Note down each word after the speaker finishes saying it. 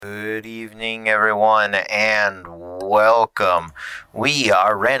everyone, and welcome. We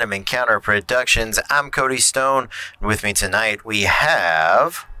are Random Encounter Productions. I'm Cody Stone. With me tonight, we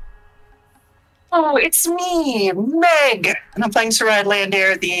have... Oh, it's me, Meg. And I'm playing Sarad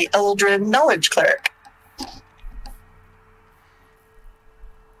Landir, the Eldrin Knowledge Cleric.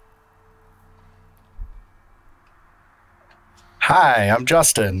 Hi, I'm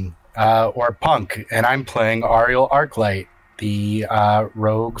Justin, or Punk, and I'm playing Ariel Arclight, the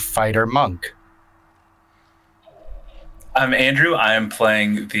rogue fighter monk. I'm Andrew. I'm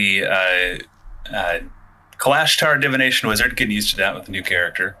playing the Kalashtar Divination Wizard, getting used to that with the new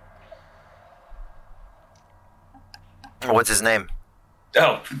character. What's his name?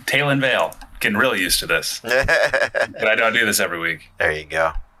 Oh, Talon Vale. Getting really used to this. But I don't do this every week. There you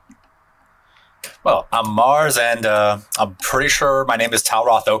go. Well, I'm Mars, and I'm pretty sure my name is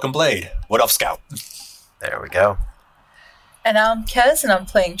Talroth Oakenblade, Wood Elf Scout. There we go. And I'm Kez, and I'm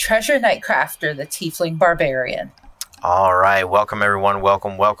playing Treasure Nightcrafter, the Tiefling Barbarian. All right, welcome everyone.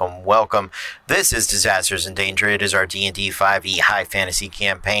 Welcome. This is Disasters in Danger. It is our D&D 5e High Fantasy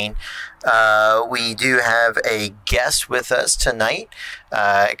campaign. We do have a guest with us tonight,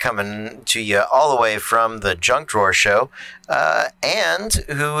 coming to you all the way from the Junk Drawer Show, and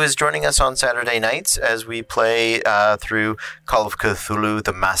who is joining us on Saturday nights as we play through Call of Cthulhu: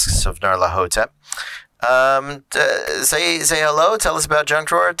 The Masks of Nyarlathotep. Say hello. Tell us about Junk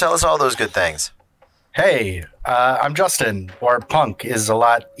Drawer. Tell us all those good things. Hey, I'm Justin, or Punk is a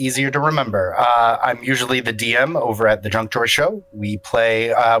lot easier to remember. I'm usually the DM over at the Junk Drawer Show. We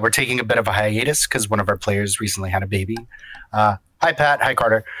play, we're taking a bit of a hiatus because one of our players recently had a baby. Hi, Pat. Hi,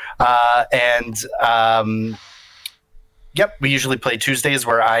 Carter. Yep, we usually play Tuesdays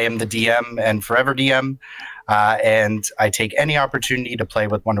where I am the DM and forever DM. And I take any opportunity to play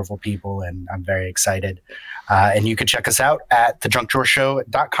with wonderful people, and I'm very excited. And you can check us out at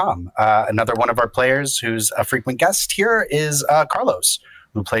thejunkdrawershow.com. Another one of our players who's a frequent guest here is Carlos,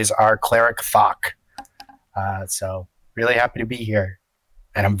 who plays our cleric Thok. So really happy to be here.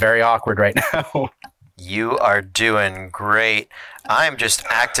 And I'm very awkward right now. You are doing great. I'm just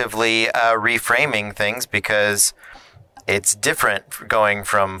actively reframing things because it's different going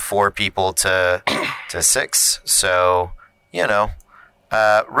from 4 people to 6. So,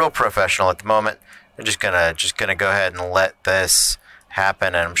 real professional at the moment. We're just gonna go ahead and let this happen,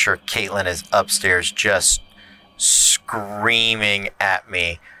 and I'm sure Caitlin is upstairs just screaming at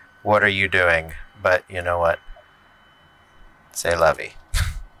me. What are you doing? But you know what? Say lovey.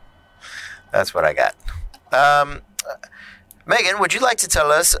 That's what I got. Megan, would you like to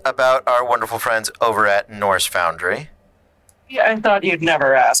tell us about our wonderful friends over at Norse Foundry? Yeah, I thought you'd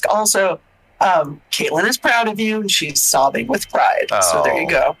never ask. Also, Caitlin is proud of you, and she's sobbing with pride. So there you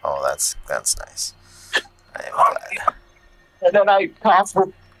go. Oh, that's nice. I am glad. And then I cough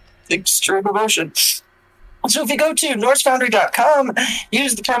with extreme emotion. So if you go to norsefoundry.com,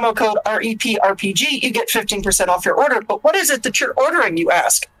 use the promo code REPRPG, you get 15% off your order. But what is it that you're ordering, you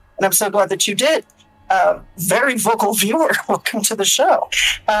ask? And I'm so glad that you did. Very vocal viewer, welcome to the show.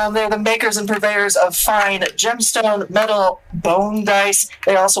 They're the makers and purveyors of fine gemstone, metal, bone dice.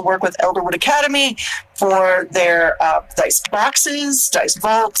 They also work with Elderwood Academy for their dice boxes, dice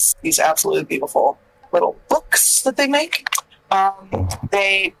vaults, these absolutely beautiful little books that they make.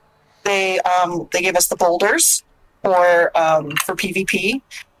 They gave us the boulders for PvP.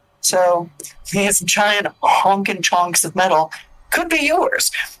 So they have some giant honking chunks of metal. Could be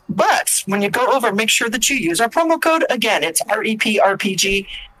yours. But when you go over, make sure that you use our promo code. Again, it's REPRPG,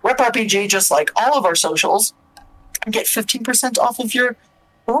 REPRPG, just like all of our socials. And get 15% off of your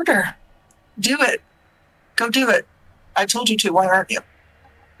order. Do it. Go do it. I told you to. Why aren't you?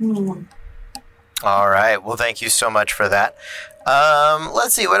 All right. Well, thank you so much for that.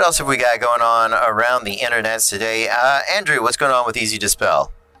 Let's see. What else have we got going on around the internet today? Andrew, what's going on with Easy to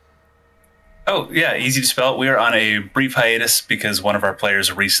Spell? Oh, yeah, Easy to Spell. We are on a brief hiatus because one of our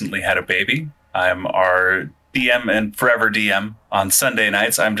players recently had a baby. I'm our DM and forever DM. On Sunday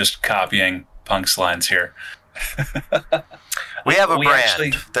nights, I'm just copying Punk's lines here. We have a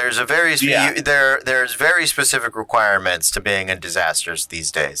brand. There's a very there's very specific requirements to being in disasters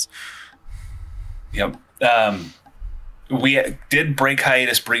these days. Yep. We did break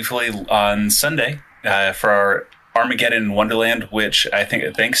hiatus briefly on Sunday for our Armageddon Wonderland, which I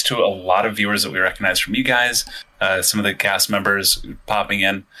think, thanks to a lot of viewers that we recognize from you guys, some of the cast members popping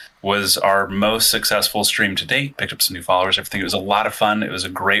in, was our most successful stream to date. Picked up some new followers, everything. It was a lot of fun. It was a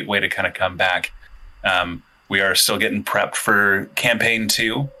great way to kind of come back. We are still getting prepped for Campaign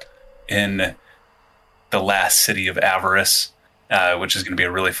 2 in the last city of Avarice, which is going to be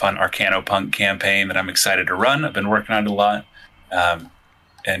a really fun Arcanopunk campaign that I'm excited to run. I've been working on it a lot.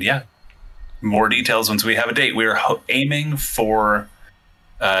 And yeah, more details once we have a date. We're aiming for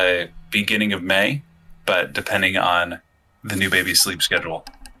beginning of May, but depending on the new baby's sleep schedule,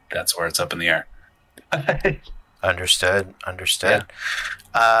 that's where it's up in the air. Understood.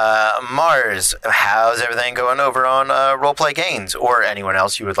 Mars, how's everything going over on Roleplay Gains, or anyone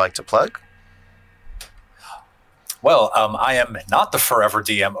else you would like to plug? Well, I am not the forever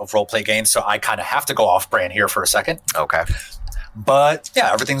DM of Roleplay Games, so I kind of have to go off brand here for a second. Okay. But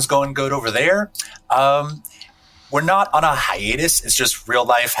yeah, everything's going good over there. We're not on a hiatus. It's just real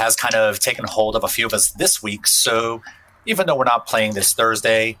life has kind of taken hold of a few of us this week. So even though we're not playing this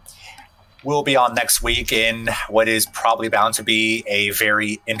Thursday, we'll be on next week in what is probably bound to be a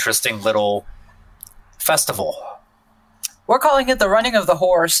very interesting little festival. We're calling it the Running of the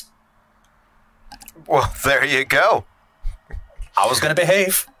Horse. Well, there you go. I was going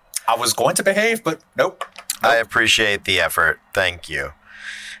to behave, but nope. I appreciate the effort. Thank you.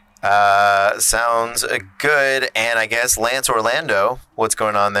 Sounds good. And I guess Lance Orlando, what's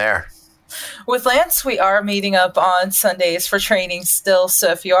going on there? With Lance, we are meeting up on Sundays for training still.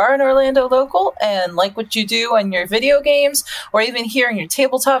 So if you are an Orlando local and like what you do in your video games or even here in your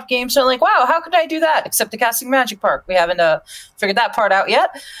tabletop games, you're like, wow, how could I do that? Except the Casting Magic Park. We haven't figured that part out yet,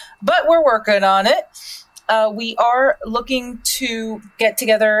 but we're working on it. We are looking to get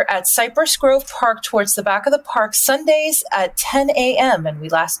together at Cypress Grove Park towards the back of the park Sundays at 10 a.m. and we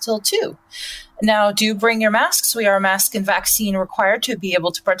last till 2. Now, do bring your masks. We are mask and vaccine required to be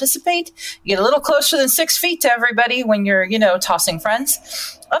able to participate. You get a little closer than 6 feet to everybody when you're, tossing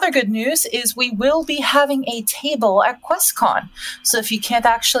friends. Other good news is we will be having a table at QuestCon. So if you can't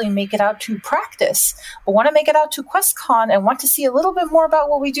actually make it out to practice, but want to make it out to QuestCon and want to see a little bit more about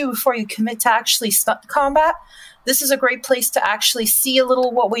what we do before you commit to actually stunt combat, this is a great place to actually see a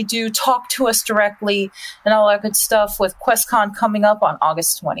little what we do, talk to us directly, and all that good stuff with QuestCon coming up on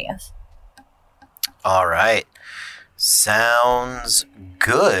August 20th. All right. Sounds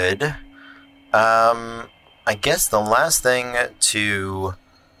good. I guess the last thing to...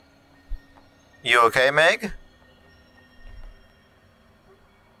 You okay, Meg?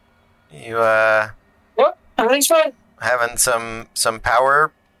 You, What? Everything's fine. having some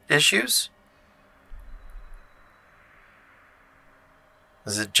power issues?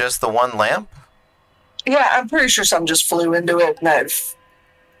 Is it just the one lamp? Yeah, I'm pretty sure something just flew into it, and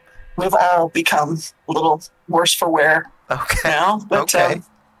we've all become a little worse for wear Okay. now. But, Okay.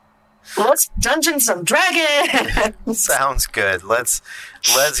 let's dungeon some dragons. Sounds good. Let's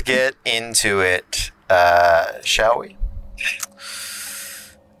get into it, shall we?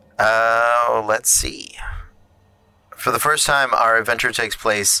 Let's see. For the first time, our adventure takes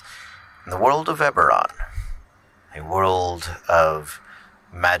place in the world of Eberron, a world of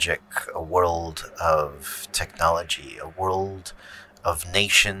magic, a world of technology, a world of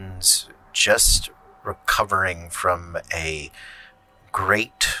nations just recovering from a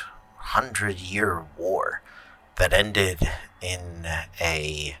great 100-year war that ended in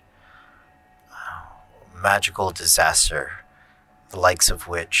a magical disaster, the likes of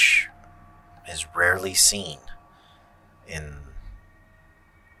which is rarely seen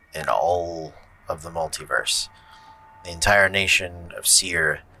in all of the multiverse. The entire nation of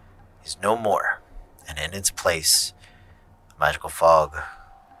Seer is no more, and in its place, a magical fog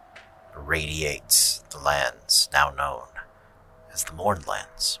radiates the lands now known as the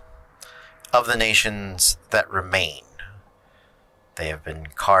Mournlands. Of the nations that remain, they have been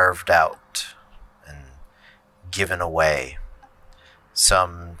carved out and given away,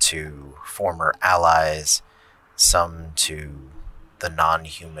 some to former allies, some to the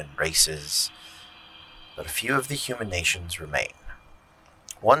non-human races, but a few of the human nations remain.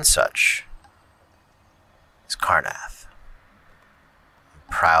 One such is Karnath.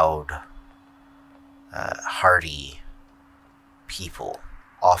 Proud, hardy people,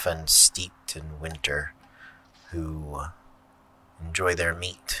 often steeped in winter, who enjoy their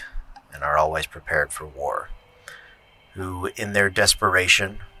meat and are always prepared for war, who, in their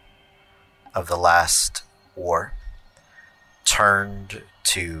desperation of the last war, turned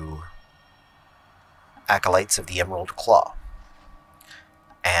to acolytes of the Emerald Claw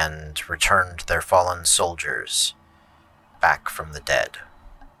and returned their fallen soldiers back from the dead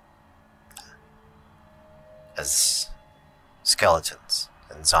as skeletons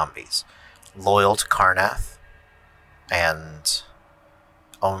and zombies, loyal to Karnath and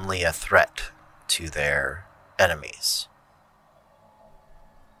only a threat to their enemies.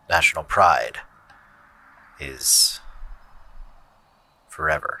 National pride is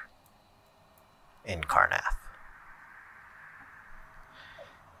forever in Karnath.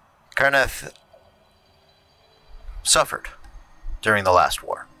 Karnath suffered during the last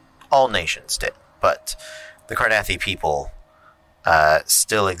war. all nations did, but the Cardathi people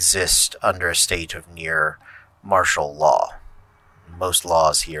still exist under a state of near martial law. Most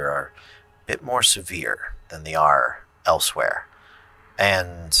laws here are a bit more severe than they are elsewhere.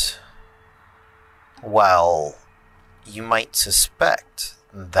 And while you might suspect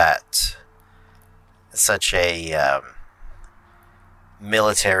that such a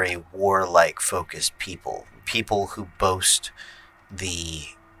military, warlike focused people who boast the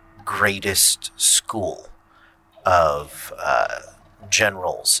greatest school of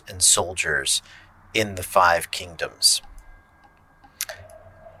generals and soldiers in the Five Kingdoms,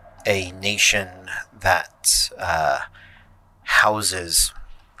 a nation that houses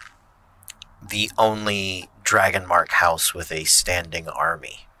the only Dragonmark house with a standing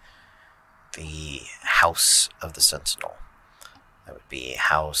army, the House of the Sentinel. That would be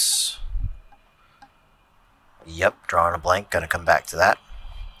House... Yep, drawing a blank, gonna come back to that.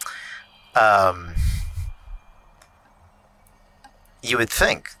 You would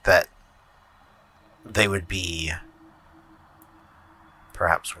think that they would be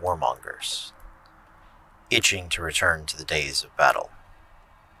perhaps warmongers, itching to return to the days of battle.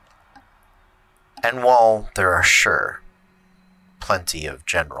 And while there are sure plenty of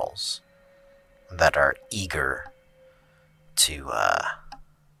generals that are eager to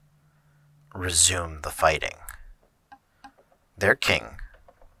resume the fighting, their king,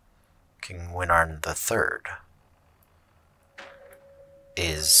 King Winarn III,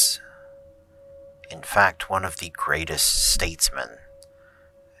 is in fact one of the greatest statesmen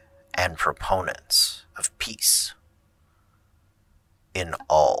and proponents of peace in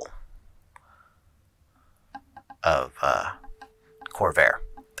all of Khorvaire,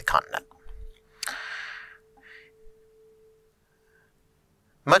 the continent.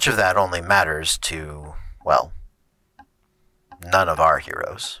 Much of that only matters to, well, none of our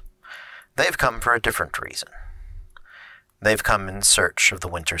heroes. They've come for a different reason. They've come in search of the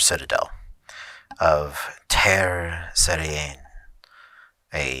Winter Citadel, of Ter Serain,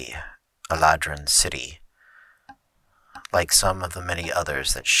 a Eladrin city, like some of the many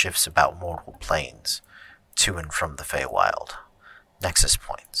others that shifts about mortal planes to and from the Feywild. Nexus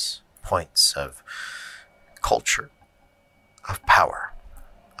points, points of culture, of power,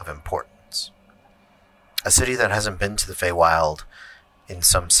 of importance. A city that hasn't been to the Feywild in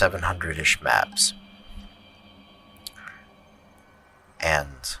some 700-ish maps.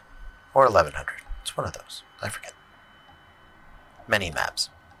 Or 1100. It's one of those. I forget. Many maps.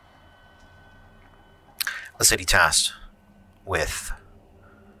 A city tasked with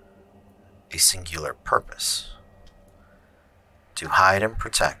a singular purpose: to hide and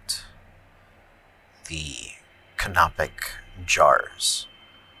protect the canopic jars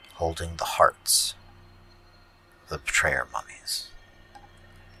holding the hearts of the betrayer mummies.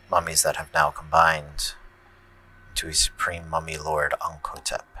 Mummies that have now combined to a supreme mummy lord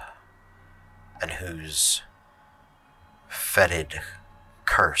Ankotep, and whose fetid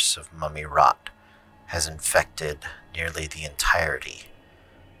curse of mummy rot has infected nearly the entirety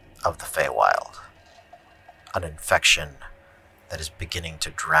of the Feywild. An infection that is beginning to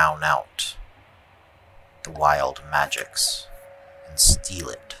drown out the wild magics and steal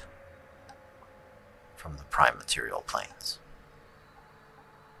it from the prime material planes.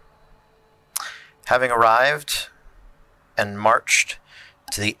 Having arrived and marched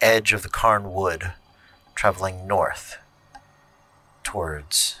to the edge of the Karn Wood, traveling north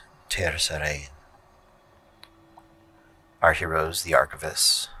towards Ter Serain, our heroes, the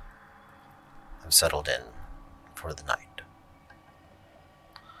Archivists, have settled in for the night.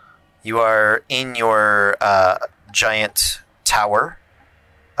 You are in your giant tower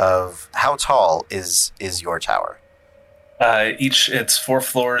of... How tall is your tower? It's 4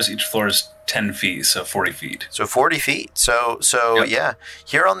 floors. Each floor is 10 feet, so 40 feet. So 40 feet. So Yep. Yeah.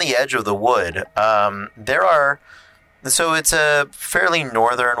 Here on the edge of the wood, there are... So it's a fairly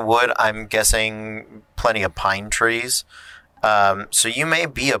northern wood. I'm guessing plenty of pine trees. So you may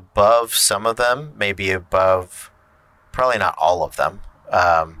be above some of them, maybe above... Probably not all of them.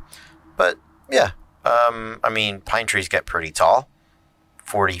 But, yeah. I mean, pine trees get pretty tall.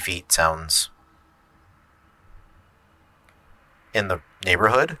 40 feet sounds... in the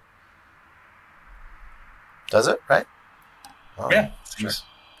neighborhood. Does it, right? Oh, Yeah. sure.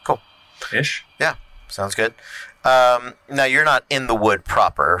 Cool. Ish. Yeah, sounds good. Now, you're not in the wood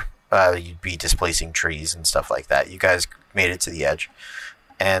proper. You'd be displacing trees and stuff like that. You guys made it to the edge.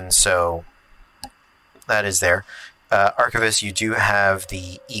 And so that is there. Archivist, you do have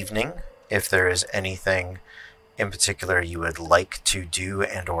the evening. If there is anything in particular you would like to do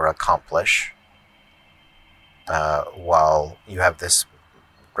and or accomplish while you have this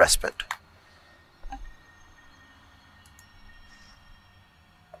respite.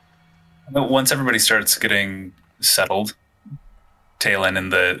 Once everybody starts getting settled, Talon in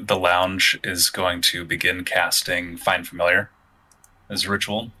the lounge is going to begin casting Find Familiar as a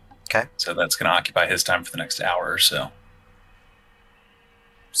ritual. Okay. So that's going to occupy his time for the next hour or so.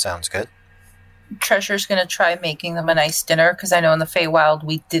 Sounds good. Treasure's going to try making them a nice dinner because I know in the Feywild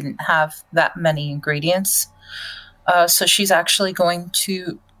we didn't have that many ingredients. So she's actually going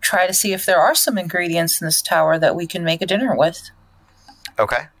to try to see if there are some ingredients in this tower that we can make a dinner with.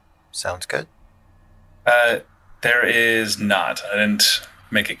 Okay. Sounds good. There is not. I didn't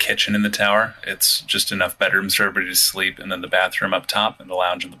make a kitchen in the tower. It's just enough bedrooms for everybody to sleep, and then the bathroom up top and the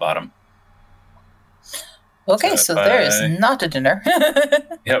lounge in the bottom. Okay, so there is not a dinner.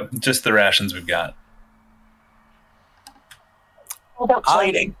 Yep, just the rations we've got. What about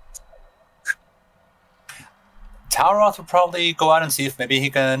plating? Talroth would probably go out and see if maybe he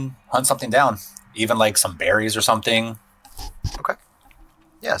can hunt something down, even like some berries or something. Okay.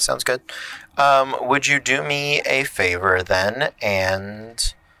 Yeah, sounds good. Would you do me a favor then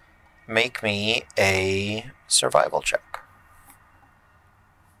and make me a survival check?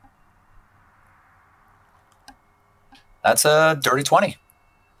 That's a dirty 20.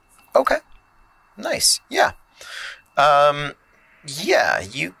 Okay. Nice. Yeah. Yeah,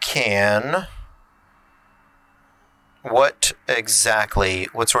 you can. What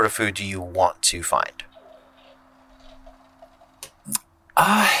sort of food do you want to find?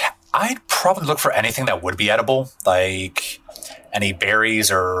 I'd probably look for anything that would be edible, like any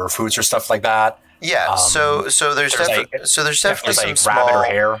berries or fruits or stuff like that. Yeah, so there's definitely some like small rabbit or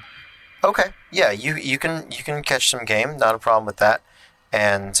hare. Okay, yeah, you can catch some game, not a problem with that.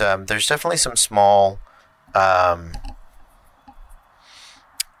 And there's definitely some small,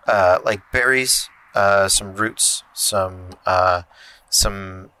 like berries, some roots, some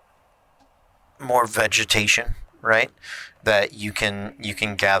more vegetation, right? That you can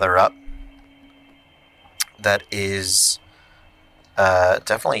gather up. That is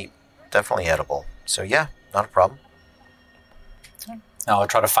definitely edible. So yeah, not a problem. I'll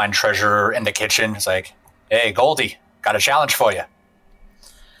try to find treasure in the kitchen. It's like, hey, Goldie, got a challenge for you.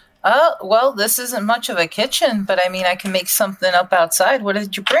 Well, this isn't much of a kitchen, but I mean, I can make something up outside. What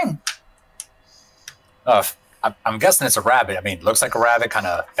did you bring? I'm guessing it's a rabbit. I mean, looks like a rabbit, kind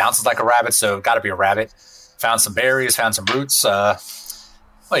of bounces like a rabbit, so got to be a rabbit. Found some berries, found some roots. Well,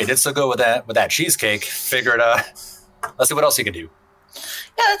 you did so good with that cheesecake. Figured, let's see what else you could do.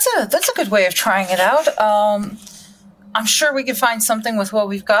 Yeah, that's a good way of trying it out. I'm sure we could find something with what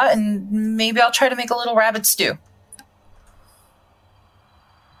we've got, and maybe I'll try to make a little rabbit stew.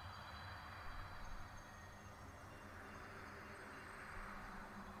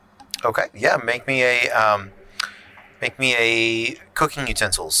 Okay, yeah, make me a cooking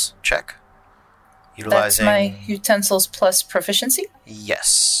utensils check. Utilizing That's my utensils plus proficiency?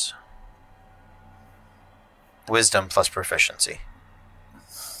 Yes. Wisdom plus proficiency.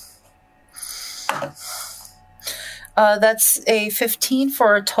 That's a 15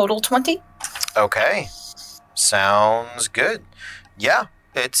 for a total 20. Okay. Sounds good. Yeah,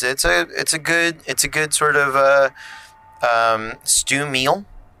 it's a good sort of stew meal.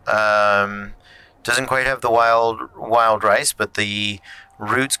 Doesn't quite have the wild rice, but the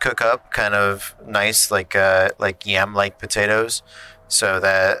roots cook up kind of nice, like yam-like potatoes, so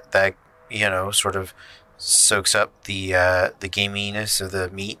that sort of soaks up the gaminess of the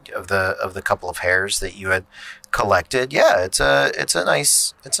meat of the couple of hairs that you had collected. Yeah, it's a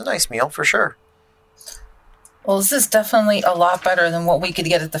nice meal for sure. Well, this is definitely a lot better than what we could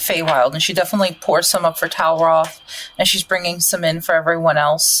get at the Feywild, and she definitely pours some up for Talroth, and she's bringing some in for everyone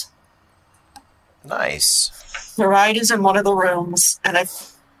else. Nice. The ride is in one of the rooms, and I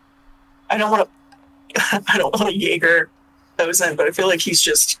don't want to Jaeger those in, but I feel like he's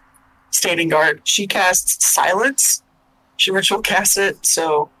just standing guard. She casts silence. She ritual casts it,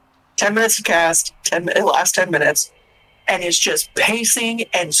 so 10 minutes to cast, it lasts 10 minutes, and is just pacing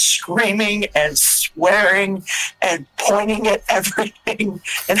and screaming and swearing and pointing at everything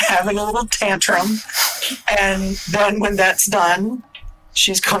and having a little tantrum. And then when that's done,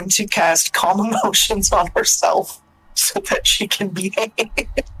 she's going to cast Calm Emotions on herself so that she can behave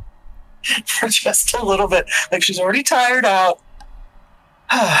for just a little bit. Like, she's already tired out.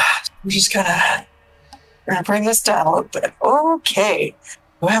 I'm just gonna bring this down a little bit. Okay.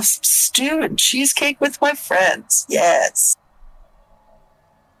 We'll have some stew and cheesecake with my friends. Yes.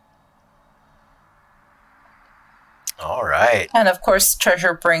 All right. And of course,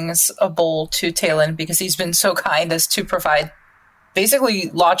 Treasure brings a bowl to Talon because he's been so kind as to provide basically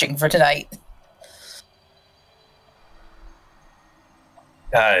lodging for tonight.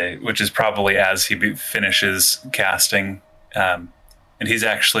 which is probably as he finishes casting. And he's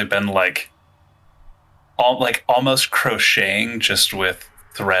actually been almost crocheting just with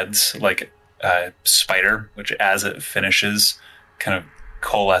threads, like a spider, which as it finishes kind of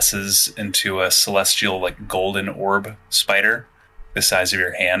coalesces into a celestial, like golden orb spider the size of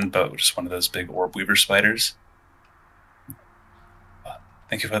your hand, but just one of those big orb weaver spiders.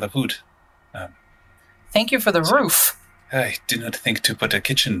 Thank you for the food. Thank you for the roof. I did not think to put a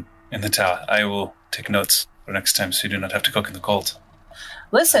kitchen in the tower. I will take notes for next time so you do not have to cook in the cold.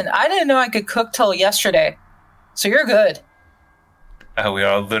 Listen, I didn't know I could cook till yesterday, so you're good. We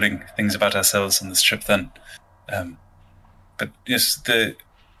are all learning things about ourselves on this trip then. But yes,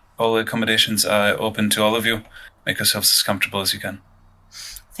 all accommodations are open to all of you. Make yourselves as comfortable as you can.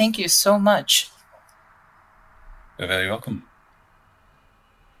 Thank you so much. You're very welcome.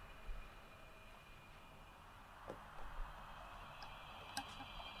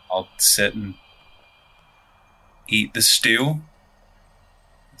 I'll sit and eat the stew.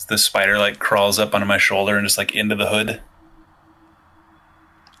 As the spider crawls up onto my shoulder and just into the hood.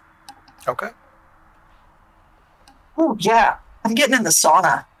 Okay. Oh, yeah. I'm getting in the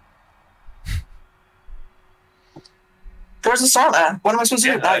sauna. There's a sauna. What am I supposed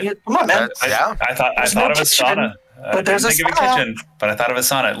to do? Come on, man. I thought of a sauna. But there's a kitchen, but I thought of a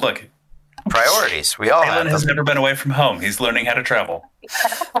sauna. Look, priorities. We all have Alan has them. never been away from home. He's learning how to travel.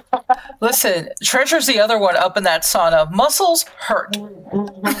 Listen, Treasure's the other one up in that sauna. Muscles hurt.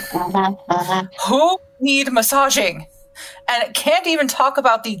 Who need massaging? And can't even talk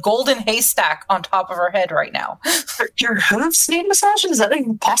about the golden haystack on top of her head right now. Your hooves need massaging? Is that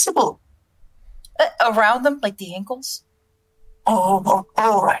even possible? Around them, like the ankles? Oh,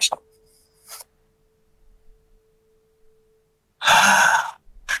 all right.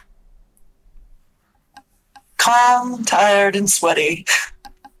 Calm, tired, and sweaty.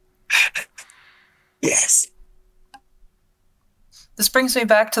 Yes. This brings me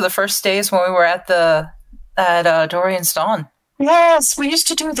back to the first days when we were at Dorian's Dawn. Yes, we used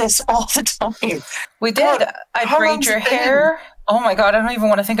to do this all the time. We did. God, I'd how braid long's your it been? hair. Oh my god, I don't even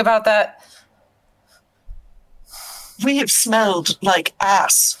want to think about that. We have smelled like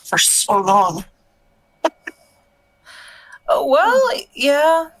ass for so long. Well,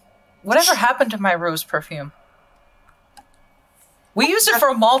 yeah. Whatever happened to my rose perfume? We used it for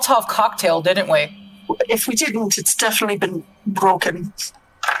a Molotov cocktail, didn't we? If we didn't, it's definitely been broken.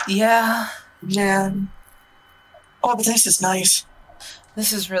 Yeah. Yeah. Oh, but this is nice.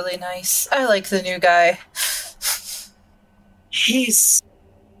 This is really nice. I like the new guy. He's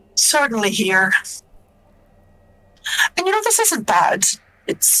certainly here. And this isn't bad.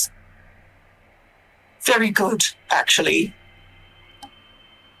 It's very good, actually.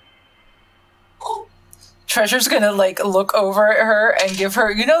 Treasure's gonna look over at her and give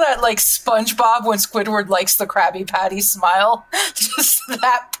her, that SpongeBob when Squidward likes the Krabby Patty smile? Just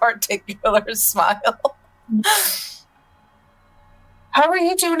that particular smile. How are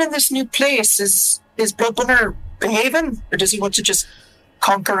you doing in this new place? Is Bloodburner behaving? Or does he want to just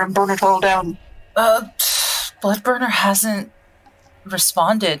conquer and burn it all down? Bloodburner hasn't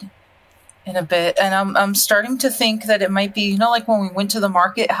responded in a bit, and I'm starting to think that it might be, when we went to the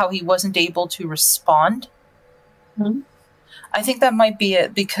market, how he wasn't able to respond. Mm-hmm. I think that might be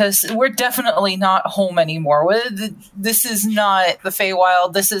it, because we're definitely not home anymore. This is not the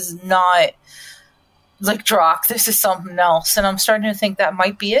Feywild. This is not Drock. This is something else, and I'm starting to think that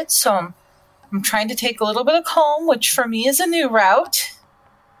might be it. So I'm trying to take a little bit of calm, which for me is a new route.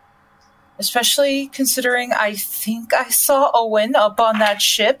 Especially considering I think I saw Owen up on that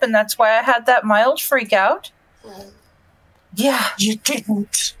ship, and that's why I had that mild freak out. Yeah. You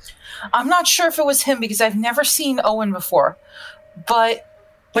didn't. I'm not sure if it was him, because I've never seen Owen before. But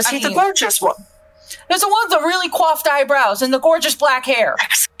Was he the gorgeous one? there's the one with the really coiffed eyebrows and the gorgeous black hair.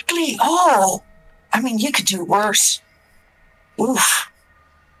 Exactly. Oh. I mean, you could do worse. Oof.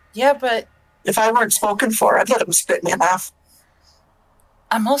 Yeah, but If I weren't spoken for, I'd let him spit me in half.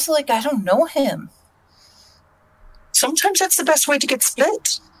 I'm also I don't know him. Sometimes that's the best way to get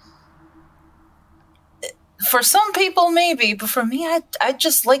split. For some people, maybe, but for me, I'd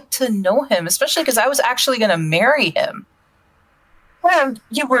just like to know him, especially because I was actually going to marry him. Well,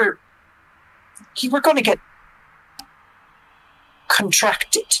 you were going to get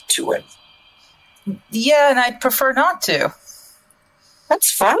contracted to him. Yeah, and I'd prefer not to.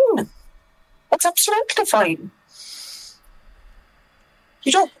 That's fine. That's absolutely fine.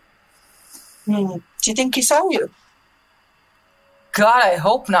 You don't... do you think he saw you? God, I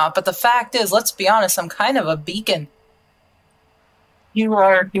hope not, but the fact is, let's be honest, I'm kind of a beacon. You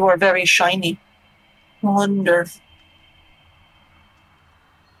are very shiny. Wonder.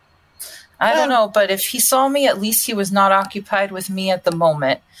 I don't know, but if he saw me, at least he was not occupied with me at the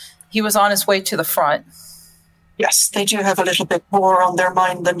moment. He was on his way to the front. Yes, they do have a little bit more on their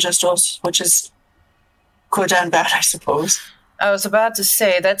mind than just us, which is good and bad, I suppose. I was about to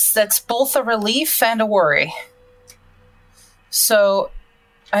say, that's both a relief and a worry. So,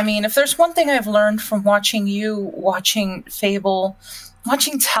 I mean, if there's one thing I've learned from watching you, watching Fable,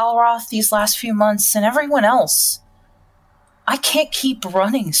 watching Talroth these last few months, and everyone else, I can't keep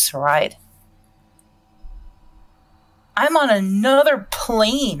running, Saride. I'm on another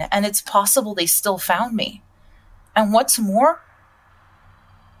plane, and it's possible they still found me. And what's more,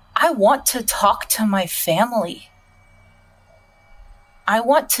 I want to talk to my family. I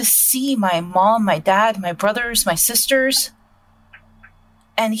want to see my mom, my dad, my brothers, my sisters.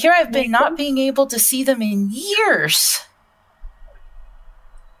 And here I've been not being able to see them in years.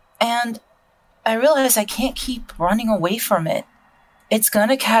 And I realize I can't keep running away from it. It's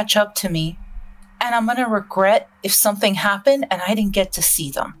gonna catch up to me. And I'm gonna regret if something happened and I didn't get to see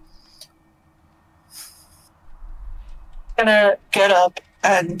them. Gonna get up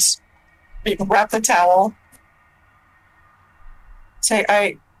and wrap the towel.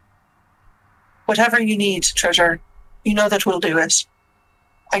 Say, whatever you need, treasure, you know that we'll do it.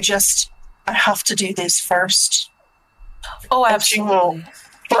 I have to do this first. Oh, And she will absolutely.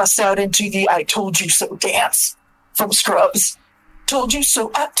 bust out into the I told you so dance from Scrubs. Told you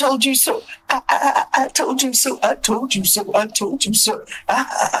so, I told you so. I told you so, I told you so, I told you so.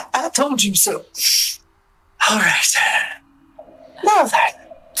 I told you so. All right. Now then.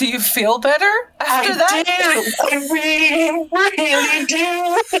 Do you feel better after that? I really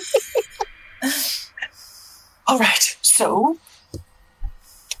do. All right. So,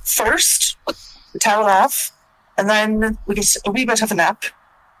 first, the towel off, and then we get a wee bit of a nap,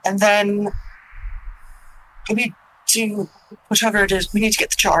 and then we do whatever it is. We need to get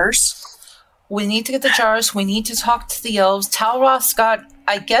the jars. We need to get the jars. We need to talk to the elves. Talroth's got,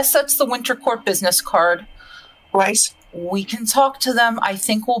 I guess that's the Winter Court business card. Right. We can talk to them. I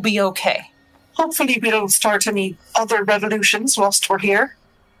think we'll be okay. Hopefully, we don't start any other revolutions whilst we're here.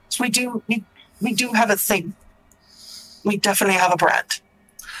 So we do have a thing. We definitely have a brand.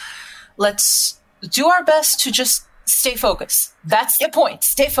 Let's do our best to just stay focused. That's the point.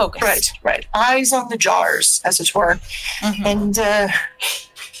 Stay focused. Right. Eyes on the jars, as it were. Mhm. And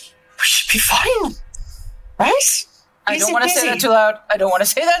we should be fine. Right? I don't Easy want to say peasy. that too loud. I don't want to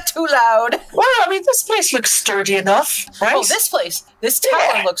say that too loud. Well, I mean, this place looks sturdy enough, right? Oh, this tower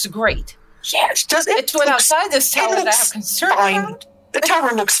Yeah. looks great. Yeah, it does. It's when outside this tower that I looks have concern fine. about. The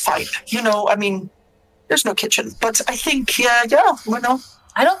tower looks fine. I mean, there's no kitchen, but I think, yeah,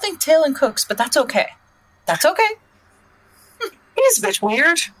 I don't think Talon cooks, but that's okay. That's okay. it is a bit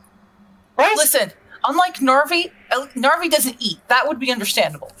weird, right? Listen, unlike Narvi doesn't eat. That would be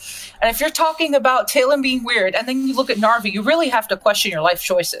understandable. And if you're talking about Talon being weird, and then you look at Narvi, you really have to question your life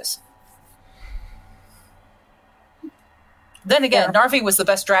choices. Then again, Yeah. Narvi was the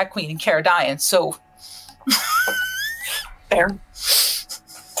best drag queen in Caradian, so Fair.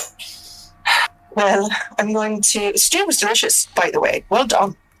 Well, I'm going to. Stew was delicious, by the way. Well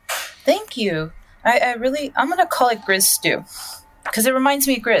done. thank you. I'm going to call it Grizz Stew, because it reminds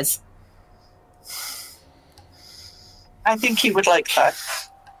me of Grizz. I think he would like that.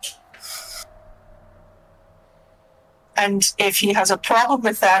 And if he has a problem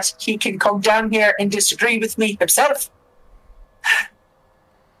with that, he can come down here and disagree with me himself.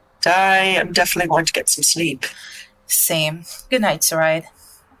 I am definitely going to get some sleep. Same. Good night, Saride.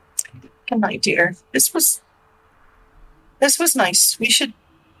 Good night, dear. This was nice. We should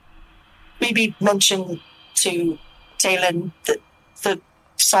maybe mention to Talon that the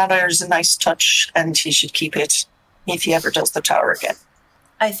sauna is a nice touch and he should keep it if he ever does the tower again.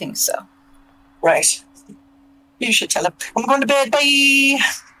 I think so. Right. You should tell him. I'm going to bed. Bye.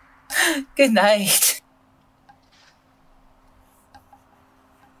 Good night.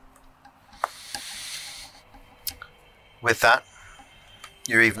 With that,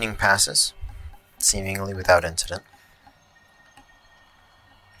 your evening passes, seemingly without incident.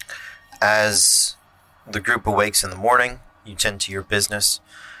 As the group awakes in the morning, you tend to your business,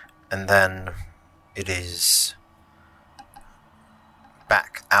 and then it is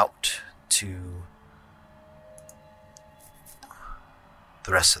back out to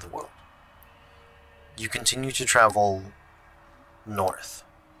the rest of the world. You continue to travel north.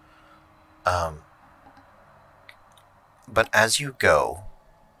 But as you go,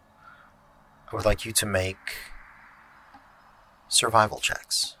 I would like you to make survival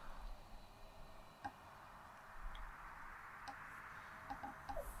checks.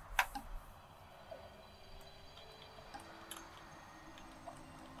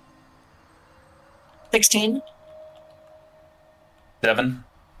 16. 7.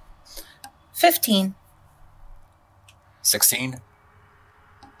 15. 16.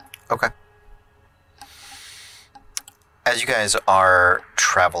 Okay. As you guys are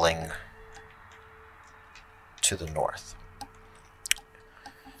traveling to the north,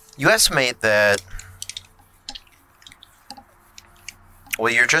 you estimate that,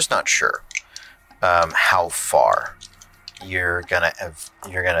 well, you're just not sure how far you're gonna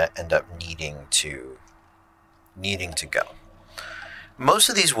end up needing to go. Most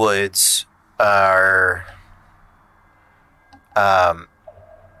of these woods are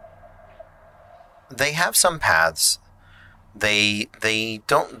they have some paths. They're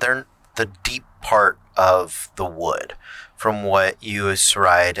the deep part of the wood, from what you,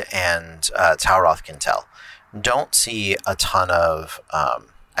 Saride, and Talroth can tell. Don't see a ton of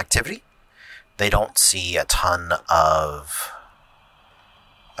activity. They don't see a ton of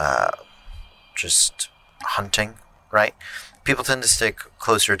just hunting, right? People tend to stick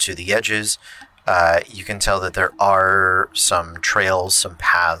closer to the edges. You can tell that there are some trails, some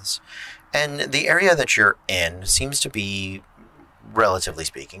paths, and the area that you're in seems to be, relatively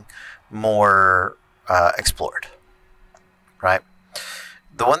speaking, more explored, right?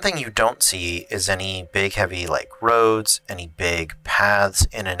 The one thing you don't see is any big, heavy, roads, any big paths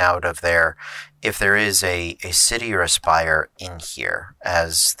in and out of there. If there is a city or a spire in here,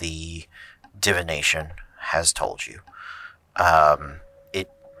 as the divination has told you, it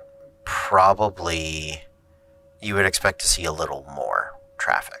probably, you would expect to see a little more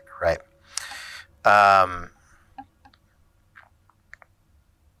traffic, right?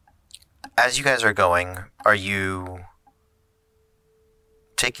 As you guys are going, are you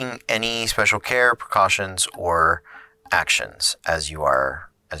taking any special care, precautions, or actions as you are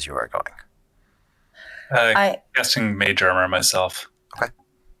going? Casting mage armor myself. Okay.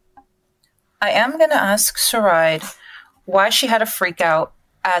 I am going to ask Saride why she had a freak out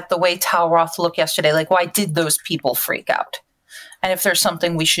at the way Talroth looked yesterday. Like, why did those people freak out? And if there's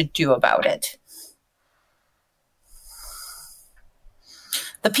something we should do about it.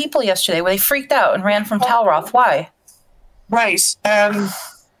 The people yesterday, where they freaked out and ran from Talroth, why? Right.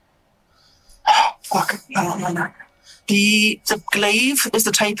 Fuck. I don't remember. The glaive is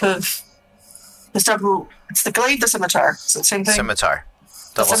the type of... It's the glaive, the scimitar. Is it the same thing? Scimitar.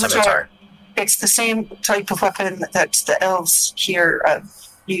 Double scimitar. It's the same type of weapon that the elves here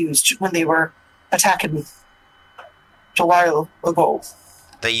used when they were attacking a while ago.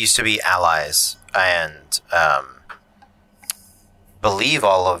 They used to be allies, and believe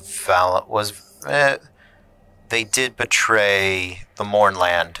all of Val was... they did betray the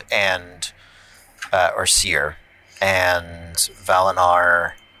Mournland and or Seer, and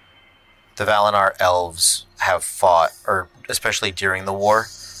Valinar. The Valinar elves have fought, or especially during the war,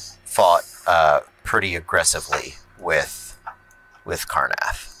 fought pretty aggressively with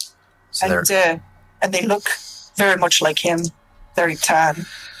Karnath. So and they look very much like him, very tan.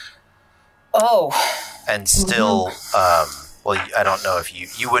 Oh. And still, well, I don't know if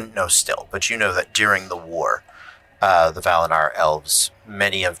you wouldn't know still, but you know that during the war, the Valinar elves,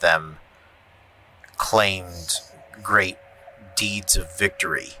 many of them claimed great deeds of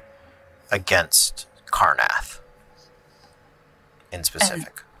victory against Karnath in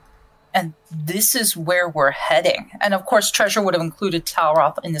specific. And this is where we're heading. And of course, Treasure would have included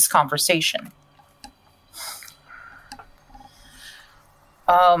Talroth in this conversation.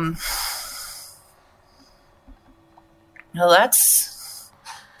 No, that's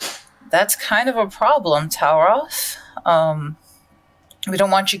kind of a problem, Talroth. We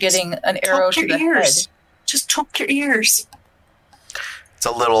don't want you getting an arrow to the head. Just tuck your ears. It's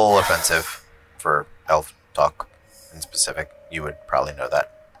a little offensive for elf talk in specific. You would probably know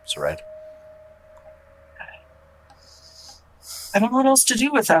that, Saride. I don't know what else to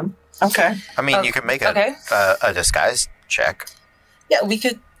do with them. Okay. I mean, you could make a disguise check. Yeah, we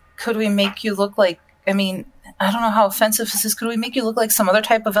could. Could we make you look like? I mean, I don't know how offensive this is. Could we make you look like some other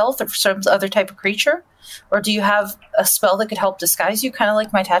type of elf or some other type of creature? Or do you have a spell that could help disguise you, kind of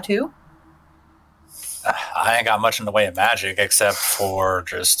like my tattoo? I ain't got much in the way of magic except for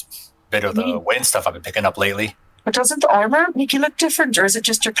just a bit of the wind stuff I've been picking up lately. But doesn't the armor make you look different, or is it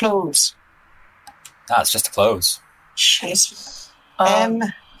just your clothes? Nah, it's just the clothes. Shit.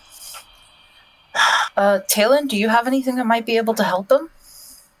 Talon, do you have anything that might be able to help them?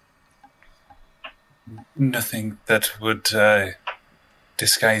 Nothing that would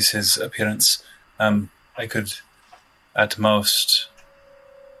disguise his appearance. I could, at most,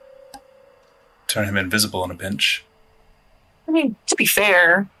 turn him invisible in a pinch. I mean, to be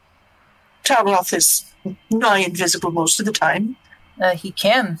fair, Talroth is nigh invisible most of the time. He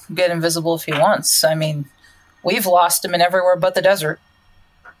can get invisible if he wants. I mean, we've lost him in everywhere but the desert.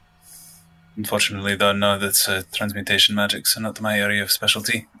 Unfortunately, though, no, that's transmutation magic, so not my area of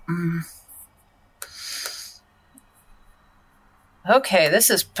specialty. Okay, this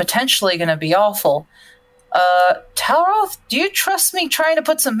is potentially going to be awful. Talroth, do you trust me trying to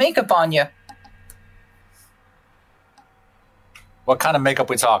put some makeup on you? What kind of makeup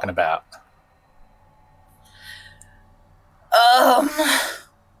we talking about?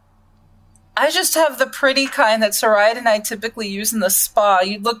 I just have the pretty kind that Soraya and I typically use in the spa.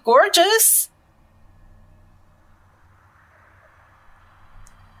 You'd look gorgeous.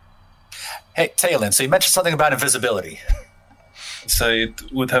 Hey, Talon, so you mentioned something about invisibility. So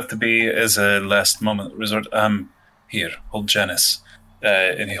it would have to be as a last moment resort. Here, hold Janice.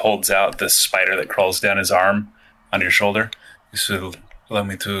 And he holds out the spider that crawls down his arm on your shoulder. This will allow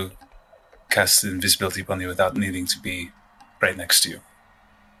me to cast invisibility upon you without needing to be right next to you.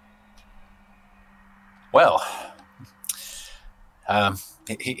 Well,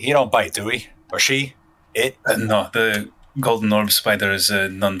 he don't bite, do he? Or she? It? No, the golden orb spider is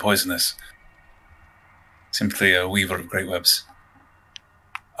non-poisonous. Simply a weaver of great webs.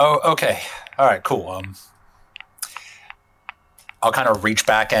 Oh, okay. All right, cool. I'll kind of reach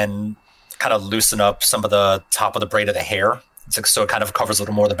back and kind of loosen up some of the top of the braid of the hair. It's like, so it kind of covers a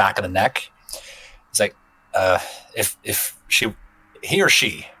little more of the back of the neck. It's like, if he or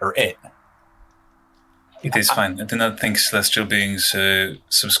she, or it. It is fine. I do not think celestial beings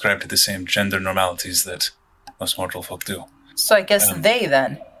subscribe to the same gender normalities that most mortal folk do. So I guess they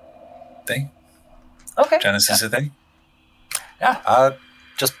then. They? Okay. Janice is a they? Yeah,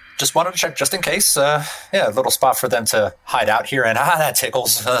 just wanted to check just in case. Yeah, a little spot for them to hide out here, and that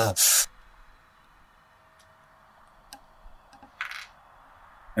tickles.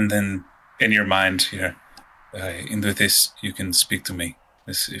 And then in your mind, here, into this, you can speak to me.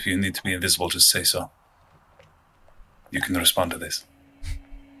 If you need to be invisible, just say so. You can respond to this.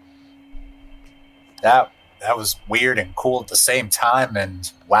 That was weird and cool at the same time,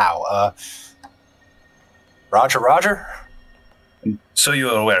 and wow. Roger. So you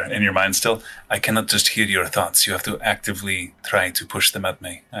are aware in your mind still, I cannot just hear your thoughts. You have to actively try to push them at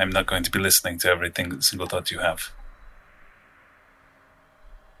me. I'm not going to be listening to every single thought you have.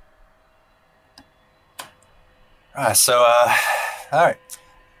 All right.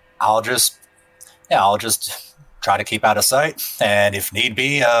 I'll just try to keep out of sight, and if need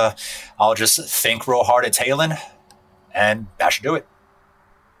be, I'll just think real hard at Talon, and that should do it.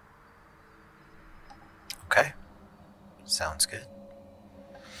 Okay. Sounds good.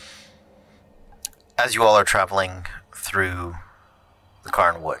 As you all are traveling through the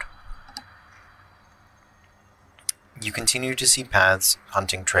Karn Wood, you continue to see paths,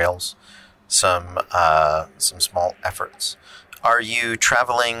 hunting trails, some small efforts. Are you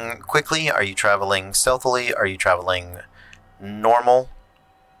traveling quickly? Are you traveling stealthily? Are you traveling normal?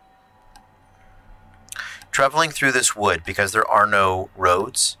 Traveling through this wood, because there are no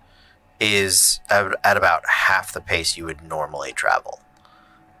roads, is at about half the pace you would normally travel.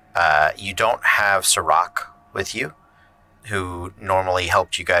 You don't have Sirach with you, who normally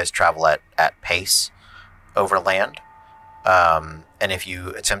helped you guys travel at pace over land. And if you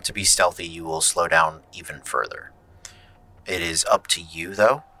attempt to be stealthy, you will slow down even further. It is up to you,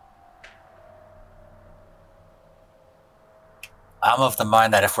 though. I'm of the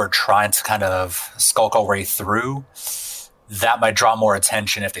mind that if we're trying to kind of skulk our way through, that might draw more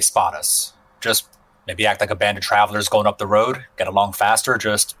attention if they spot us. Just maybe act like a band of travelers going up the road, get along faster,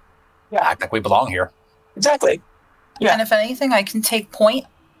 just act like we belong here. Exactly. Yeah. And if anything, I can take point.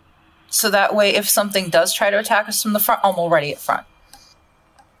 So that way, if something does try to attack us from the front, I'm already at front.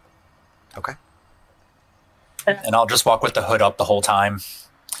 Okay. And I'll just walk with the hood up the whole time.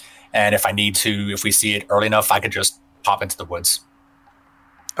 And if I need to, if we see it early enough, I could just pop into the woods.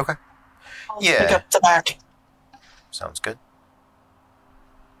 Okay. Pick Yeah. up the back. Sounds good.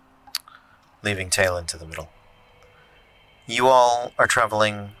 Leaving Talon to the middle. You all are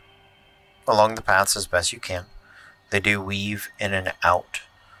traveling along the paths as best you can. They do weave in and out.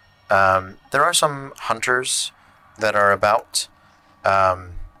 There are some hunters that are about.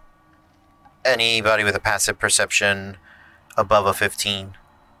 Anybody with a passive perception above a 15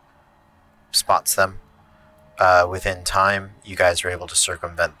 spots them. Within time, you guys are able to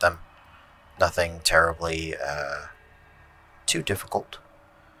circumvent them. Nothing terribly too difficult.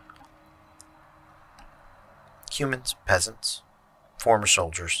 Humans, peasants, former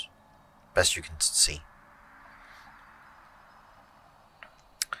soldiers, best you can see.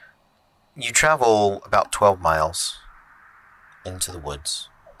 You travel about 12 miles into the woods,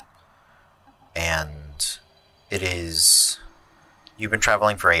 and You've been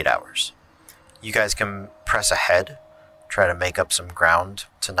traveling for 8 hours. You guys can press ahead, try to make up some ground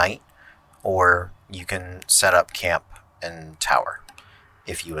tonight, or you can set up camp and tower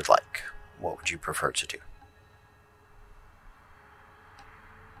if you would like. What would you prefer to do?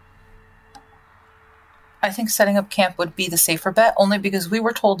 I think setting up camp would be the safer bet, only because we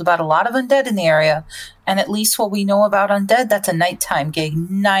were told about a lot of undead in the area, and at least what we know about undead, that's a nighttime gig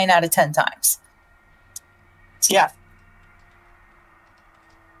 9 out of 10 times. Yeah.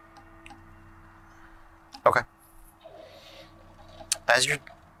 Okay. As your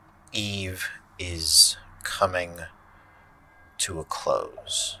eve is coming to a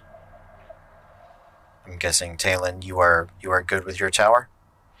close, I'm guessing, Talon, you are good with your tower?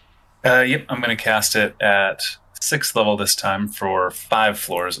 Yep, I'm going to cast it at 6th level this time for 5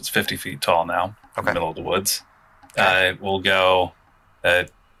 floors. It's 50 feet tall now, in the middle of the woods. We'll go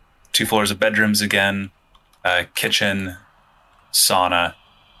 2 floors of bedrooms again, kitchen, sauna,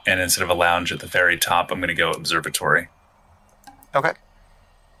 and instead of a lounge at the very top, I'm going to go observatory. Okay.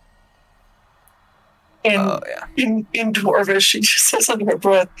 In Dwarvish, she just says under her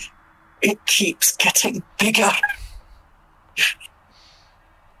breath, "It keeps getting bigger."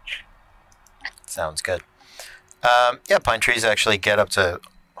 Sounds good. Pine trees actually get up to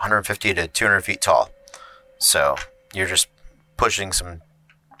 150 to 200 feet tall. So you're just pushing some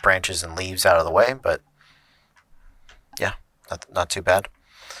branches and leaves out of the way, but yeah, not too bad.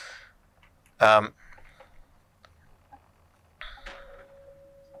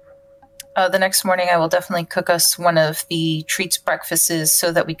 The next morning, I will definitely cook us one of the treats breakfasts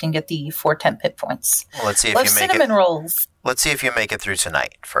so that we can get the 4 temp hit points. Well, let's see if Love you make cinnamon it. rolls. Let's see if you make it through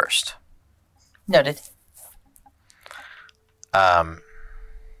tonight first. Noted. I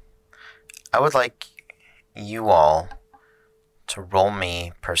would like you all to roll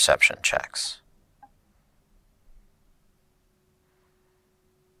me perception checks.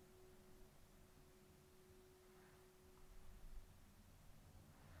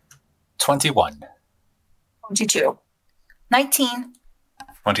 $21. 22. 19.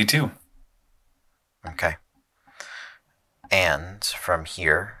 22. Okay. And from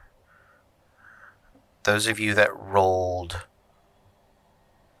here, those of you that rolled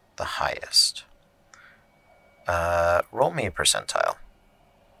the highest, roll me a percentile.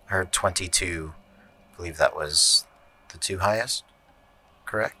 I heard 22. I believe that was the 2 highest.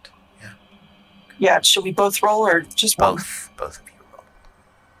 Correct? Yeah. Yeah, should we both roll or just one? Both of you roll.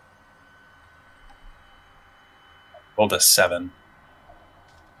 Rolled a 7.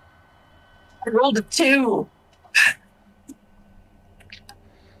 I rolled a 2.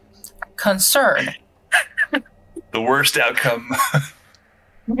 Concern. The worst outcome.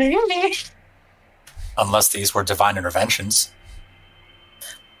 Really? Unless these were divine interventions.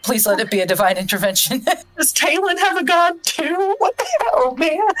 Please let it be a divine intervention. Does Talon have a god too? What the hell,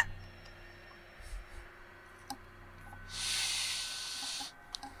 man?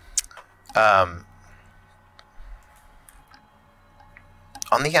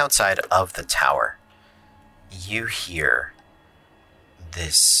 On the outside of the tower, you hear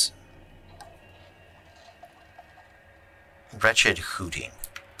this wretched hooting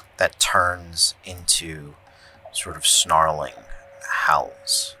that turns into sort of snarling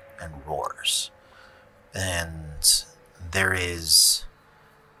howls and roars. And there is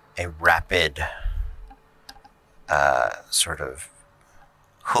a rapid sort of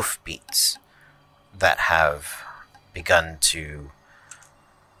hoofbeats that have begun to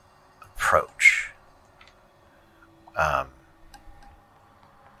approach.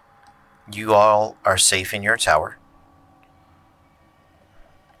 You all are safe in your tower,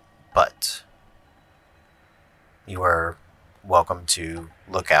 but you are welcome to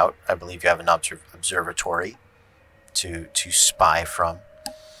look out. I believe you have an observatory to spy from.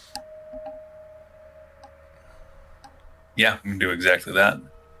 Yeah, we can do exactly that.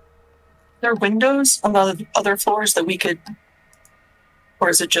 There are windows on the other floors that we could, or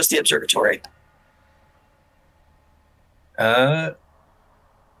is it just the observatory?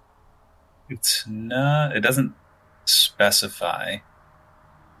 It's not. It doesn't specify.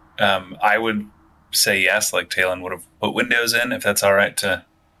 I would say yes, like Talon would have put windows in, if that's all right to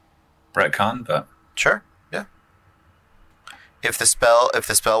retcon. But Sure, yeah. If the spell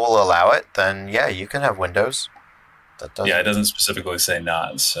will allow it, then yeah, you can have windows. That doesn't. yeah, it doesn't specifically say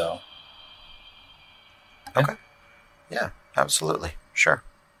not. So Okay. Yeah, absolutely. Sure.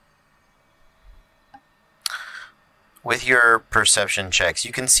 With your perception checks,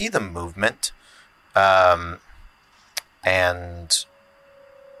 you can see the movement. And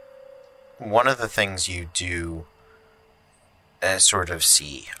one of the things you do sort of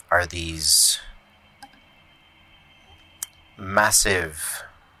see are these massive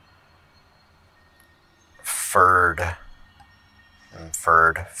furred,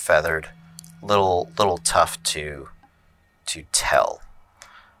 feathered, little tough to tell.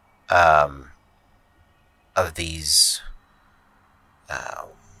 Of these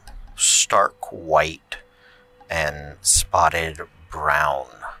stark white and spotted brown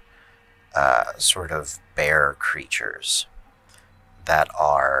sort of bear creatures that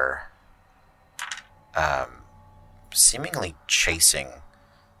are seemingly chasing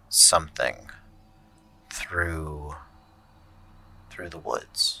something through the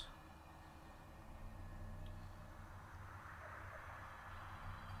woods.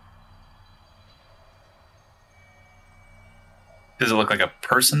 Does it look like a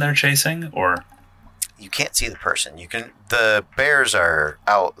person they're chasing, or? You can't see the person. The bears are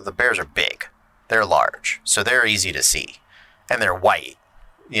out. The bears are big. They're large, so they're easy to see, and they're white.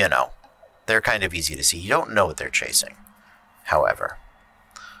 They're kind of easy to see. You don't know what they're chasing. However,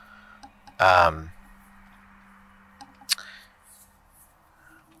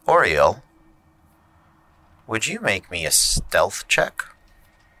 Oriel, would you make me a stealth check?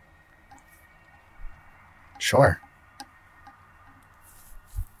 Sure.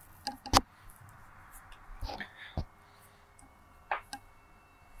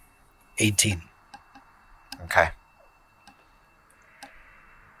 $18. Okay.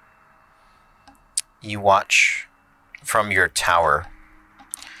 You watch from your tower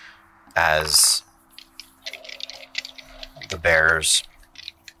as the bears,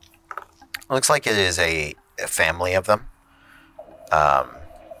 looks like it is a family of them.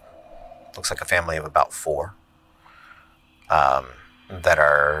 Looks like a family of about 4 that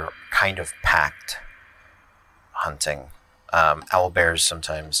are kind of packed hunting. Owl bears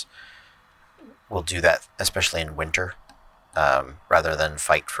sometimes will do that, especially in winter, rather than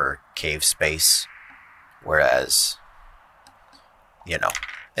fight for cave space. Whereas,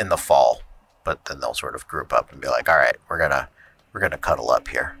 in the fall, but then they'll sort of group up and be like, all right, we're gonna cuddle up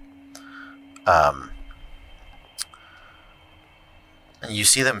here. And you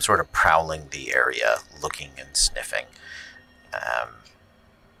see them sort of prowling the area, looking and sniffing.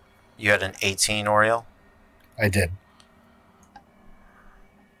 You had an 18, Oriel? I did.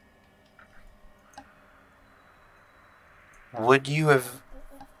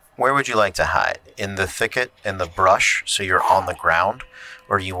 Where would you like to hide? In the thicket, in the brush, so you're on the ground,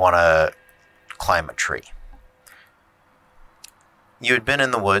 or do you want to climb a tree? You had been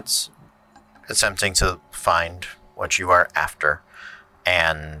in the woods, attempting to find what you are after,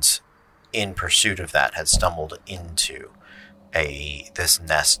 and in pursuit of that had stumbled into this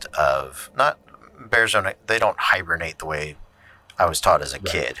nest of, not bears, they don't hibernate the way I was taught as a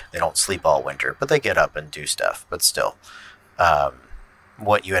kid. They don't sleep all winter, but they get up and do stuff, but still.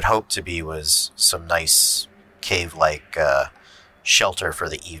 What you had hoped to be was some nice cave-like shelter for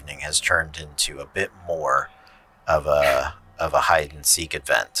the evening has turned into a bit more of a hide-and-seek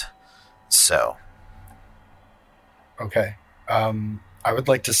event. So. Okay. I would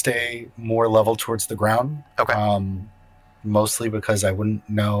like to stay more level towards the ground. Okay. Mostly because I wouldn't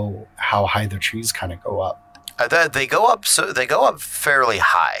know how high the trees kind of go up. They go up fairly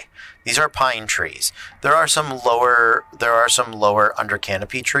high. These are pine trees. There are some lower under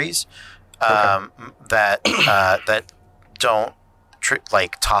canopy trees that don't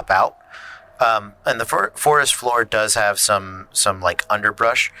top out. And the forest floor does have some like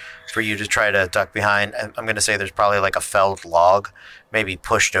underbrush for you to try to duck behind. And I'm going to say there's probably like a felled log, maybe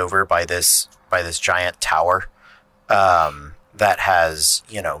pushed over by this giant tower, that has,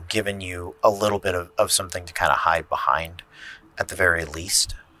 given you a little bit of something to kind of hide behind at the very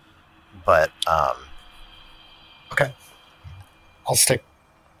least. But, okay. I'll stick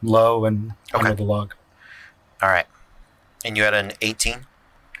low and under the log. All right. And you had an 18?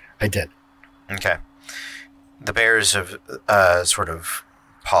 I did. Okay. The bears have sort of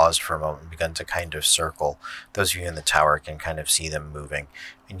paused for a moment and begun to kind of circle. Those of you in the tower can kind of see them moving.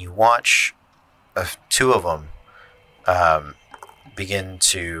 And you watch 2 of them begin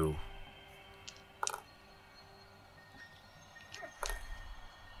to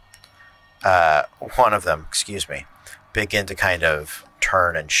one of them, begin to kind of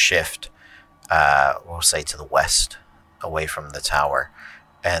turn and shift, we'll say to the west, away from the tower.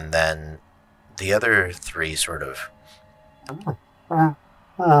 And then the other 3 sort of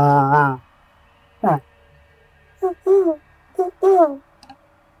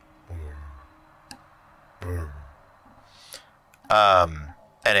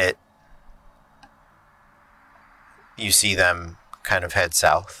and you see them kind of head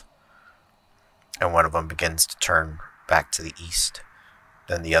south, and one of them begins to turn back to the east.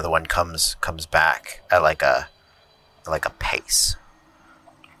 Then the other one comes back at like a like a pace.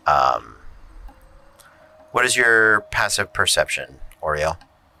 What is your passive perception, Oriel?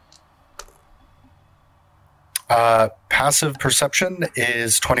 Passive perception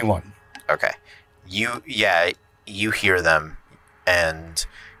is 21. Okay. You hear them, and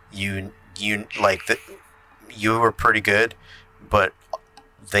you like that. You were pretty good, but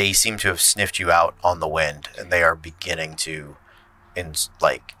they seem to have sniffed you out on the wind, and they are beginning to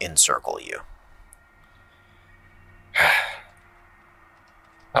encircle you.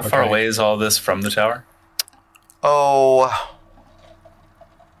 How far away is all this from the tower? Oh,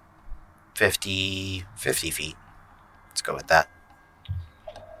 50 feet. Let's go with that.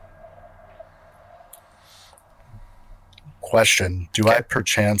 Question. Do Okay. I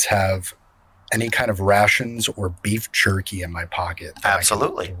perchance have any kind of rations or beef jerky in my pocket? that I can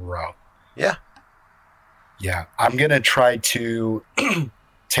Absolutely. throw? Yeah. Yeah. I'm going to try to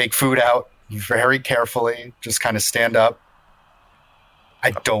take food out very carefully, just kind of stand up.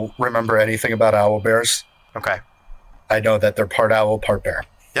 I don't remember anything about owl bears. Okay. I know that they're part owl, part bear.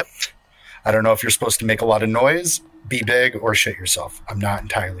 Yep. I don't know if you're supposed to make a lot of noise, be big, or shit yourself. I'm not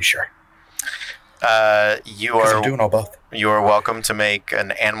entirely sure. You 'Cause are I'm doing all both. You are welcome to make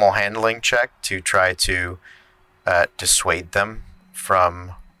an animal handling check to try to dissuade them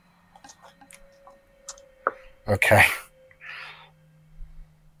from. Okay.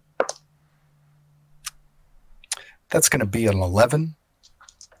 That's going to be an 11.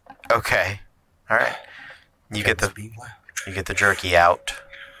 Okay. All right. You get That's the being loud. you get the jerky out.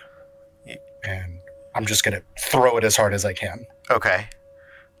 And I'm just going to throw it as hard as I can. Okay.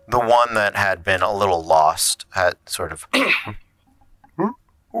 The one that had been a little lost had sort of.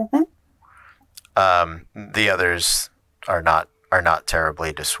 The others are not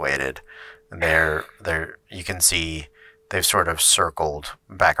terribly dissuaded. They're you can see they've sort of circled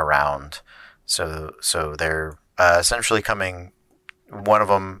back around. So they're essentially coming. One of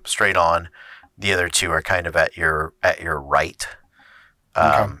them straight on. The other two are kind of at your right.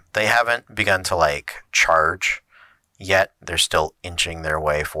 Okay. They haven't begun to charge yet. They're still inching their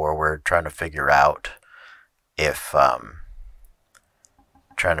way forward, trying to figure out if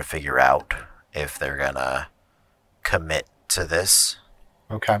they're gonna commit to this.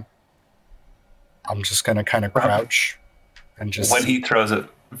 Okay. I'm just going to kind of crouch and just... When he throws it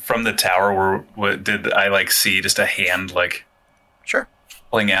from the tower, what did I see just a hand Sure.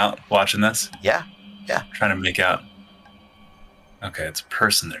 pulling out, watching this, Yeah. trying to make out? Okay, it's a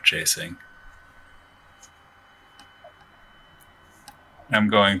person they're chasing. I'm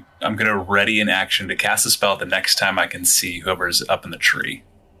gonna ready an action to cast a spell the next time I can see whoever's up in the tree.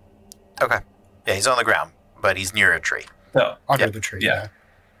 Okay. Yeah, he's on the ground, but he's near a tree. So under Yep. the tree. Yeah.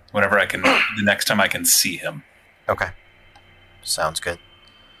 whenever I can, the next time I can see him. Okay. Sounds good.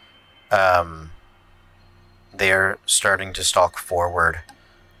 They're starting to stalk forward,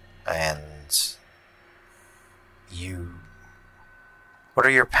 and you... What are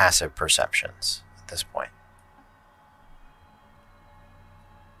your passive perceptions at this point?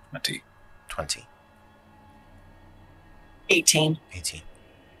 My T. 20, 18. 18,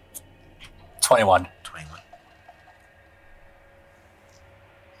 21. 21.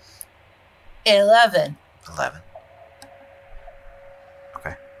 11. 11.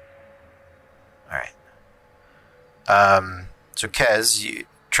 Okay. All right. So Kez,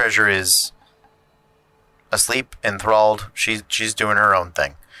 Treasure is asleep, enthralled. She's doing her own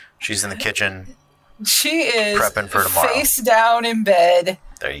thing. She's in the kitchen. She is Prepping for tomorrow. face down in bed,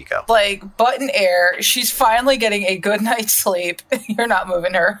 There you go. like butt in air. She's finally getting a good night's sleep. You're not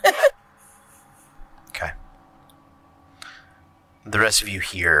moving her. Okay. The rest of you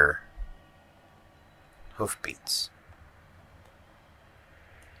hear hoofbeats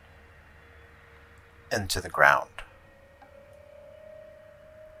into the ground.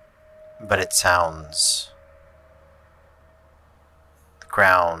 But it sounds... The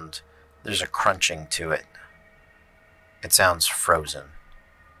ground, there's a crunching to it. It sounds frozen.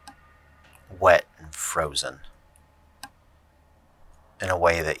 Wet and frozen. In a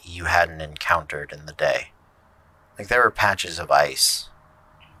way that you hadn't encountered in the day. Like there were patches of ice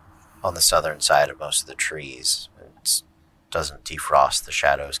on the southern side of most of the trees. It doesn't defrost, the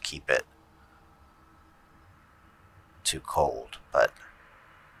shadows keep it too cold, but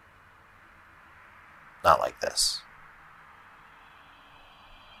not like this.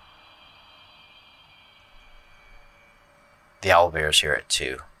 The owlbears hear it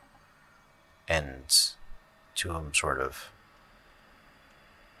too, and two of them sort of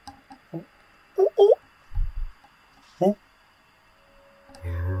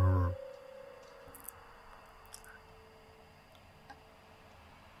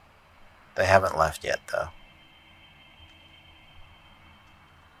They haven't left yet, though.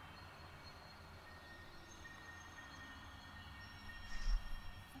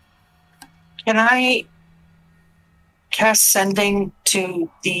 Can I cast sending to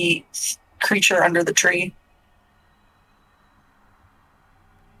the creature under the tree?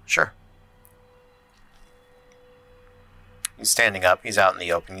 Sure. He's standing up. He's out in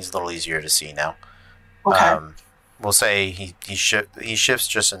the open. He's a little easier to see now. Okay. We'll say he shifts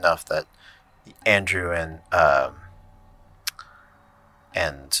just enough that Andrew and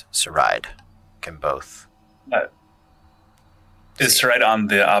Saride can both. Is Saride on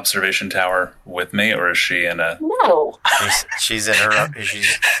the observation tower with me, or is she in a? No. She's in her.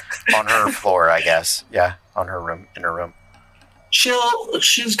 She's on her floor, I guess. Yeah, on her room, in her room.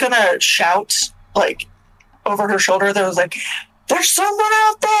 She's gonna shout like over her shoulder. There was like, "There's someone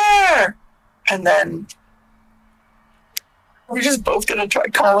out there!" And then we're just both gonna try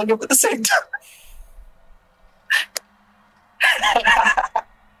calling him at the same time.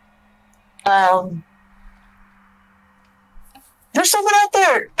 There's someone out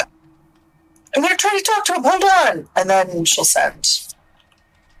there. I'm gonna try to talk to him. Hold on. And then she'll send.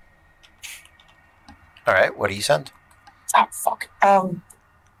 All right. What do you send? Oh, fuck.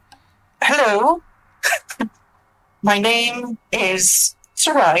 Hello. My name is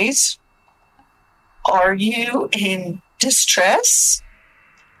Sarais. Are you in distress?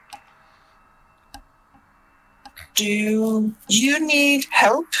 Do you need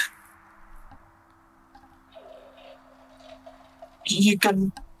help? You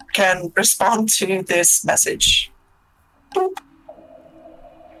can respond to this message. Boop.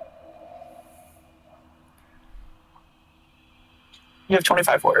 You have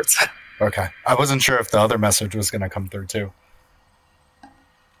 25 words. Okay. I wasn't sure if the other message was going to come through too.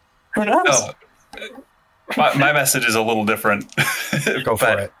 Who knows? Oh, my message is a little different. Go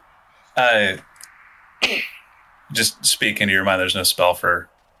for it. Just speak into your mind. There's no spell for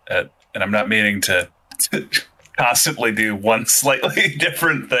it, and I'm not meaning to constantly do one slightly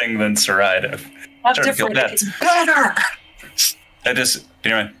different thing than Saride. Not different. It's better.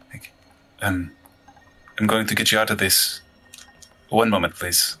 Anyway, I'm going to get you out of this. One moment,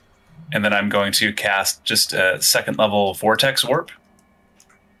 please. And then I'm going to cast just a second level vortex warp.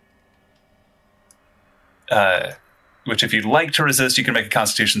 Which if you'd like to resist, you can make a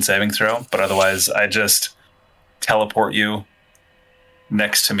constitution saving throw, but otherwise I just teleport you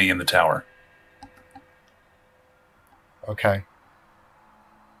next to me in the tower. Okay.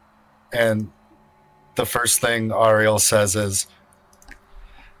 And the first thing Ariel says is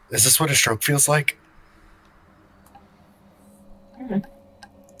this what a stroke feels like?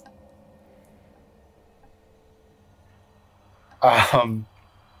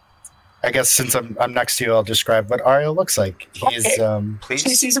 I guess since I'm next to you, I'll describe what Ariel looks like. He's Please.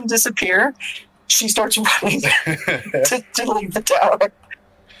 She sees him disappear. She starts running to leave the tower.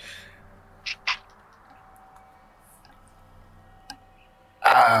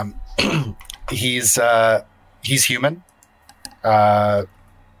 He's human.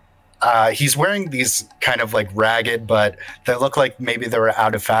 He's wearing these kind of like ragged, but they look like maybe they were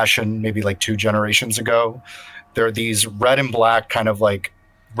out of fashion, maybe like 2 generations ago. They're these red and black, kind of like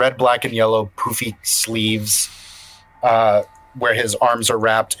red, black, and yellow poofy sleeves, where his arms are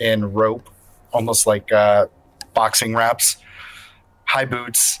wrapped in rope, almost like boxing wraps. High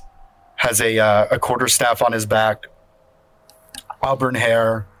boots, has a quarterstaff on his back, auburn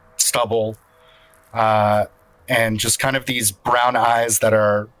hair, stubble, and just kind of these brown eyes that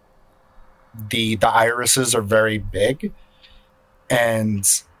are the irises are very big,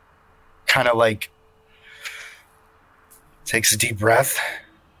 and kind of like takes a deep breath.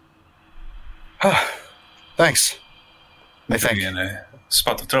 Thanks. I think. Maybe in a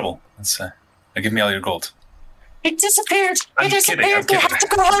spot of trouble. Give me all your gold. He disappeared. I'm He disappeared. kidding, I'm We kidding. have to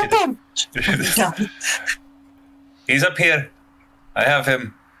go help him. No. He's up here. I have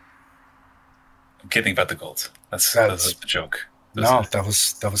him. I'm kidding about the gold. That's the joke. No, that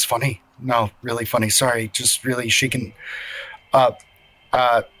was funny. No, really funny. Sorry, just really shaking.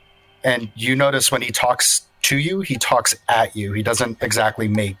 And you notice when he talks to you, he talks at you. He doesn't exactly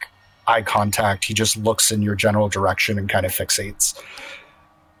make eye contact. He just looks in your general direction and kind of fixates.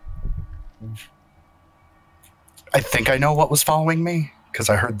 I think I know what was following me because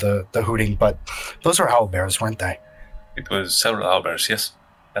I heard the hooting, but those were owlbears, weren't they? It was several owlbears, yes.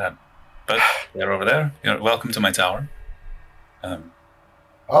 But they're over there. You're welcome to my tower.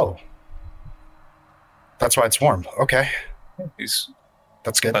 Oh. That's why it's warm. Okay.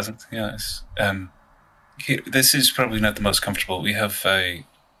 That's good. Pleasant, yes. This is probably not the most comfortable. We have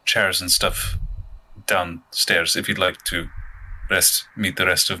chairs and stuff downstairs if you'd like to meet the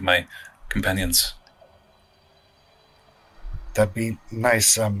rest of my companions. That'd be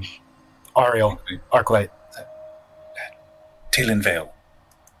nice. Ariel, Arclight. Talon Vale.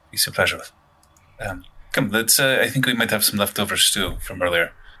 It's a pleasure. Come, let's. I think we might have some leftover stew from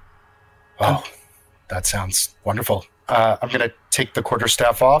earlier. Oh, that sounds wonderful. I'm going to take the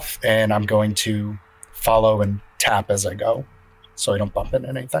quarterstaff off, and I'm going to follow and tap as I go, so I don't bump into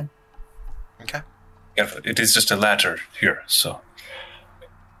anything. Okay. Careful. It is just a ladder here, so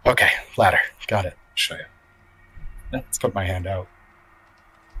Okay, ladder. Got it. show you. Let's put my hand out.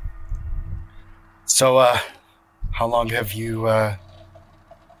 So, how long have you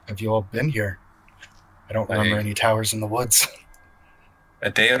all been here? I don't remember any towers in the woods. A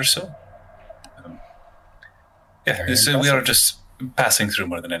day or so. Very We impressive. are just passing through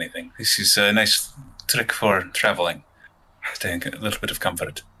more than anything. This is a nice trick for traveling, staying a little bit of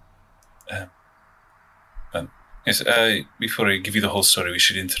comfort. Yes. Before I give you the whole story, we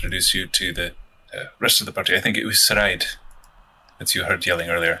should introduce you to the rest of the party. I think it was Saraid that you heard yelling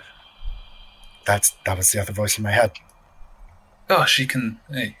earlier. That was the other voice in my head. Oh, she can.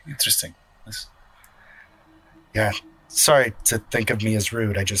 Hey, interesting. Yes. Yeah. Sorry to think of me as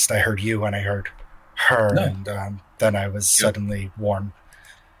rude. I heard you and I heard her, No. and then I was suddenly warm.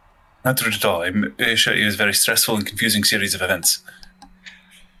 Not rude at all. I'm sure it was a very stressful and confusing series of events.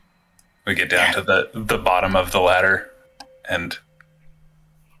 We get down to the bottom of the ladder, and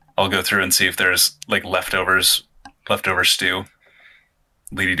I'll go through and see if there's like leftover stew.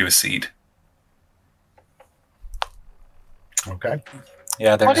 Lead you to a seat. Okay.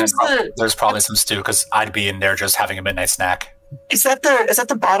 Yeah, What is the- there's probably some stew because I'd be in there just having a midnight snack. Is that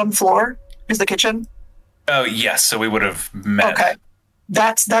the bottom floor? Is the kitchen? Oh yes, so we would have met. Okay,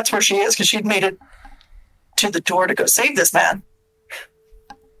 that's where she is because she'd made it to the door to go save this man.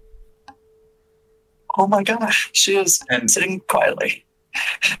 Oh my gosh, she is And- sitting quietly.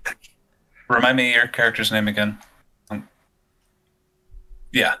 Remind me your character's name again.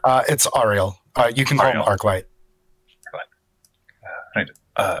 Yeah, It's Ariel. You can call him Ariel. Arclight. right.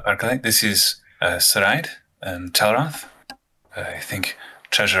 Arclight, this is Saraid and Talroth. I think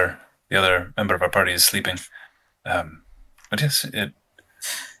Treasure, the other member of our party, is sleeping. But yes,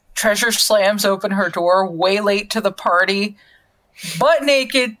 Treasure slams open her door way late to the party, butt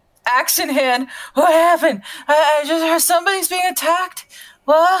naked, axe in hand. What happened? I just heard somebody's being attacked.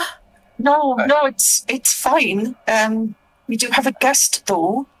 What? No, it's fine. We do have a guest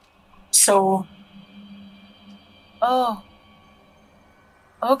though, so Oh.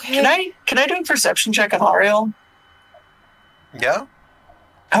 Okay. can I do a perception check on Ariel? Yeah.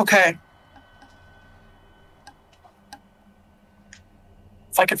 Okay.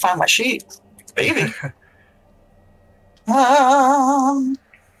 If I could find my sheet, baby.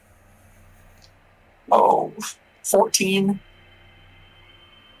 14.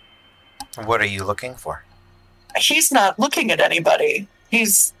 What are you looking for? He's not looking at anybody.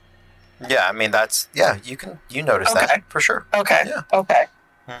 He's Yeah, I mean you notice Okay. that for sure. okay. Yeah. Okay.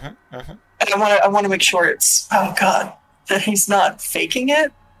 Mm-hmm, mm-hmm. And I want to make sure it's that he's not faking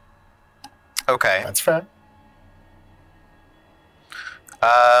it. Okay. That's fair.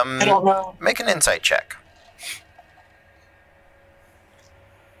 I don't know. Make an insight check.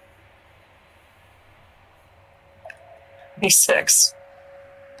 He's 6.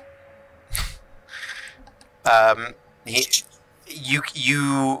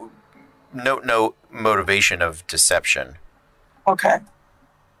 You note no motivation of deception. Okay.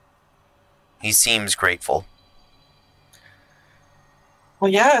 He seems grateful.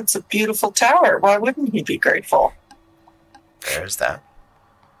 Well, yeah, it's a beautiful tower. Why wouldn't he be grateful? There's that.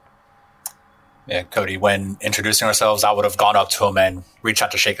 Yeah, Cody, when introducing ourselves, I would have gone up to him and reached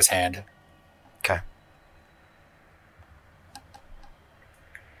out to shake his hand. Okay.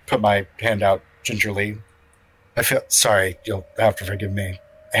 Put my hand out gingerly. I feel sorry. You'll have to forgive me.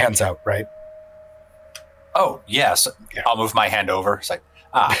 Hands out, right? Oh, yes. Yeah. I'll move my hand over. It's like,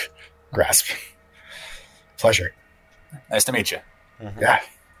 Grasp. Pleasure. nice to meet you. Yeah.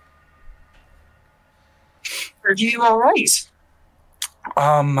 Are you all right?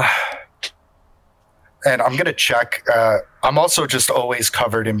 And I'm gonna check. I'm also just always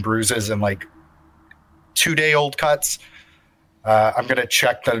covered in bruises and like 2-day-old cuts. I'm gonna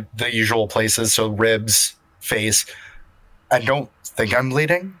check the usual places, so ribs, face. I don't think I'm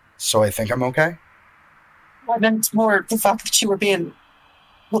bleeding, so I think I'm okay. I meant more the fact that you were being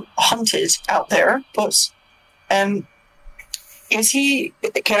hunted out there. But, is he?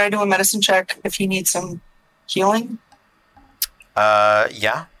 Can I do a medicine check if he needs some healing?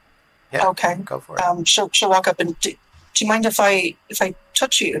 Yeah. Yeah. Okay. Go for it. She'll walk up and do you mind if I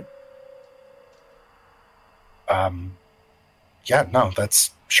touch you? Yeah, no,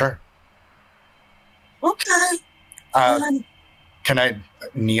 that's sure. Okay. Can I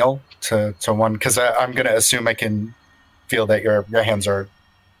kneel to one? Because I'm gonna assume I can feel that your hands are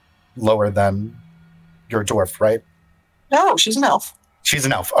lower than you're a dwarf, right? No, she's an elf. She's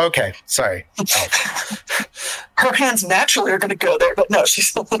an elf. Okay, sorry. Elf. Her hands naturally are going to go there, but no,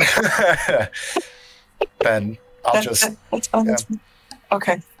 she's. Then I'll just. That's fine. Yeah. That's fine.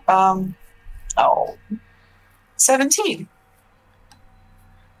 Okay. 17.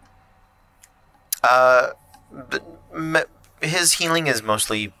 His healing is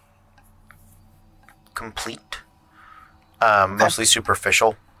mostly complete, mostly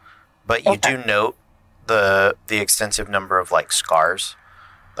superficial, but you do note the extensive number of like scars.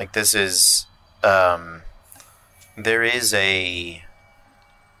 Like this is, there is a,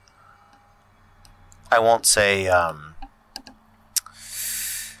 I won't say,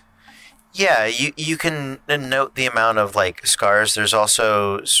 yeah, you can note the amount of like scars. There's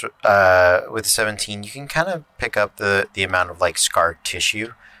also with 17, you can kind of pick up the amount of like scar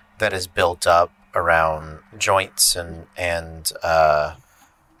tissue that is built up around joints and I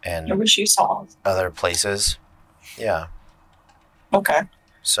wish you saw. other places. Yeah. Okay.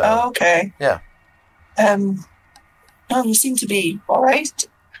 So Okay. yeah. No, you seem to be all right.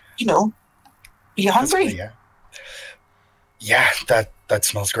 You know, are you hungry? Yeah. Yeah, that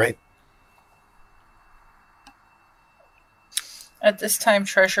smells great. At this time,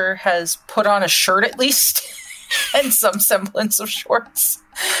 Treasure has put on a shirt at least and some semblance of shorts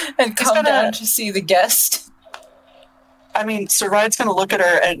and come down to see the guest. I mean, Sir Ride's going to look at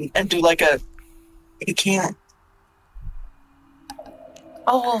her and do like you can't.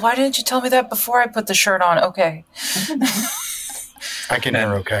 Oh, well, why didn't you tell me that before I put the shirt on? Okay. I can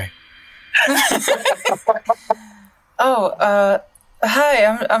hear okay.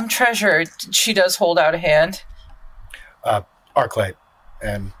 Hi, I'm Treasure. She does hold out a hand. Arclight.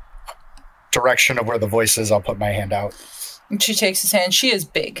 And direction of where the voice is, I'll put my hand out. And she takes his hand. She is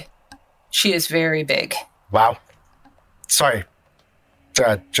big. She is very big. Wow. Sorry.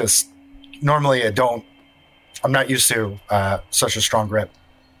 Just normally I'm not used to such a strong grip.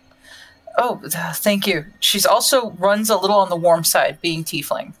 Oh, thank you. She's also runs a little on the warm side, being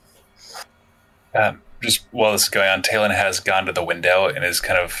tiefling. Just while this is going on, Talon has gone to the window and is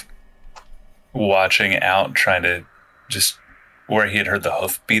kind of watching out, trying to just where he had heard the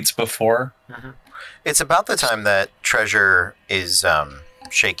hoof beats before. Mm-hmm. It's about the time that Treasure is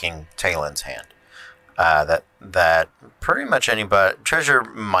shaking Talon's hand. That pretty much anybody, Treasure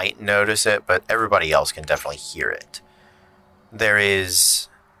might notice it, but everybody else can definitely hear it. There is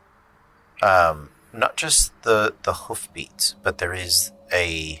not just the hoof beats, but there is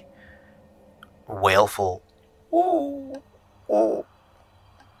a wailful ooh, ooh,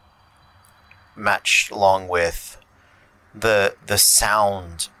 matched along with the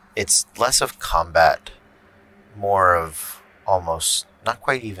sound. It's less of combat, more of almost not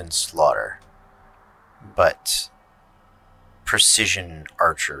quite even slaughter, but precision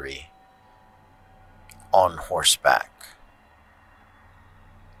archery on horseback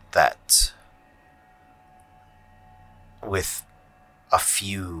that, with a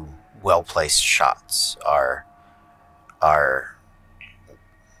few well-placed shots, are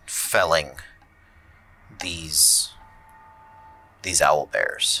felling these owl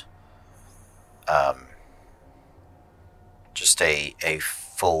bears. Just a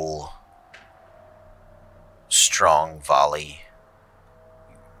full, strong volley,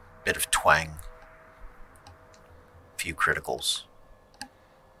 bit of twang, few criticals,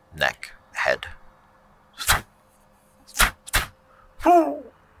 neck, head.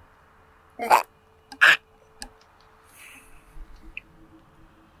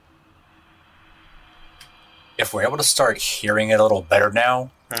 If we're able to start hearing it a little better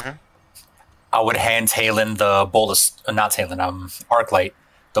now, Mm-hmm. I would hand Talon the bowl of, not Talon, Arclight,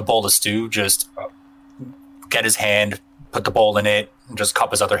 the bowl of stew, just get his hand, put the bowl in it, and just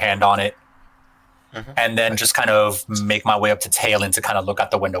cup his other hand on it. Mm-hmm. And then just kind of make my way up to Talon to kind of look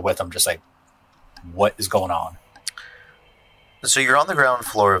out the window with him, just like, what is going on? So you're on the ground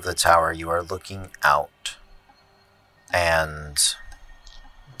floor of the tower. You are looking out. And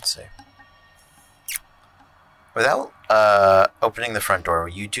let's see. Without opening the front door,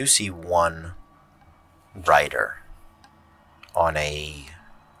 you do see one rider on a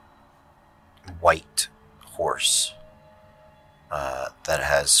white horse that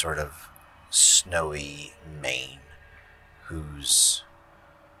has sort of snowy mane, who's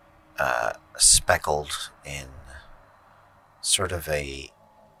speckled in sort of a,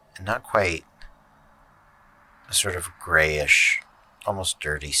 not quite, a sort of grayish, almost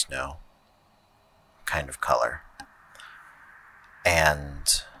dirty snow kind of color.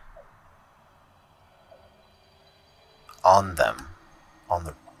 And on them,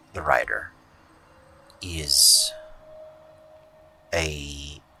 on the rider, is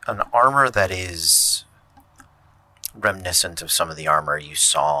an armor that is reminiscent of some of the armor you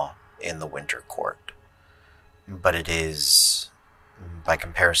saw in the Winter Court. But it is, by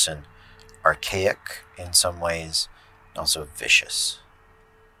comparison, archaic in some ways, and also vicious.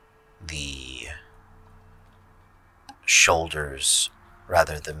 The shoulders,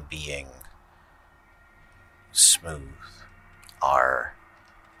 rather than being smooth, are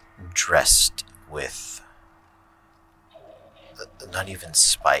dressed with not even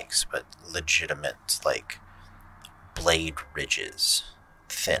spikes, but legitimate, like, blade ridges.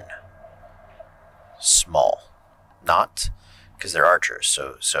 Thin. Small. Not because they're archers,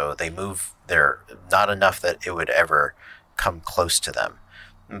 so they move. They're not enough that it would ever come close to them,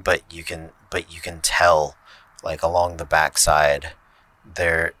 but you can tell, like, along the backside,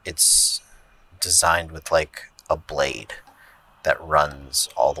 it's designed with like a blade that runs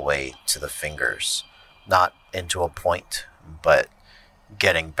all the way to the fingers, not into a point, but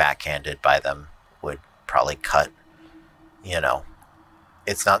getting backhanded by them would probably cut.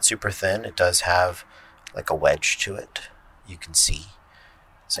 It's not super thin. It does have like a wedge to it. You can see.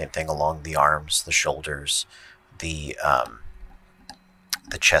 Same thing along the arms, the shoulders. The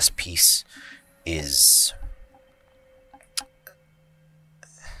chest piece is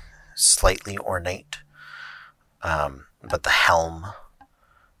slightly ornate, but the helm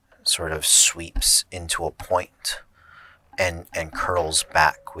sort of sweeps into a point and curls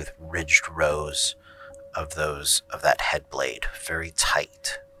back with ridged rows of that head blade, very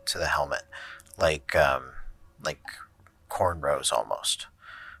tight to the helmet, like cornrows almost.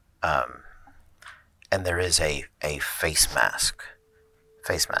 And there is a face mask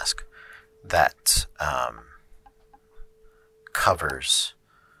that covers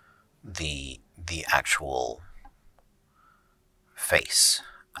the actual face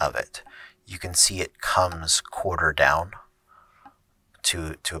of it. You can see it comes quarter down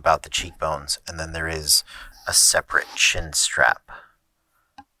to about the cheekbones, and then there is a separate chin strap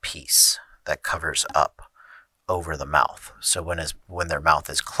piece that covers up over the mouth. So when their mouth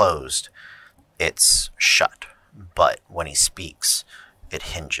is closed, it's shut, but when he speaks, it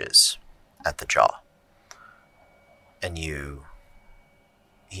hinges at the jaw. And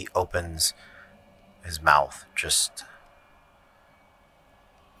he opens his mouth just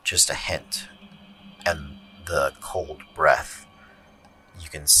a hint, and the cold breath you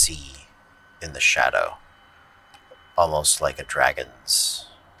can see in the shadow, almost like a dragon's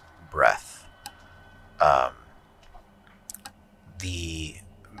breath. The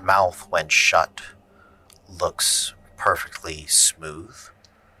mouth, when shut, looks perfectly smooth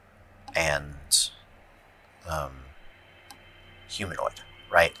and humanoid,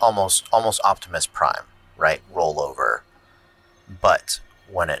 right? Almost Optimus Prime, right? Roll over. But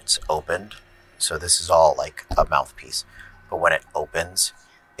when it's opened, so this is all like a mouthpiece, but when it opens,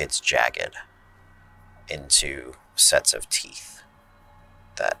 it's jagged into sets of teeth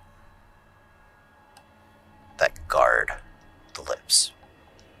that guard the lips.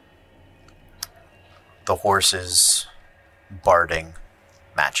 The horse's barding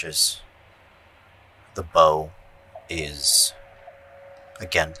matches. The bow is,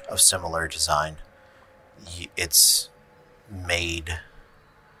 again, of similar design. It's made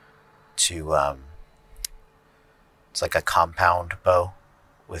to, it's like a compound bow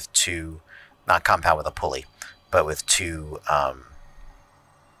with two, not compound with a pulley, but with two,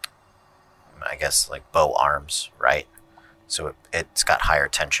 I guess, like bow arms, right? So it's got higher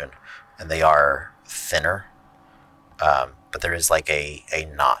tension, and they are thinner, but there is like a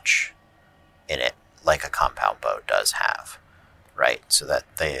notch in it, like a compound bow does have, right? So that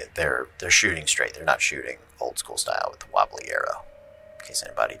they're shooting straight. They're not shooting old school style with the wobbly arrow, in case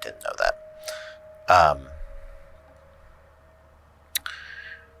anybody didn't know that.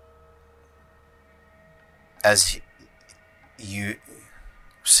 As you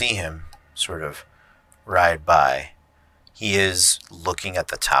see him sort of ride by, he is looking at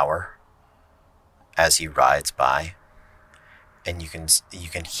the tower as he rides by, and you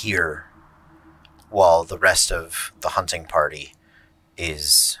can hear, while the rest of the hunting party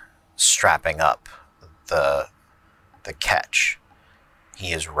is strapping up the catch,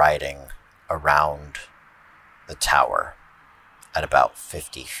 he is riding around the tower at about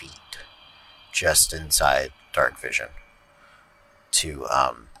 50 feet, just inside dark vision, to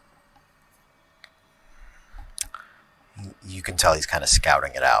you can tell he's kind of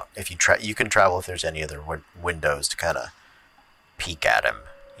scouting it out. If you can travel if there's any other windows to kind of peek at him,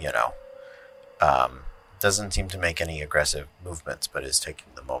 doesn't seem to make any aggressive movements, but is taking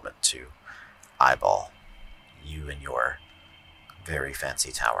the moment to eyeball you and your very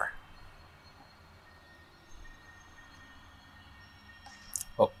fancy tower.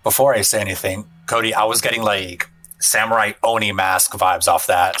 Well, before I say anything, Cody, I was getting like samurai Oni mask vibes off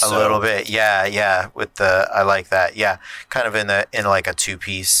that. A little bit, yeah. With the, I like that, yeah. Kind of in like a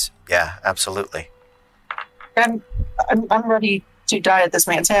 2-piece, yeah, absolutely. And I'm ready to die at this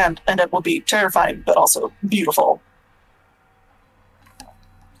man's hand, and it will be terrifying, but also beautiful.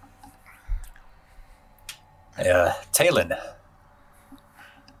 Talon.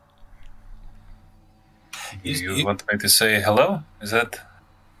 You want me to say hello? Is that?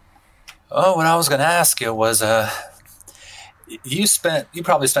 Oh, what I was going to ask you was, you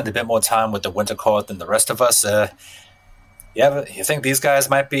probably spent a bit more time with the Winter Court than the rest of us. You think these guys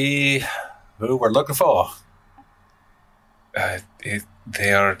might be who we're looking for?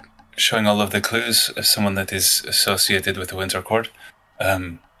 They are showing all of the clues of someone that is associated with the Winter Court.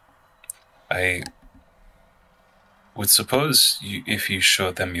 I would suppose if you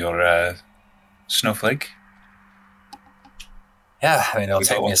showed them your snowflake. Yeah, I mean,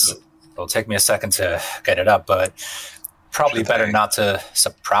 it'll take me a second to get it up, but probably better not to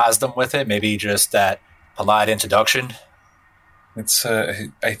surprise them with it. Maybe just that polite introduction. It's.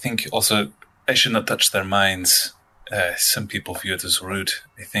 I think also I should not touch their minds. Some people view it as rude.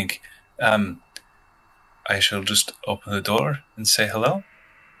 I think I shall just open the door and say hello.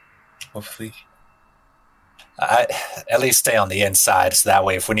 Hopefully. At least stay on the inside, so that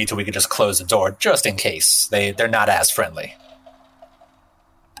way if we need to, we can just close the door, just in case. They're not as friendly.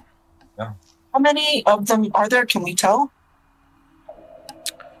 No. How many of them are there? Can we tell?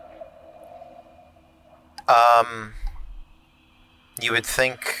 You would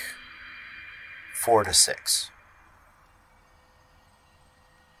think 4 to 6.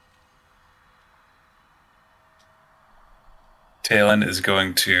 Talon is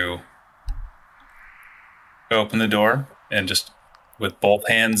going to open the door and just with both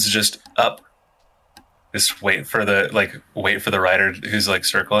hands just up, just wait for the rider who's like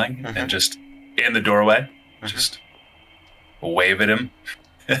circling and just in the doorway, just wave at him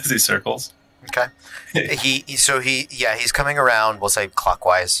as he circles. Okay. He's coming around, we'll say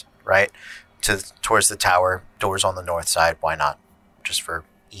clockwise, right? Towards the tower, doors on the north side, why not? Just for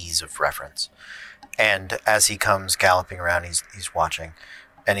ease of reference. And as he comes galloping around, he's watching,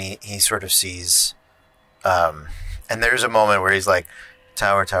 and he sort of sees, and there's a moment where he's like,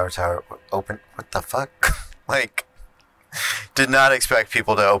 tower, open, what the fuck? Like, did not expect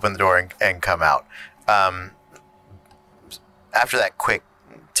people to open the door and come out. After that quick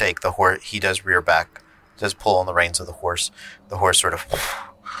take, the horse, he does rear back, does pull on the reins of the horse. The horse sort of,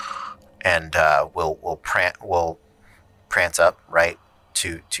 and will prance up, right,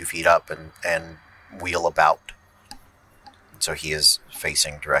 2 feet up and wheel about. So he is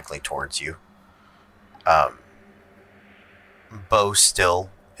facing directly towards you. Bow still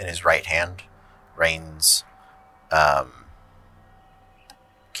in his right hand, reins,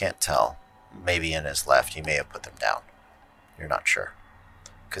 can't tell. Maybe in his left, he may have put them down. You're not sure.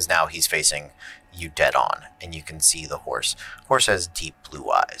 Because now he's facing you dead on, and you can see the horse. Horse has deep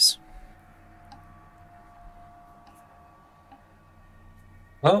blue eyes.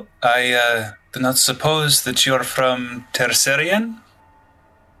 Well, I do not suppose that you're from Tercerian?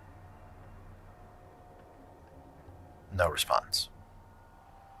 No response.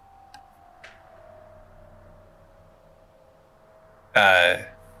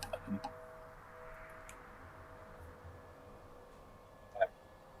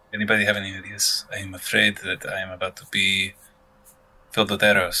 Anybody have any ideas? I am afraid that I am about to be filled with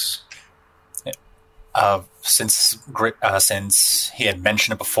arrows. Since he had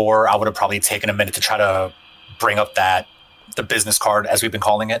mentioned it before, I would have probably taken a minute to try to bring up the business card, as we've been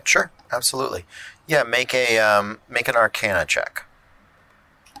calling it. Sure, absolutely. Yeah, make an Arcana check.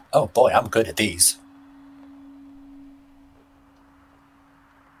 Oh boy, I'm good at these.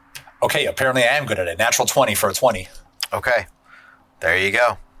 Okay, apparently I am good at it. Natural 20 for a 20. Okay, there you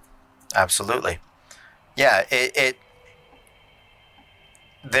go. Absolutely. Yeah,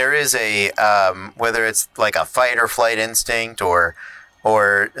 there is a whether it's like a fight or flight instinct or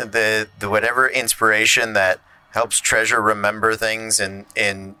the whatever inspiration that helps Treasure remember things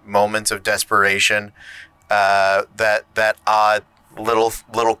in moments of desperation, that odd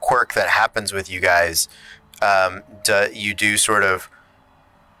little quirk that happens with you guys, you do sort of,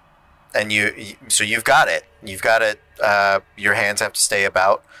 and so you've got it. Your hands have to stay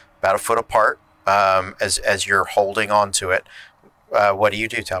about a foot apart as you're holding on to it. What do you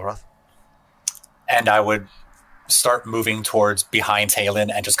do, Talroth? And I would start moving towards behind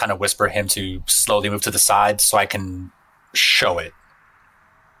Talon and just kind of whisper him to slowly move to the side so I can show it.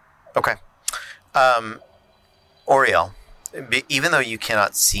 Okay. Oriel, even though you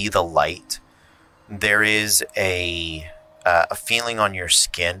cannot see the light, there is a feeling on your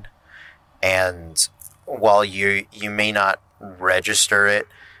skin, and while you may not register it,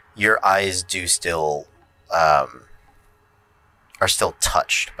 your eyes do still are still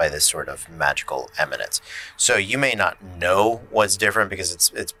touched by this sort of magical eminence. So you may not know what's different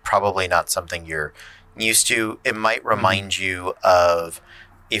because it's probably not something you're used to. It might remind you of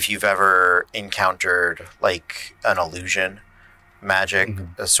if you've ever encountered like an illusion magic,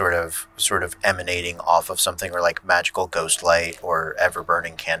 a sort of emanating off of something, or like magical ghost light or ever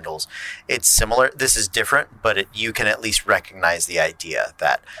burning candles. It's similar. This is different, but you can at least recognize the idea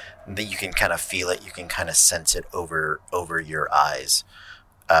that you can kind of feel it, you can kind of sense it over your eyes,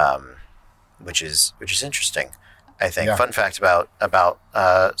 which is interesting. I think. Yeah. Fun fact about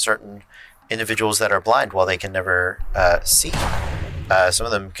certain individuals that are blind, while they can never see, some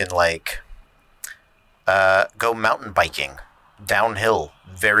of them can like go mountain biking downhill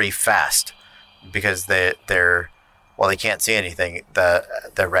very fast because they're while they can't see anything, the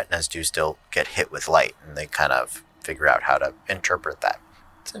retinas do still get hit with light, and they kind of figure out how to interpret that.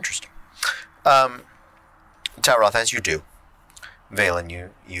 It's interesting. Talroth, as you do, Valen,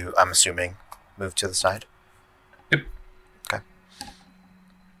 you I'm assuming move to the side. Yep. Okay.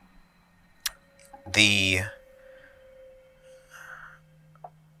 The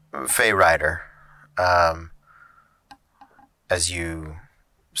Fey Rider, as you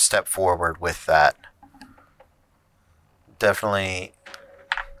step forward with that, definitely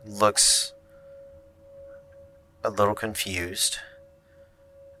looks a little confused,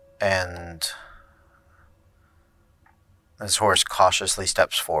 and his horse cautiously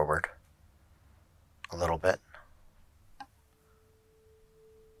steps forward a little bit.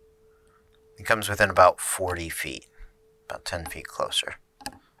 He comes within about 40 feet, about 10 feet closer.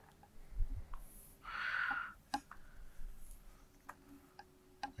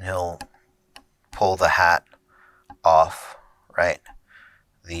 He'll pull the hat off, right?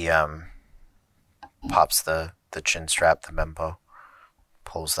 The pops the chin strap, the mempo,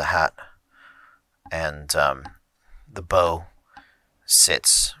 pulls the hat, and the bow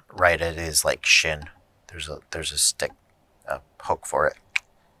sits right at his like shin. There's a stick, a hook for it,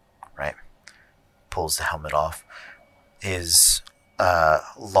 right? Pulls the helmet off. His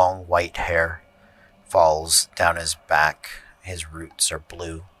long white hair falls down his back. His roots are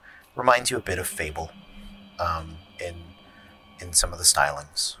blue. Reminds you a bit of Fable, in some of the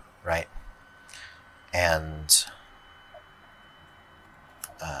stylings, right? And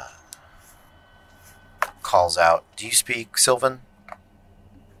calls out, "Do you speak Sylvan?"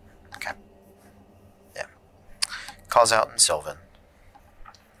 Okay. Yeah. Calls out in Sylvan.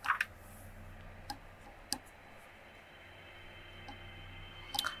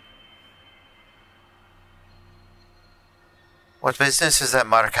 What business does that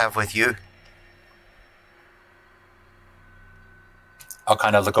mark have with you? I'll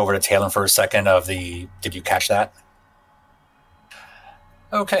kind of look over to Talon for a second did you catch that?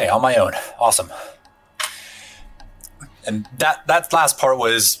 Okay, on my own. Awesome. And that last part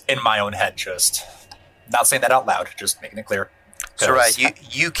was in my own head, just not saying that out loud, just making it clear. So right,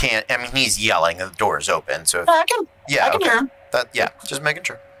 you can't, I mean, he's yelling and the door is open, so if, I can hear him. Just making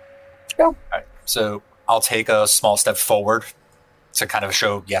sure. All right, so I'll take a small step forward to kind of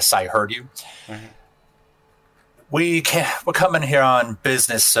show, yes, I heard you. Mm-hmm. We're coming here on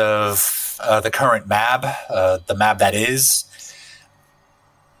business of the current map, the map that is.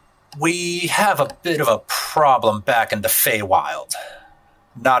 We have a bit of a problem back in the Feywild.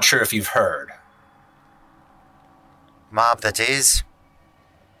 Not sure if you've heard. Mob that is?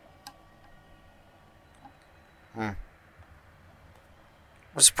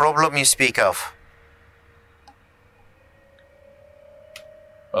 What's the problem you speak of?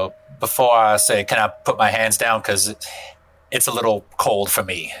 Well, before I say, can I put my hands down? Because it's a little cold for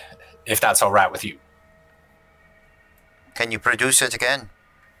me, if that's all right with you. Can you produce it again?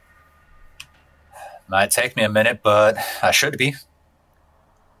 Might take me a minute, but I should be.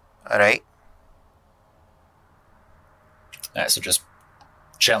 All right. All right, so just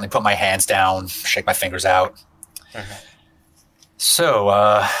gently put my hands down, shake my fingers out. Mm-hmm. So,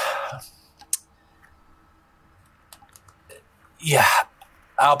 yeah,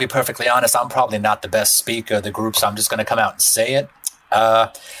 I'll be perfectly honest. I'm probably not the best speaker of the group, so I'm just going to come out and say it.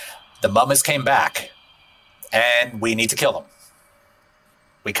 The mummies came back, and we need to kill them.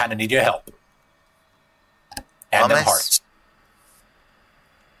 We kind of need your help. And them hearts.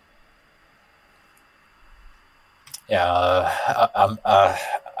 Yeah,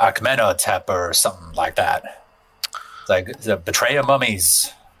 Akmenotep or something like that. Like the betrayer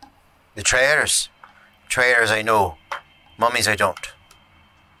mummies. Betrayers? Betrayers I know. Mummies I don't.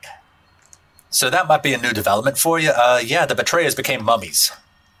 So that might be a new development for you. Yeah, the betrayers became mummies.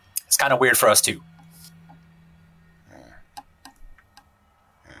 It's kind of weird for us too.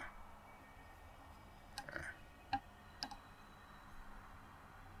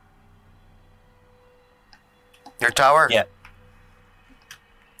 Your tower? Yeah.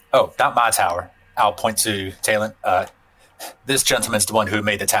 Oh, not my tower. I'll point to Talon. This gentleman's the one who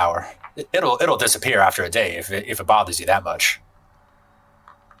made the tower. It'll disappear after a day if it bothers you that much.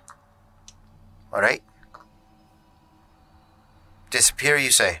 All right. Disappear,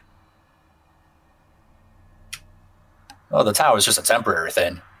 you say? Well, the tower is just a temporary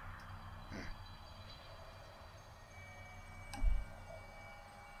thing.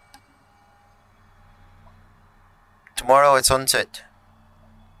 Tomorrow at sunset.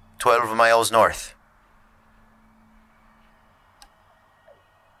 12 miles north.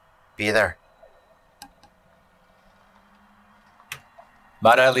 Be there.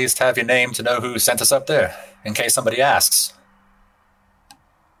 Might I at least have your name to know who sent us up there, in case somebody asks.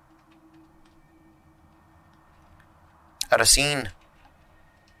 Aracene.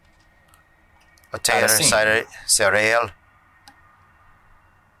 Oteir Aracene. Serael.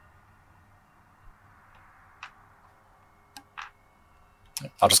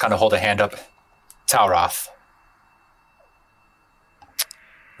 I'll just kind of hold a hand up. Talroth.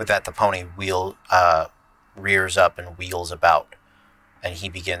 With that, the pony rears up and wheels about, and he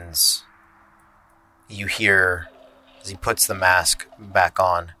begins. You hear, as he puts the mask back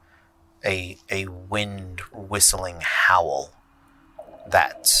on, a wind whistling howl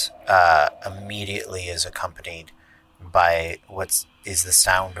that immediately is accompanied by what is the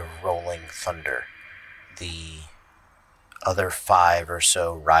sound of rolling thunder. The other 5 or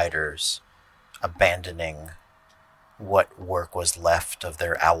so riders abandoning what work was left of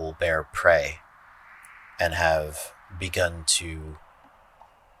their owl bear prey and have begun to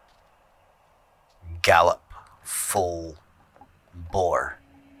gallop full bore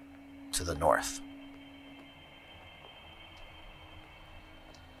to the north.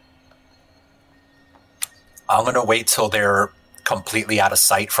 I'm going to wait till they're completely out of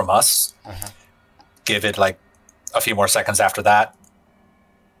sight from us. Give it like a few more seconds after that.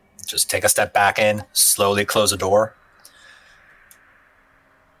 Just take a step back in, slowly close the door.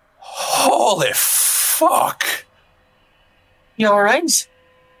 Holy fuck! You all right?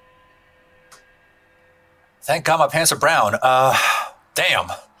 Thank God my pants are brown. Damn.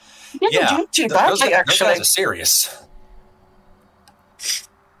 You didn't do too badly, those actually. guys are serious.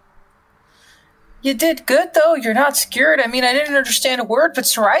 You did good, though. You're not scared. I mean, I didn't understand a word, but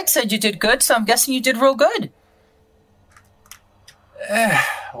Sarai said you did good, so I'm guessing you did real good.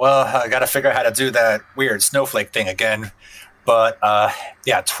 Well, I gotta figure out how to do that weird snowflake thing again. But,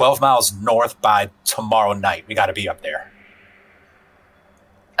 yeah, 12 miles north by tomorrow night. We gotta be up there.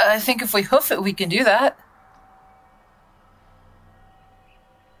 I think if we hoof it, we can do that.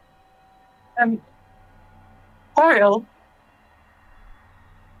 Oriel,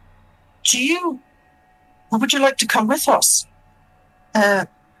 would you like to come with us?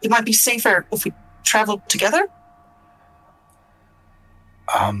 It might be safer if we travel together.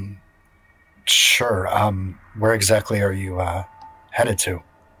 Sure. Where exactly are you headed to?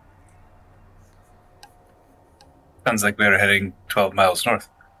 Sounds like we're heading 12 miles north.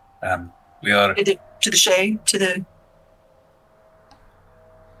 We are. To the Shay, to the...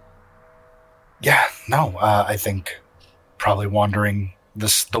 Yeah, no, I think probably wandering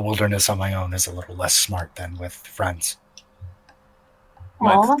the wilderness on my own is a little less smart than with friends.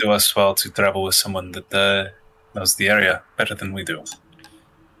 Might do us well to travel with someone that knows the area better than we do.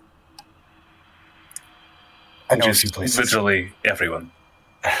 I know a Just few places. literally everyone,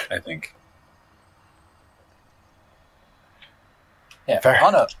 I think. Yeah, Fair.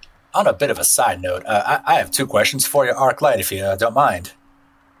 on a bit of a side note, I have 2 questions for you, Arclight, if you don't mind.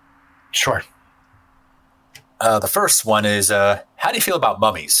 Sure. The first one is, how do you feel about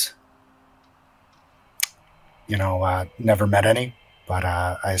mummies? You know, never met any, but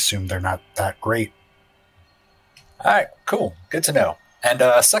I assume they're not that great. All right, cool. Good to know. And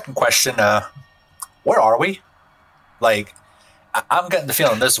second question, where are we? Like, I'm getting the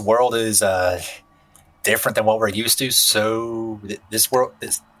feeling this world is different than what we're used to. So this world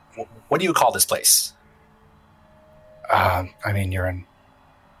is, what do you call this place? I mean, you're in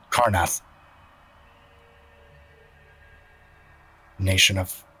Karnath. Nation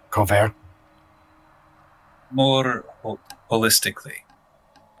of Kover. More holistically.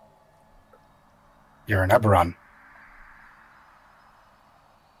 You're in Eberron.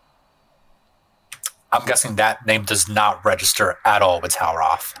 I'm guessing that name does not register at all with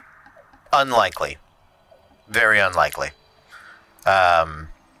Talroth. Unlikely. Very unlikely. Yeah.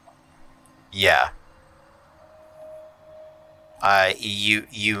 Like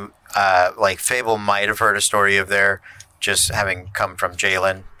Fable might have heard a story of there just having come from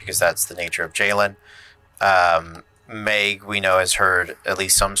Jalen, because that's the nature of Jalen. Meg, we know, has heard at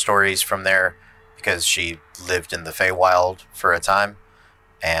least some stories from there because she lived in the Feywild for a time,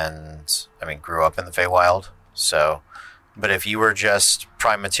 and grew up in the Feywild. So, but if you were just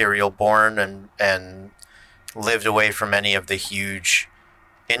Prime Material born and lived away from any of the huge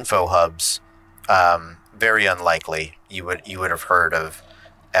info hubs, very unlikely you would have heard of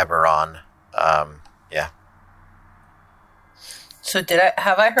Eberron. Yeah. So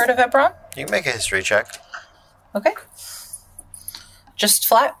have I heard of Eberron? You can make a history check. Okay. Just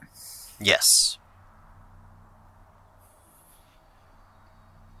flat? Yes.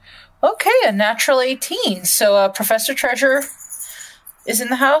 Okay, a natural 18. So Professor Treasure is in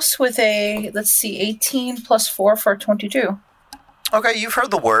the house with a, 18 plus 4 for 22. Okay, you've heard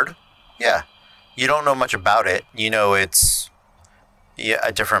the word. Yeah. You don't know much about it. You know it's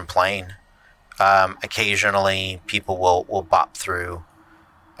a different plane. Occasionally, people will bop through.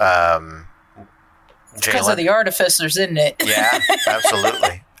 Because of the artificers, isn't it? Yeah,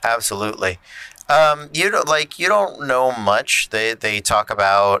 absolutely. Absolutely. You don't know much. They talk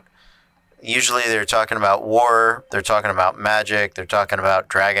about, usually they're talking about war, they're talking about magic, they're talking about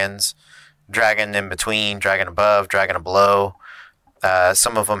dragons, dragon in between, dragon above, dragon below.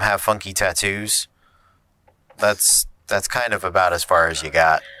 Some of them have funky tattoos. That's kind of about as far as you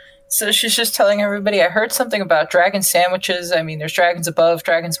got. So she's just telling everybody, I heard something about dragon sandwiches. There's dragons above,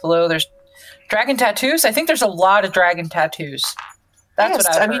 dragons below. There's dragon tattoos. I think there's a lot of dragon tattoos. That's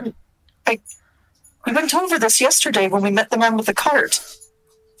what I've heard. We went over this yesterday when we met the man with the cart.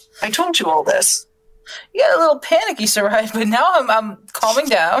 I told you all this. You got a little panicky, Sir Ryan, but now I'm calming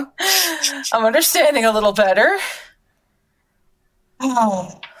down. I'm understanding a little better.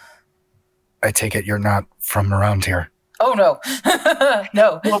 Oh. I take it you're not from around here. Oh, no.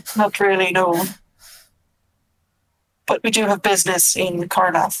 No. Well, not really, no. But we do have business in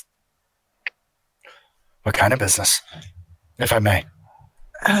Karnath. What kind of business, if I may?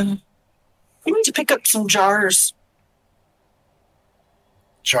 We need to pick up some jars.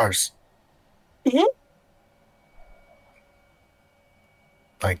 Jars? Mm-hmm.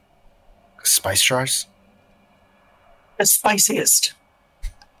 Like spice jars? The spiciest.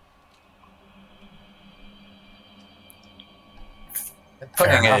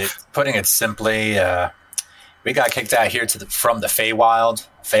 Putting it simply, we got kicked out here from the Feywild.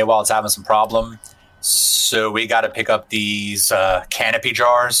 Feywild's having some problem, so we got to pick up these canopy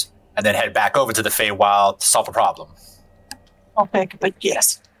jars and then head back over to the Feywild to solve a problem. I'll pick, but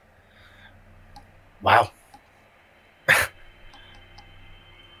yes. Wow.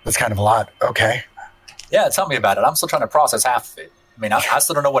 That's kind of a lot. Okay. Yeah, tell me about it. I'm still trying to process half of it. I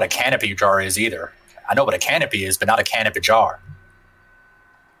still don't know what a canopy jar is either. I know what a canopy is, but not a canopy jar.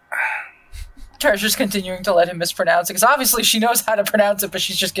 Treasure's continuing to let him mispronounce it, because obviously she knows how to pronounce it, but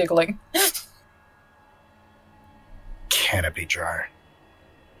she's just giggling. Canopy jar.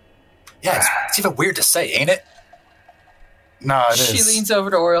 Yeah, it's even weird to say, ain't it? No, it She is. leans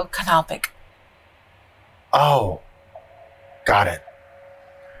over to Oriel. Canalpic. Oh, got it.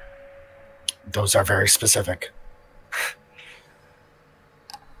 Those are very specific.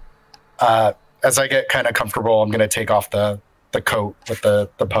 As I get kind of comfortable, I'm going to take off the coat with the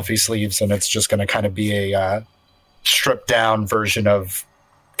puffy sleeves, and it's just going to kind of be a stripped down version of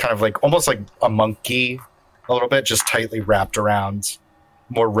kind of like almost like a monkey a little bit, just tightly wrapped around,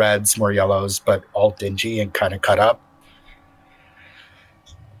 more reds, more yellows, but all dingy and kind of cut up.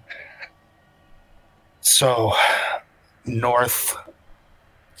 So, north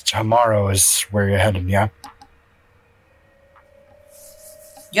tomorrow is where you're heading, yeah?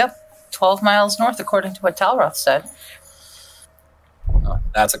 Yep. 12 miles north, according to what Talroth said.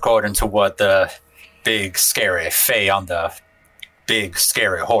 That's according to what the big scary Fey on the big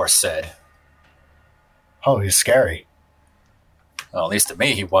scary horse said. Oh, he's scary. Well, at least to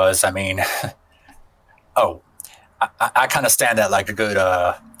me he was. I kind of stand at like a good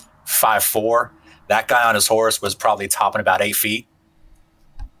 5'4". That guy on his horse was probably topping about 8 feet.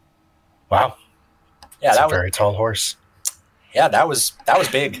 Wow. Yeah, That's that a was very tall horse. Yeah, that was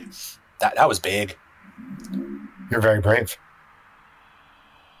big. That was big. You're very brave.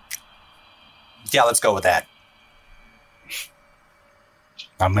 Yeah, let's go with that.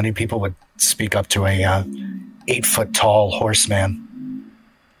 Not many people would speak up to a 8 foot tall horseman.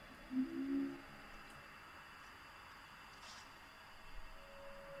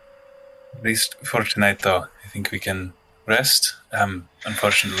 At least for tonight, though, I think we can rest.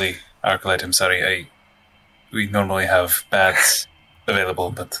 Unfortunately, Arcolite, I'm sorry. We normally have beds available,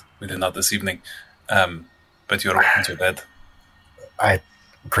 but we did not this evening. But you're welcome to bed. I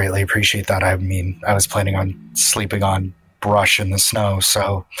greatly appreciate that. I mean, I was planning on sleeping on brush in the snow,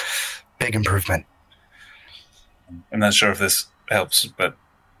 so big improvement. I'm not sure if this helps, but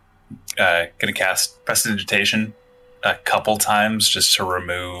gonna cast Prestidigitation a couple times just to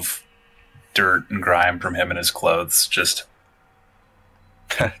remove dirt and grime from him and his clothes. Just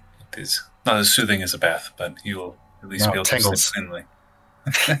it's not as soothing as a bath, but you will at least be able to sleep cleanly.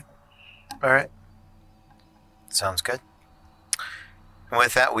 All right. Sounds good. And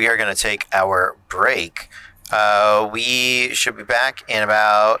with that, we are going to take our break. We should be back in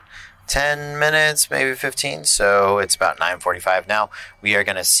about 10 minutes, maybe 15. So it's about 9:45 now. We are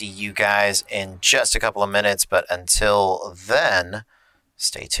going to see you guys in just a couple of minutes. But until then,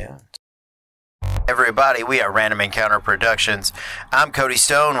 stay tuned. Everybody, we are Random Encounter Productions. I'm Cody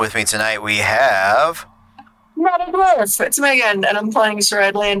Stone. With me tonight, we have... Not a dwarf. It's Megan, and I'm playing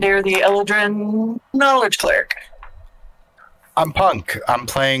Sarad Landir, the Eldrin Knowledge Cleric. I'm Punk. I'm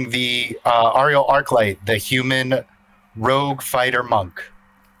playing the Ariel Arclight, the human rogue fighter monk.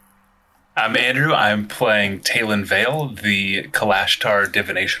 I'm Andrew. I'm playing Talon Vale, the Kalashtar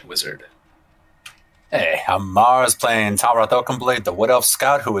divination wizard. Hey, I'm Mars playing Talrath Oakenblade, the Wood Elf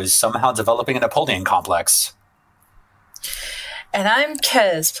Scout who is somehow developing a Napoleon complex. And I'm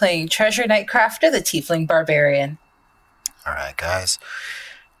Kez, playing Treasure Nightcrafter, the Tiefling Barbarian. All right, guys.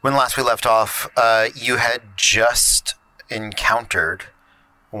 When last we left off, you had just encountered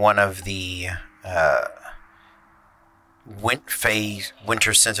one of the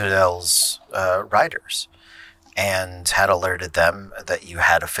Winter Citadel's riders and had alerted them that you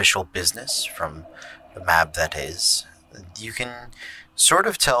had official business from the map that is. You can sort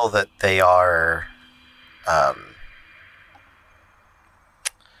of tell that they are...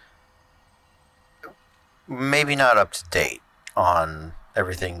 maybe not up to date on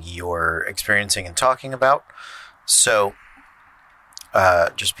everything you're experiencing and talking about. So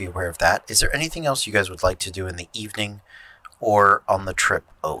just be aware of that. Is there anything else you guys would like to do in the evening or on the trip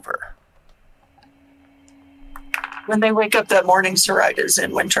over? When they wake up that morning, Saride is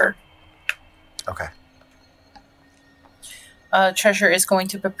in winter. Okay. Treasure is going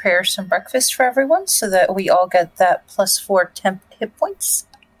to prepare some breakfast for everyone so that we all get that +4 temp hit points.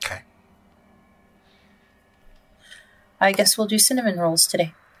 Okay. I guess we'll do cinnamon rolls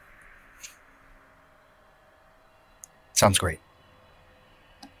today. Sounds great.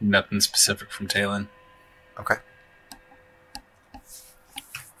 Nothing specific from Talon. Okay.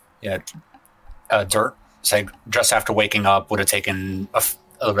 Yeah. Dirt, say, just after waking up, would have taken a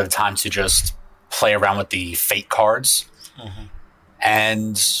little bit of time to just play around with the fate cards. Mm-hmm.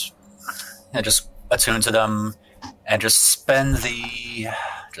 And just attune to them and just spend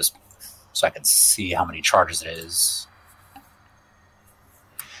just so I can see how many charges it is.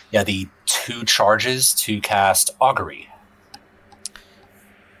 Yeah, the 2 charges to cast Augury.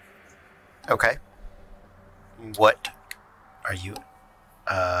 Okay. What are you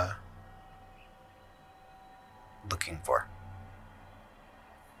looking for?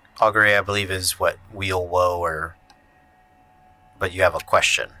 Augury, I believe, is what? Wheel Woe or... But you have a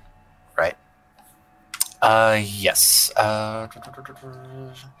question, right? Yes.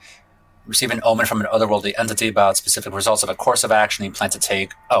 Receive an omen from an otherworldly entity about specific results of a course of action you plan to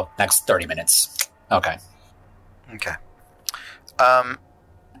take. Oh, next 30 minutes. Okay. Okay.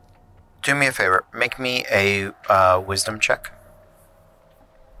 Do me a favor. Make me a wisdom check.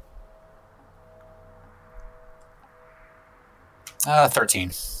 Uh,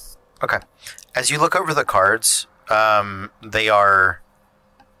 13. Okay. As you look over the cards, they are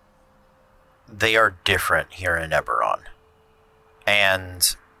different here in Eberron.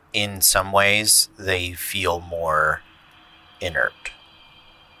 And in some ways, they feel more inert.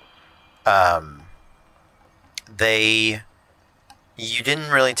 You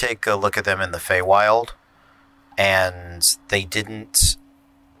didn't really take a look at them in the Feywild, and they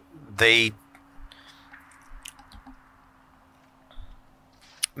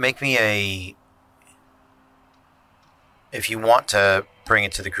make me if you want to bring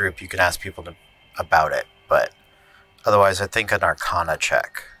it to the group, you can ask people about it, but otherwise I think an Arcana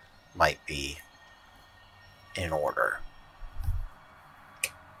check might be in order.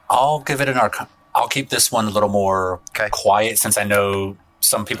 I'll give it an Arcana. I'll keep this one a little more quiet since I know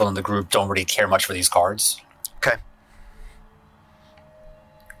some people in the group don't really care much for these cards. Okay.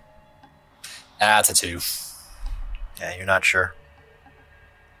 That's a 2. Yeah, you're not sure.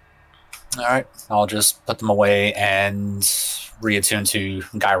 All right. I'll just put them away and reattune to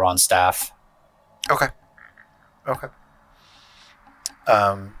Gyron's staff. Okay.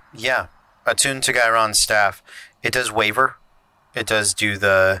 Yeah. Attuned to Gyron's staff. It does waver. It does do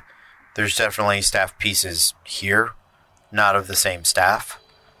there's definitely staff pieces here, not of the same staff.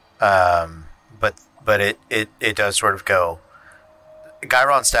 But it does sort of go.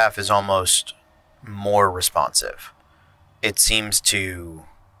 Gyron's staff is almost more responsive. It seems to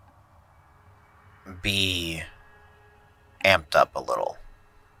be amped up a little.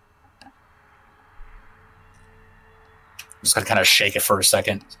 I'm just going to kind of shake it for a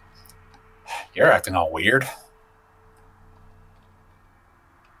second. You're acting all weird.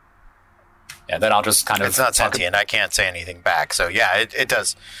 And then I'll just kind of... It's not sentient. I can't say anything back. So yeah, it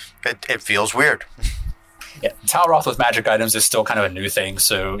does. It feels weird. Yeah, Talroth with magic items is still kind of a new thing,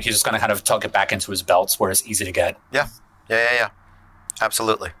 so he's just going to kind of tuck it back into his belts where it's easy to get. Yeah.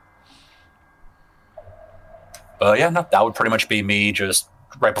 Absolutely. But yeah, no, that would pretty much be me just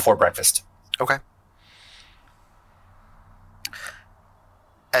right before breakfast. Okay.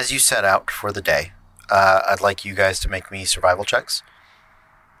 As you set out for the day, I'd like you guys to make me survival checks.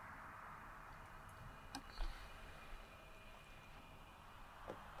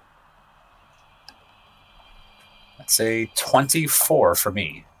 Let's say 24 for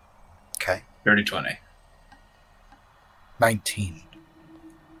me. Okay. Dirty 20. 19.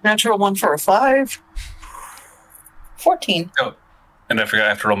 Natural 1 for a 5. 14. Oh, and I forgot I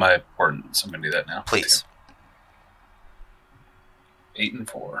have to roll my important, so I'm going to do that now. Please. 8 and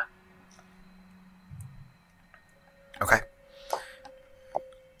 4. Okay.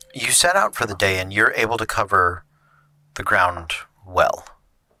 You set out for the day and you're able to cover the ground well.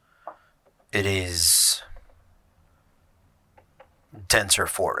 It is denser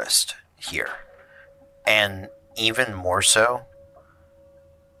forest here. And even more so,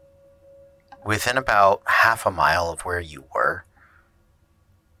 within about half a mile of where you were,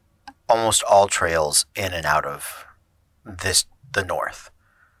 almost all trails in and out of the north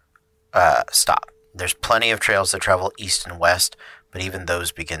stop. There's plenty of trails that travel east and west, but even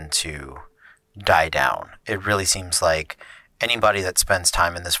those begin to die down. It really seems like anybody that spends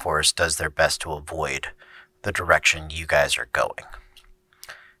time in this forest does their best to avoid the direction you guys are going.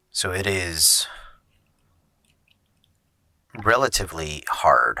 So it is relatively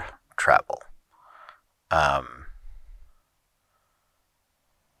hard travel.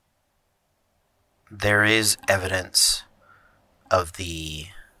 There is evidence of the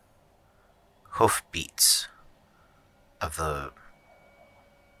hoofbeats of the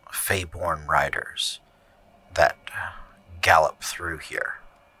Feyborn riders that gallop through here.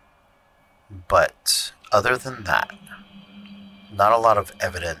 But other than that, not a lot of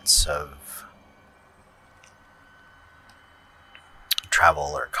evidence of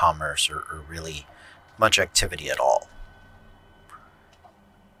travel or commerce or really much activity at all.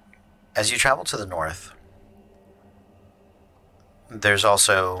 As you travel to the north, there's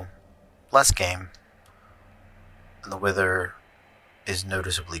also less game, and the weather is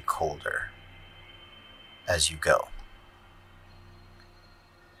noticeably colder as you go.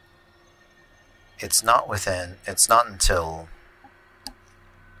 It's not until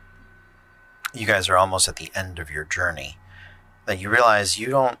you guys are almost at the end of your journey that you realize you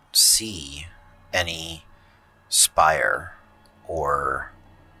don't see any spire or,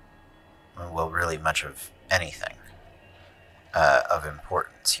 well, really much of anything of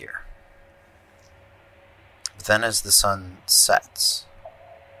importance here. But then as the sun sets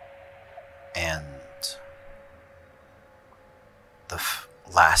and the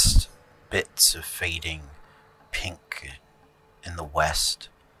last bits of fading pink in the west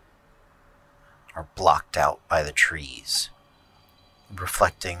are blocked out by the trees,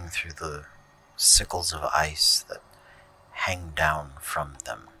 reflecting through the sickles of ice that hang down from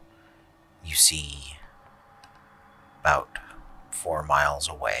them, you see about 4 miles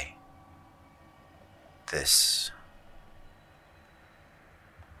away this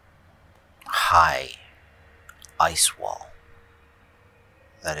high ice wall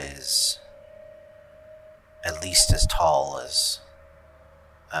that is at least as tall as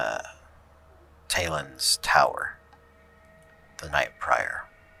Talen's tower the night prior.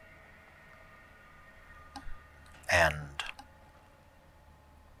 And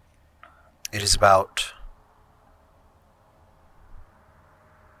it is about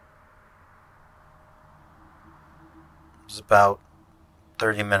It was about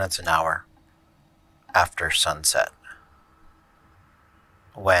 30 minutes an hour after sunset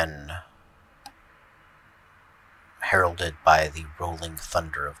when, heralded by the rolling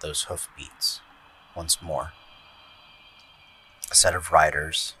thunder of those hoofbeats once more, a set of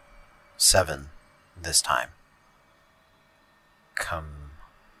riders, 7 this time, come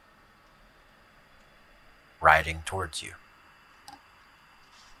riding towards you.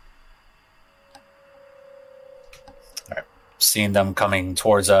 Seeing them coming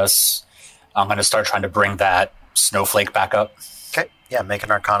towards us, I'm going to start trying to bring that snowflake back up. Okay, yeah, make an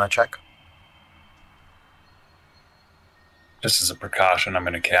Arcana check. Just as a precaution, I'm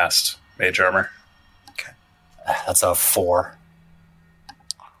going to cast Mage Armor. Okay. That's a 4.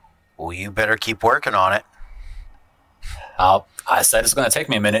 Well, you better keep working on it. I said it's going to take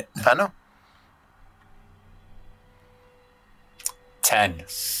me a minute. I know. 10.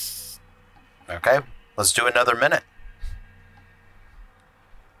 Okay, let's do another minute.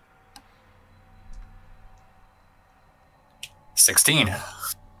 $16.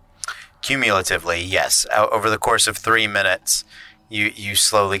 Cumulatively, yes. Over the course of 3 minutes, you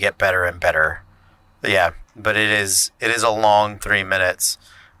slowly get better and better. Yeah, but it is a long 3 minutes.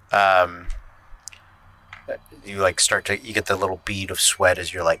 You like you get the little bead of sweat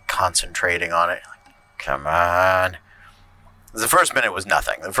as you're like concentrating on it. Like, come on. The first minute was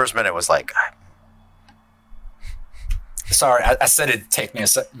nothing. The first minute was like, Sorry, I said it'd take me a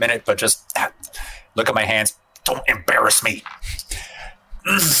minute, but just look at my hands. Don't embarrass me.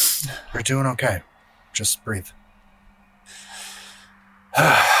 You're doing okay. Just breathe.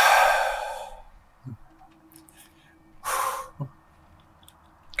 okay.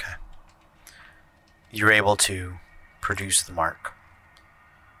 You're able to produce the mark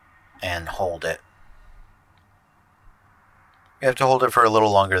and hold it. You have to hold it for a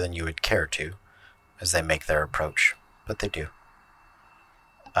little longer than you would care to as they make their approach, but they do.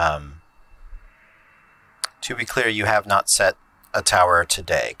 To be clear, you have not set a tower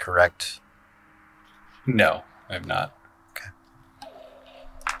today, correct? No, I have not. Okay.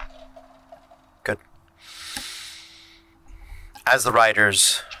 Good. As the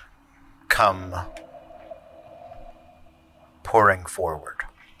riders come pouring forward,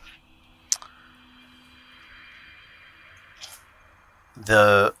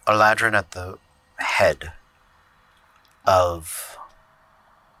 the Eladrin at the head of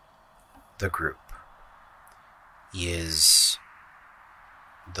the group is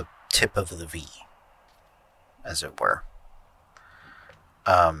the tip of the V, as it were.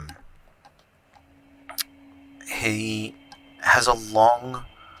 He has a long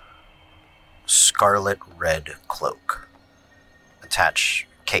scarlet red cloak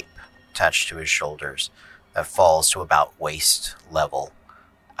cape attached to his shoulders that falls to about waist level.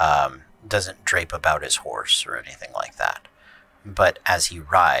 Doesn't drape about his horse or anything like that. But as he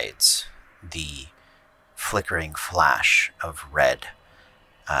rides, the flickering flash of red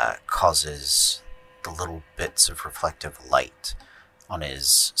causes the little bits of reflective light on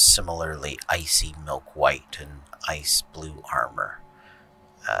his similarly icy milk white and ice blue armor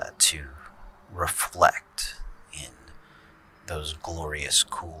to reflect in those glorious,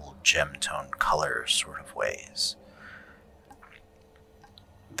 cool gem-tone color sort of ways.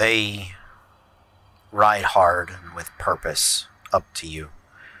 They ride hard and with purpose up to you,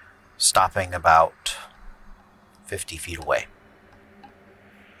 stopping about 50 feet away.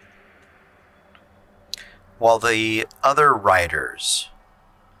 While the other riders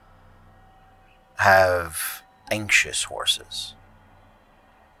have anxious horses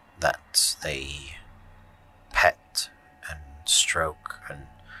that they pet and stroke and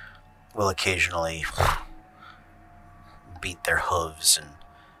will occasionally beat their hooves and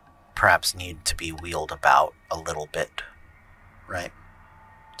perhaps need to be wheeled about a little bit, right?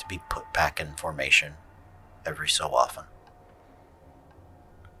 To be put back in formation every so often.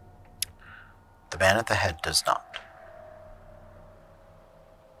 The man at the head does not.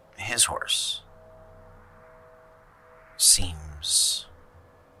 His horse seems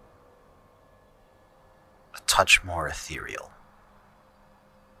a touch more ethereal.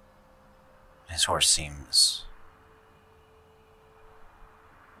 His horse seems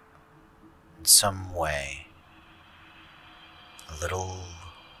in some way a little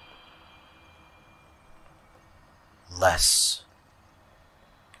less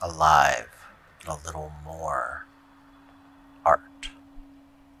alive and a little more art.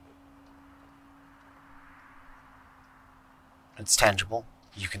 It's tangible.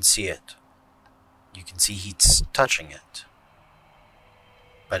 You can see it. You can see he's touching it.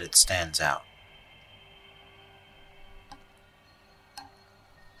 But it stands out.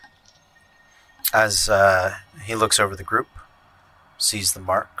 As he looks over the group, sees the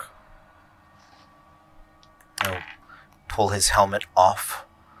mark, he'll pull his helmet off.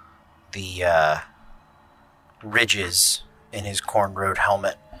 The ridges in his cornrowed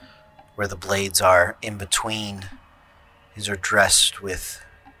helmet, where the blades are in between, these are dressed with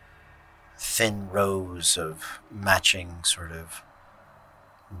thin rows of matching sort of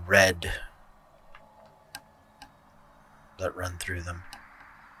red that run through them.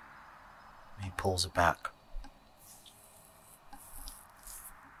 He pulls it back.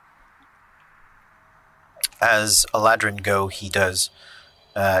 As Eladrin go, he does.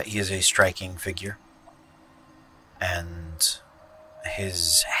 He is a striking figure, and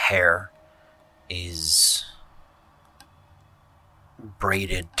his hair is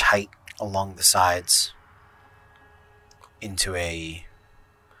braided tight along the sides into a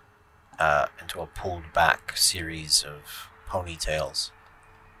pulled back series of ponytails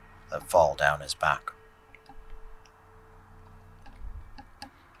that fall down his back.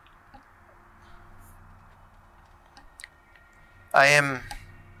 I am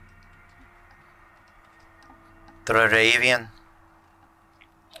the Ravian,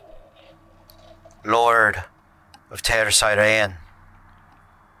 Lord of Ter Syrian.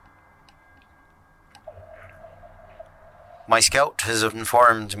 My scout has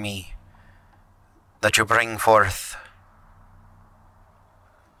informed me that you bring forth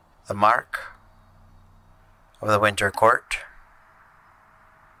the mark of the Winter Court.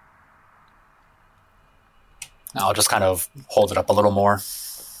 I'll just kind of hold it up a little more.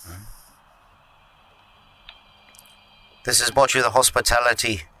 This has brought you the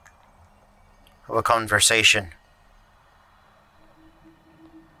hospitality of a conversation.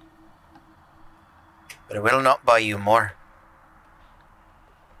 But it will not buy you more.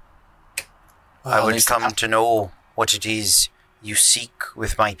 Well, I would come to know what it is you seek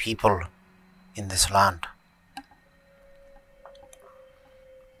with my people in this land.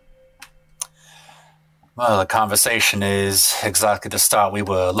 Well, the conversation is exactly the start we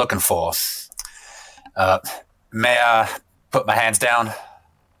were looking for. May I put my hands down?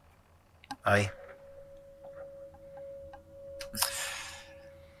 Aye.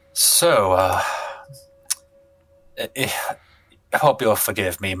 So, I hope you'll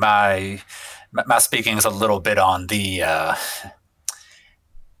forgive me. My speaking is a little bit on the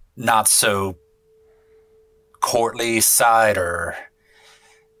not so courtly side, or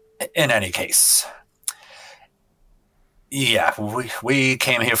in any case. Yeah, we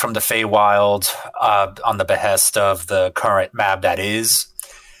came here from the Feywild on the behest of the current map that is.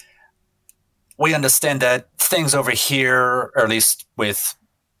 We understand that things over here, or at least with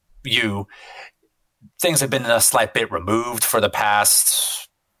you, things have been a slight bit removed for the past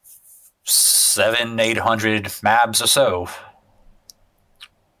 700-800 mabs or so.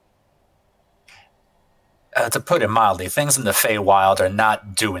 To put it mildly, things in the Feywild are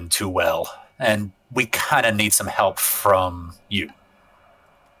not doing too well, and we kind of need some help from you.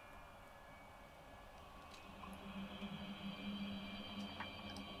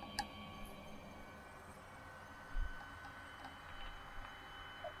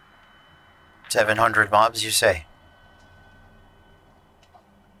 $700 mobs, you say?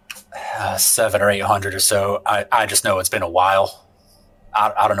 700 or 800 or so. I just know it's been a while.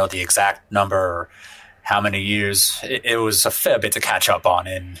 I don't know the exact number or how many years. It was a fair bit to catch up on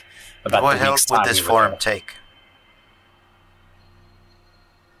in about what the help week's would time this we were form there. take?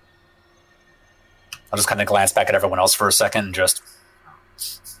 I'll just kind of glance back at everyone else for a second and just...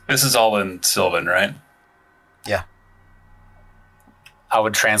 This is all in Sylvan, right? Yeah. I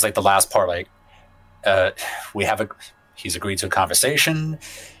would translate the last part like, he's agreed to a conversation.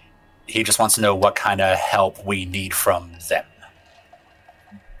 He just wants to know what kind of help we need from them.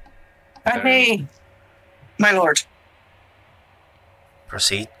 I may, my lord.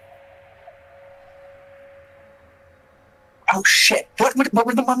 Proceed. Oh shit! What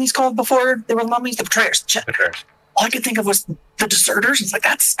were the mummies called before? They were the mummies, the betrayers. Shit. Betrayers. All I could think of was the deserters. It's like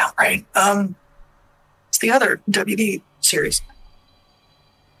that's not right. It's the other WB series.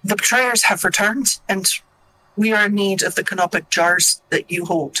 The betrayers have returned, and we are in need of the canopic jars that you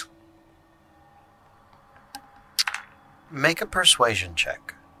hold. Make a persuasion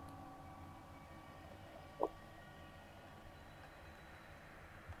check.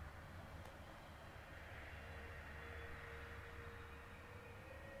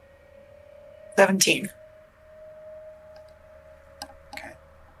 $17. Okay.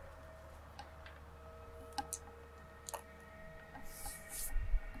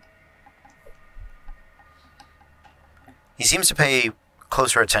 He seems to pay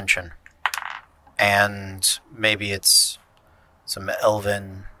closer attention, and maybe it's some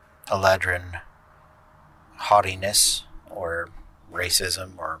elven, Eladrin haughtiness or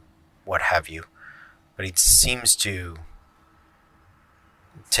racism or what have you, but he seems to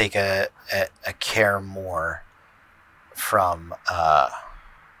take a care more from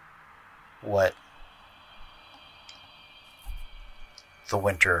what the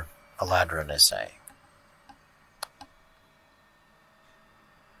Winter Eladrin is saying.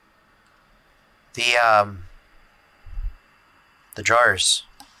 The jars.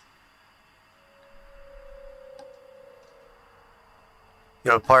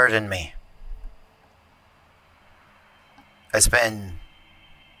 You'll pardon me. I spend,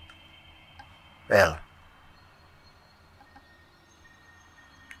 well,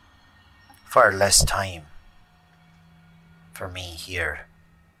 far less time for me here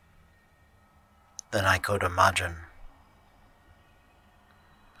than I could imagine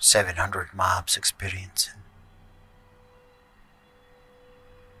 700 mobs experiencing.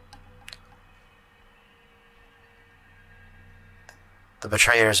 The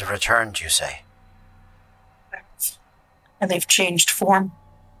betrayers have returned, you say? And they've changed form.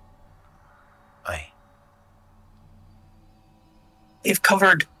 Aye. They've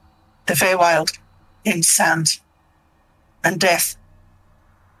covered the Feywild in sand and death.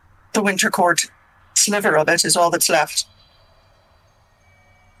 The Winter Court, sliver of it, is all that's left.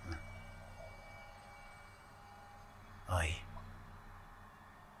 Aye.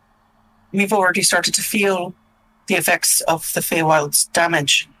 We've already started to feel the effects of the Feywild's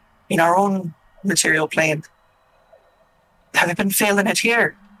damage in our own material plane. Have you been feeling it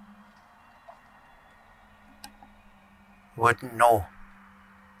here? Wouldn't know.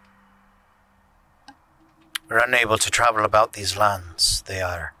 We're unable to travel about these lands. They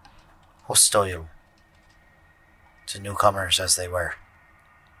are hostile to newcomers as they were.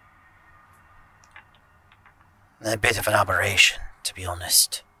 A bit of an aberration, to be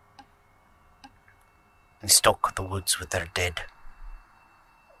honest. They stalk the woods with their dead.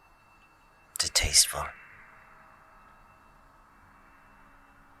 Distasteful.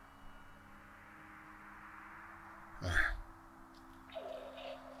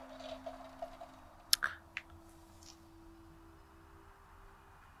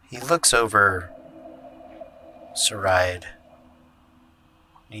 He looks over Saride.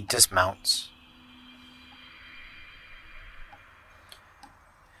 He dismounts.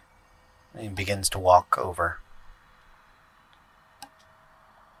 And he begins to walk over.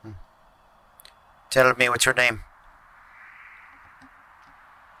 Tell me what's your name?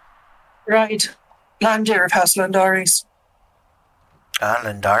 Right. Landir of House Landaris. Ah,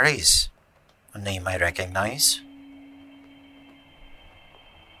 Landaris. A name I recognize.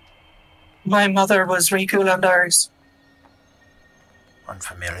 My mother was Riku Landaris.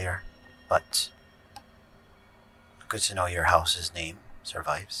 Unfamiliar, but good to know your house's name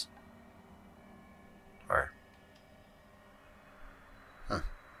survives. Or,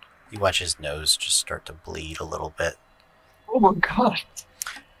 you watch his nose just start to bleed a little bit. Oh my god.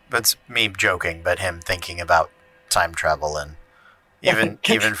 That's me joking, but him thinking about time travel and even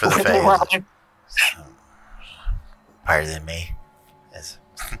for the Fae. Pardon me.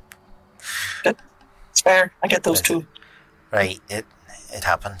 It's fair. I get those two. Right, it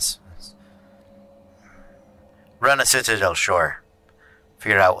happens. Run a citadel, sure.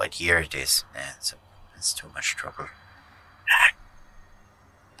 Figure out what year it is. It's too much trouble.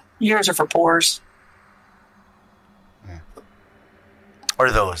 Years are for pores.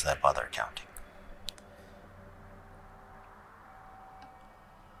 Or those that bother counting.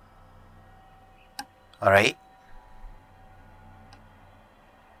 Alright.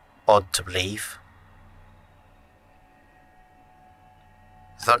 Odd to believe.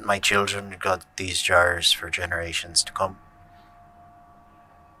 I thought my children had got these jars for generations to come.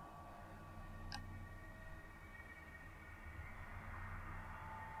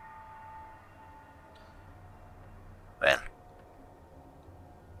 Well,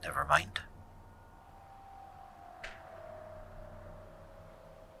 never mind.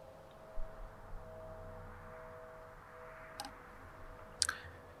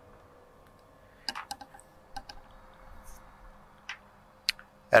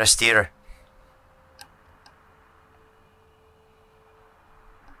 Aristira.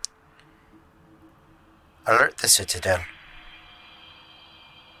 Alert the Citadel.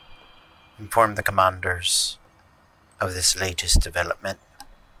 Inform the commanders of this latest development.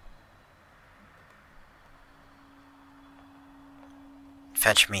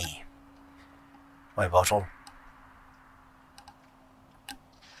 Fetch me my bottle.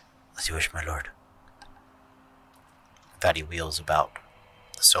 As you wish, my lord. That he wheels about.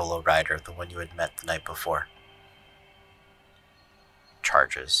 The solo rider, the one you had met the night before,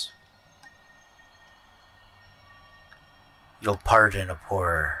 charges. You'll pardon a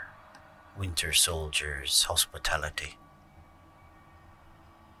poor winter soldier's hospitality.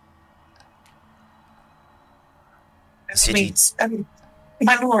 The city.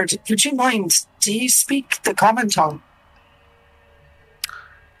 My lord, would you mind? Do you speak the common tongue?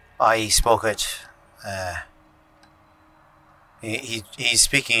 I spoke it. He's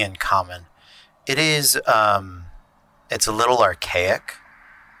speaking in common. It is, it's a little archaic,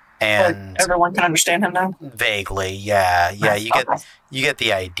 and everyone can understand him now. Vaguely, yeah. You get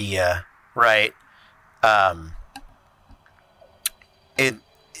the idea, right? It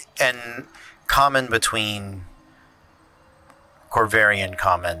and common between Corvarian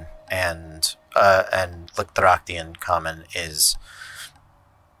common and and Licthroctian common is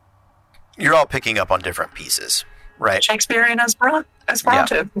you're all picking up on different pieces, right? Shakespearean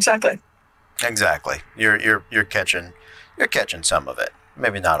Esperanto, exactly. Exactly. You're catching some of it.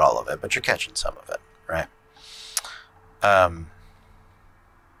 Maybe not all of it, but you're catching some of it, right?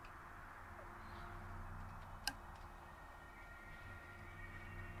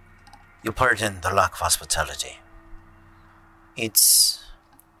 You pardon the lack of hospitality. It's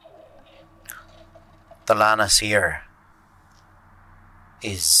the Lannis here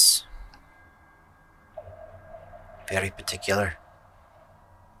is very particular.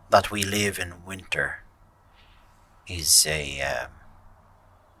 That we live in winter is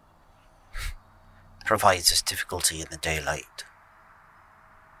provides us difficulty in the daylight.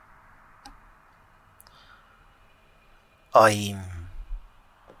 I'm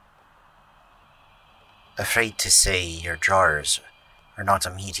afraid to say your jars are not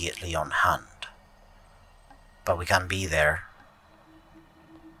immediately on hand, but we can be there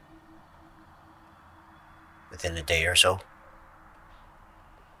within a day or so.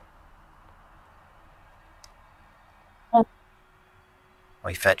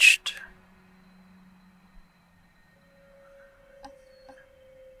 We fetched a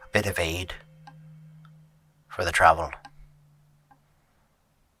bit of aid for the travel.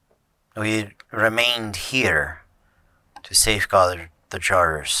 We remained here to safeguard the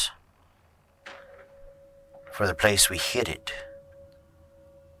jars, for the place we hid it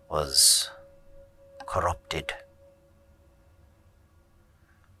was corrupted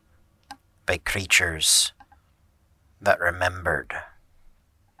by creatures that remembered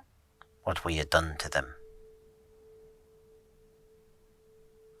what we had done to them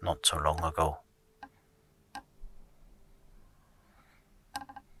not so long ago.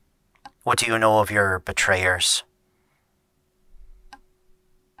 What do you know of your betrayers?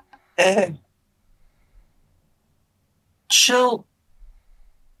 She'll.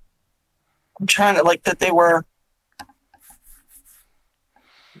 I'm trying to that they were.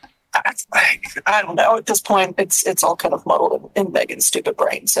 I don't know. At this point, it's all kind of muddled in Megan's stupid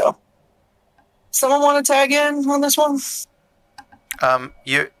brain. So, someone want to tag in on this one?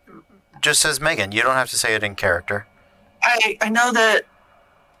 You just says Megan. You don't have to say it in character. I know that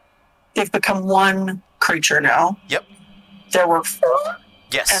they've become one creature now. Yep. There were 4.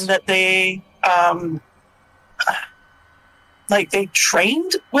 Yes. And that they they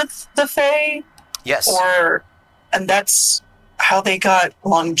trained with the Fae. Yes. And that's how they got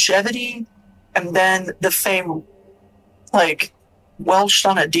longevity, and then the Fae welched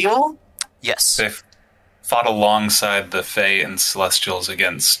on a deal. Yes. They fought alongside the Fae and Celestials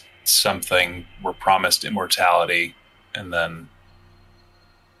against something, were promised immortality, and then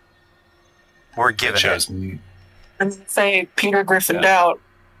we're given it. And the Fae Peter Griffined out.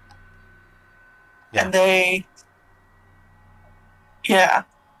 Yeah. And they... Yeah.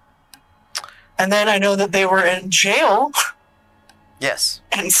 And then I know that they were in jail. Yes.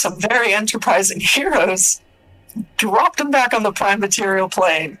 And some very enterprising heroes dropped them back on the prime material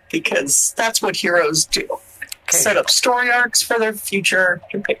plane, because that's what heroes do. Okay. Set up story arcs for their future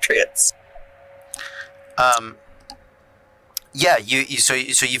compatriots. Yeah, so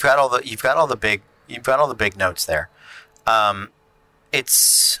you've got all the big notes there.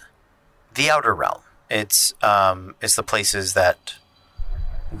 It's the Outer Realm. It's the places that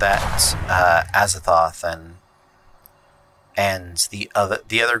Azathoth and the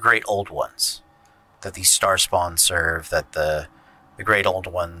other great old ones that the Starspawn serve, that the great old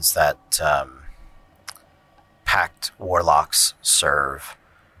ones that Pact Warlocks serve,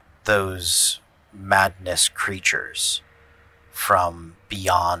 those madness creatures from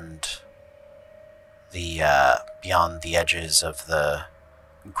beyond the edges of the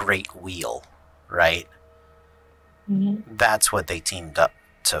Great Wheel, right? Mm-hmm. That's what they teamed up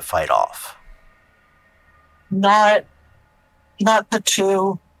to fight off. Not the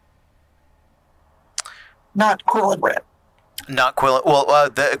two. Not Quill and Rin. Not Quill. Well,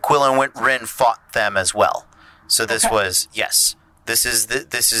 the Quill and Rin fought them as well. So this was yes. This is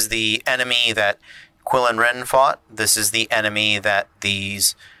the enemy that Quill and Rin fought. This is the enemy that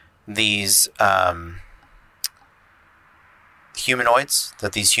these humanoids,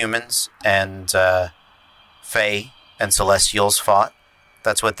 that these humans and Fae and Celestials fought.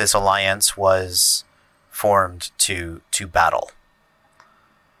 That's what this alliance was formed to battle.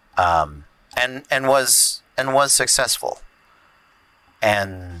 And was successful.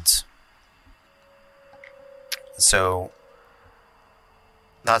 And so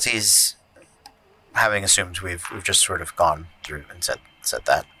Nazis, having assumed we've just sort of gone through and said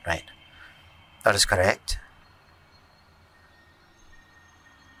that, right? That is correct.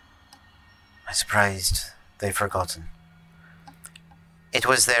 I'm surprised they've forgotten. It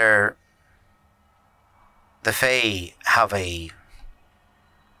was their... The Fae have a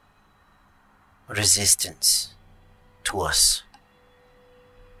resistance to us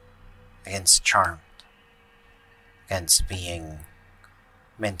against Charmed, against being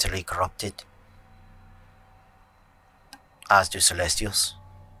mentally corrupted, as do Celestials.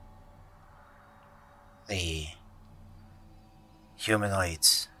 The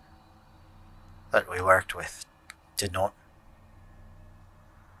humanoids that we worked with did not.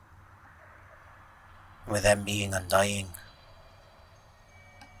 With them being undying,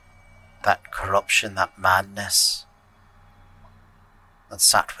 that corruption, that madness that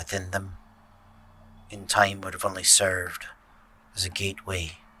sat within them in time would have only served as a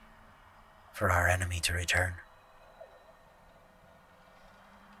gateway for our enemy to return.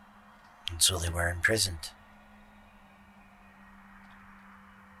 And so they were imprisoned.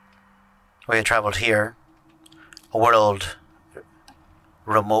 We had travelled here, a world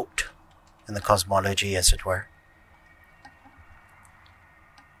remote in the cosmology, as it were.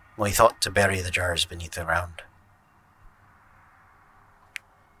 We thought to bury the jars beneath the ground.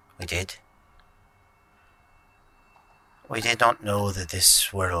 We did. We did not know that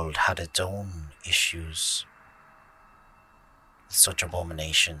this world had its own issues, with such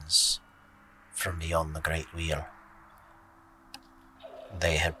abominations from beyond the Great Wheel.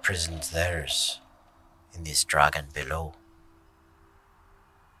 They had prisoned theirs in this dragon below.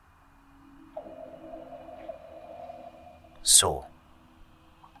 So,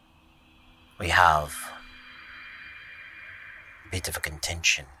 we have a bit of a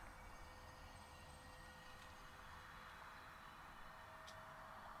contention.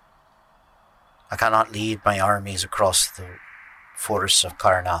 I cannot lead my armies across the forests of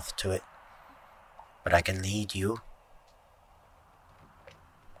Karnath to it, but I can lead you.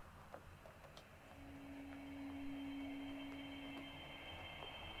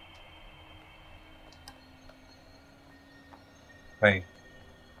 I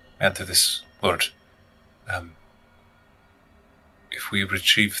enter this, Lord. If we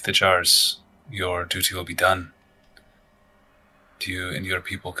retrieve the jars, your duty will be done. You and your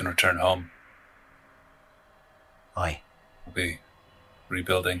people can return home. Aye. We'll be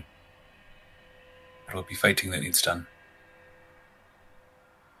rebuilding. There will be fighting that needs done.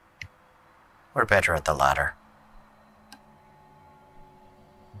 We're better at the latter.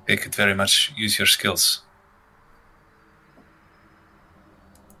 They could very much use your skills.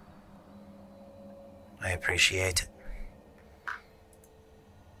 I appreciate it.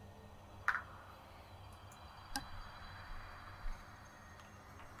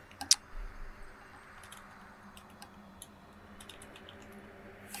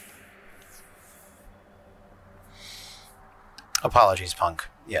 Apologies, Punk.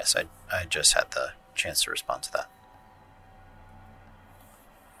 Yes, I just had the chance to respond to that.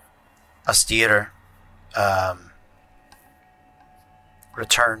 Austere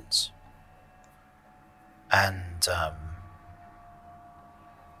returns, and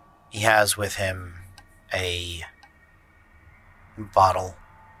he has with him a bottle.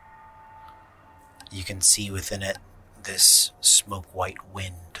 You can see within it this smoke-white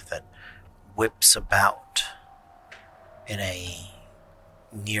wind that whips about in a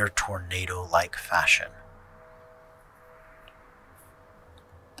near tornado-like fashion.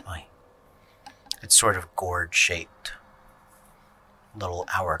 It's sort of gourd-shaped, little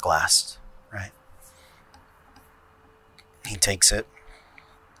hourglass, right? He takes it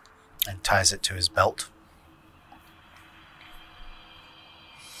and ties it to his belt.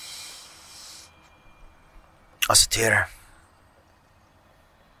 Austere,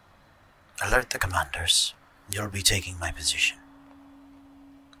 alert the commanders. You'll be taking my position.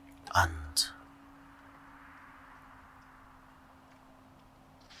 And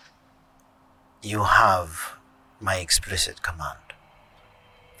you have my explicit command.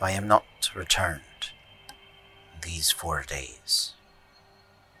 If I am not returned these 4 days,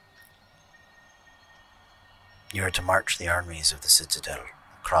 you are to march the armies of the Citadel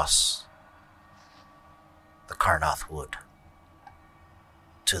across the Karnath Wood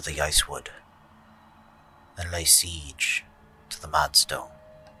to the Ice Wood, and lay siege to the Madstone.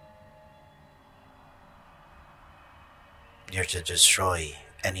 You're to destroy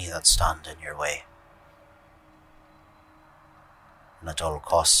any that stand in your way, and at all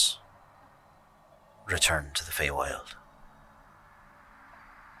costs, return to the Feywild.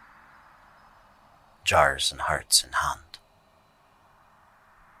 Jars and hearts in hand.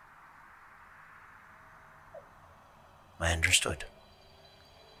 I understood.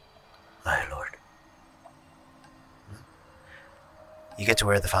 Aye, Lord. You get to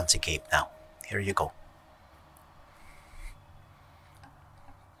wear the fancy cape now. here you go.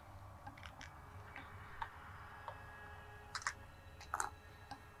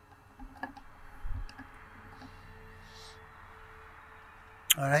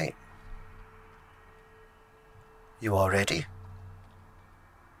 All right. You all ready?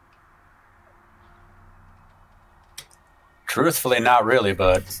 Truthfully, not really,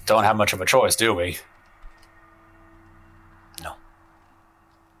 but don't have much of a choice, do we? No.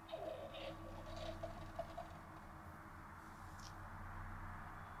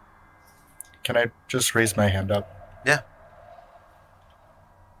 Can I just raise my hand up? Yeah.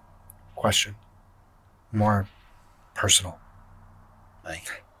 Question. More personal. Aye.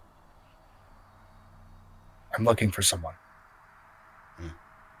 I'm looking for someone. Hmm.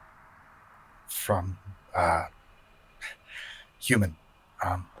 From, human.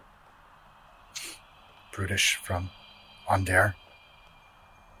 Brutish from Ondare.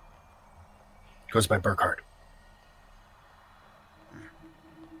 Goes by Burkhardt.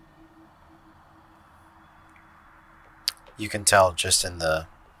 You can tell just in the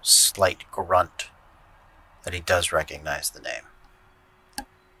slight grunt that he does recognize the name.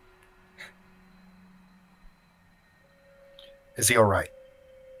 Is he all right?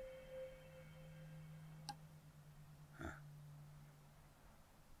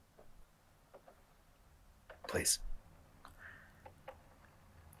 Please.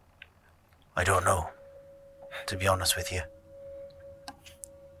 I don't know, to be honest with you.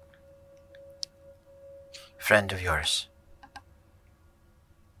 Friend of yours.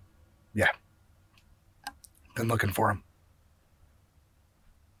 Yeah. Been looking for him.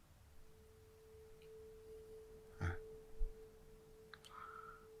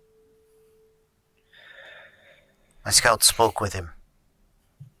 My scout spoke with him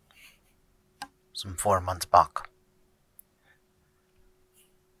some 4 months back.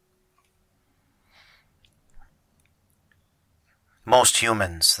 Most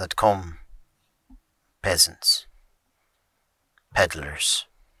humans that come, peasants, peddlers,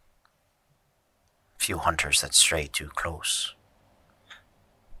 few hunters that stray too close.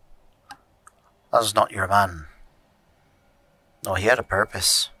 That's not your man. No, he had a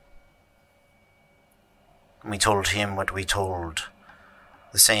purpose. We told him what we told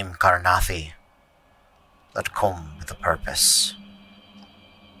the same Karnathi that come with a purpose.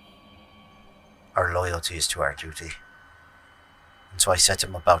 Our loyalty is to our duty. And so I set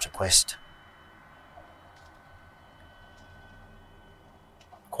him about a quest.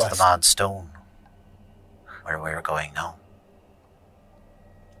 To the Mad Stone, where we're going now.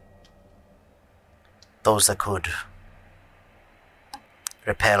 Those that could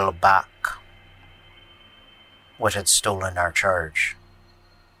repel back what had stolen our charge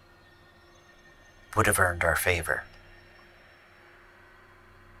would have earned our favor.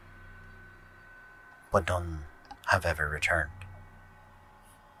 But none have ever returned.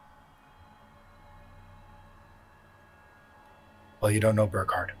 Well, you don't know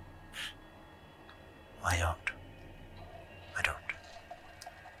Burkhardt. I don't.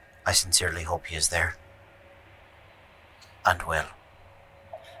 I sincerely hope he is there. And well.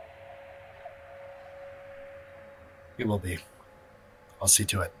 He will be. I'll see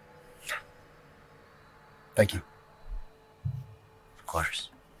to it. Thank you. Of course.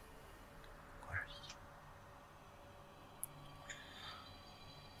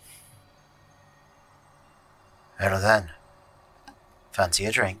 Well then, fancy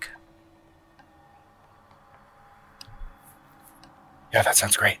a drink? Yeah, that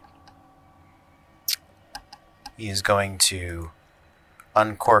sounds great. He is going to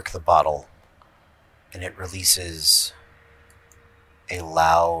uncork the bottle, and it releases a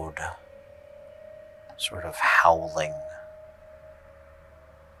loud sort of howling.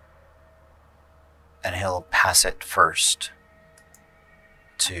 And he'll pass it first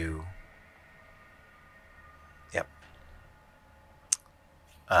to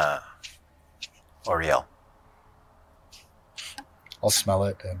Oriel. I'll smell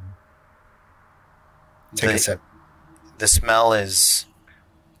it and take a sip. The smell is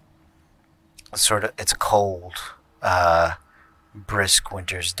sort of, it's a cold, brisk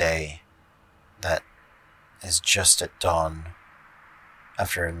winter's day that is just at dawn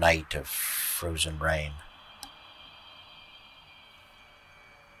after a night of frozen rain.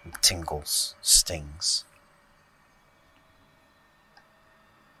 It tingles, stings.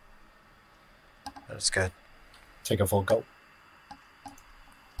 That's good. Take a full gulp.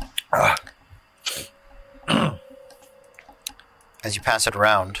 As you pass it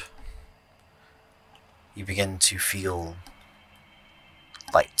around, you begin to feel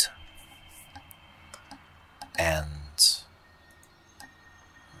light and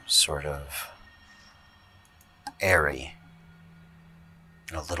sort of airy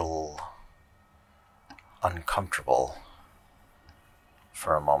and a little uncomfortable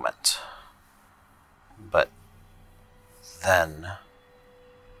for a moment. But then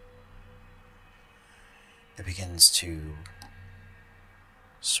it begins to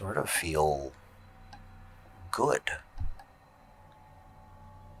sort of feel good.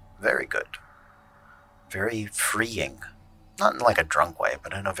 Very good. Very freeing. Not in like a drunk way,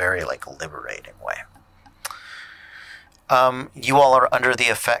 but in a very like liberating way. You all are under the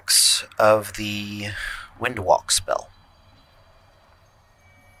effects of the Windwalk spell.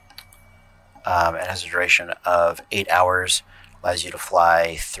 It has a duration of 8 hours, allows you to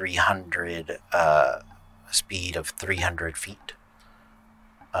fly 300, speed of 300 feet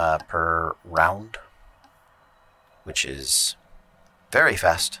per round, which is very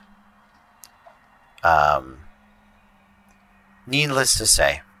fast. Needless to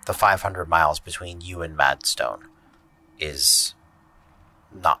say, the 500 miles between you and Madstone is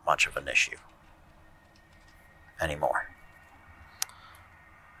not much of an issue anymore.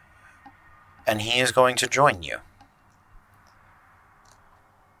 And he is going to join you.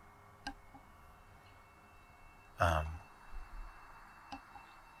 Um,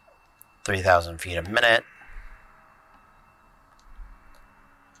 3,000 feet a minute.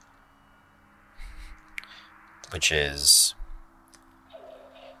 Which is...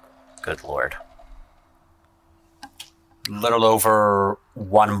 Good Lord. Little over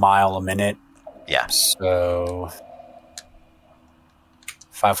 1 mile a minute. Yeah. So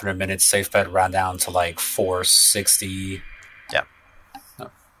 500 minutes, safe bet round down to like 460. Yeah.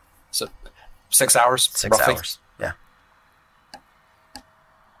 So 6 hours. 6 roughly. hours. Yeah.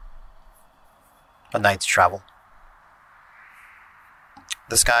 A night's travel.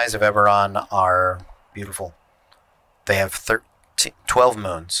 The skies of Eberron are beautiful. They have 12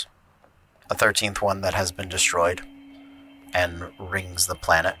 moons. A 13th one that has been destroyed and rings the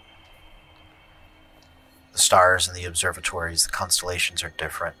planet. The stars and the observatories, the constellations are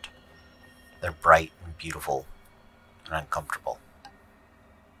different. They're bright and beautiful and uncomfortable.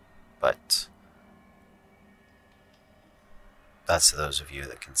 But that's to those of you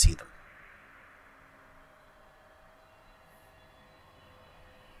that can see them.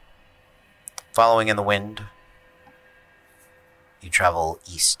 Following in the wind, you travel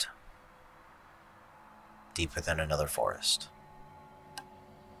east, deep within another forest.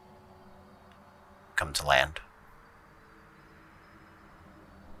 Come to land.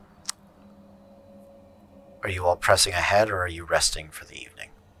 Are you all pressing ahead, or are you resting for the evening?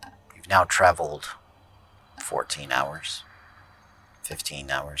 You've now traveled 14 hours,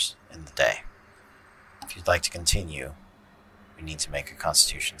 15 hours in the day. If you'd like to continue, we need to make a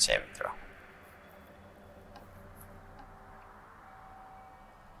Constitution saving throw.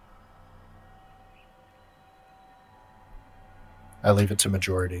 I leave it to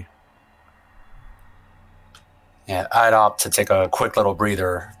majority. Yeah, I'd opt to take a quick little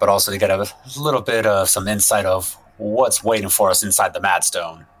breather, but also to get a little bit of some insight of what's waiting for us inside the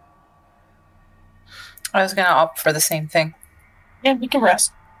Madstone. I was going to opt for the same thing. Yeah, we can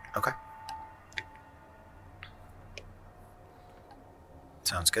rest. Okay.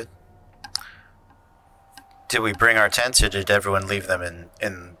 Sounds good. Did we bring our tents, or did everyone leave them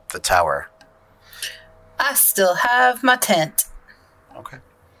in the tower? I still have my tent. Okay.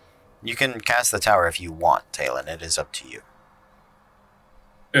 You can cast the tower if you want, Talon. It is up to you.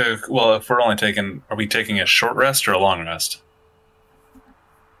 Well, if we're only taking... Are we taking a short rest or a long rest?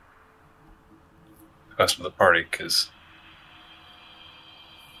 Question of the party, because...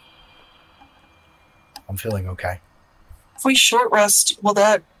 I'm feeling okay. If we short rest, will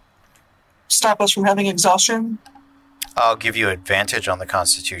that stop us from having exhaustion? I'll give you advantage on the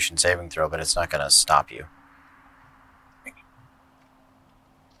Constitution saving throw, but it's not going to stop you.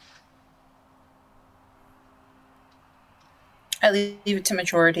 I leave it to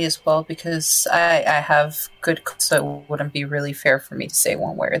majority as well because I have good, so it wouldn't be really fair for me to say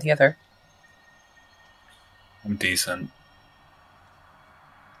one way or the other. I'm decent.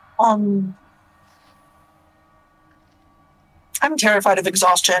 I'm terrified of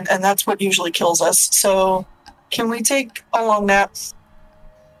exhaustion, and that's what usually kills us. So, can we take a long nap?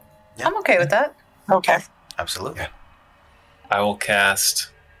 Yeah. I'm okay with that. Okay. Absolutely. I will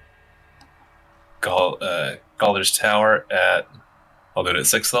cast Galder's Tower at... I'll do it at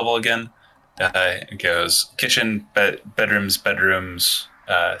 6th level again. It goes kitchen, bedrooms,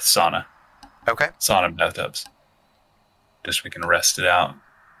 sauna. Okay. Sauna, bathtubs. Just so we can rest it out.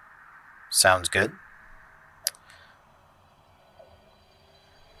 Sounds good.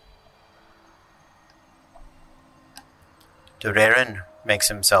 Durerin makes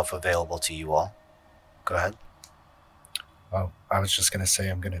himself available to you all. Go ahead. I was just going to say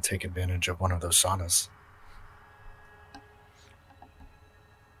I'm going to take advantage of one of those saunas.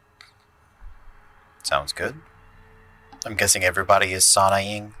 Sounds good. I'm guessing everybody is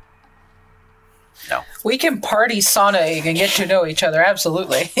saunaing. No. We can party saunaing and get to know each other,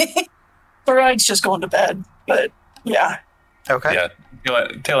 absolutely. Brian's just going to bed, but yeah. Okay. Yeah,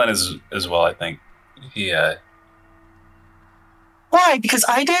 Talon is as well. I think he. Why? Because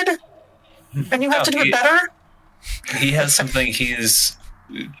I did, and you have to do it better. He has something he's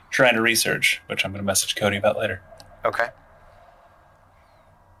trying to research, which I'm going to message Cody about later. Okay.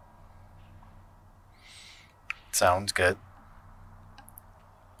 Sounds good.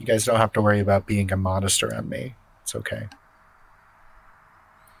 You guys don't have to worry about being immodest around me. It's okay.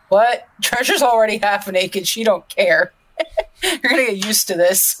 What? Treasure's already half naked. She don't care. You're going to get used to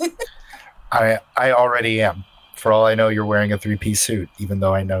this. I already am. For all I know, you're wearing a 3-piece suit, even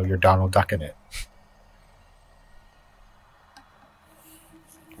though I know you're Donald Duck in it.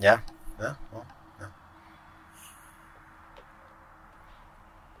 Yeah. Yeah. Well, yeah.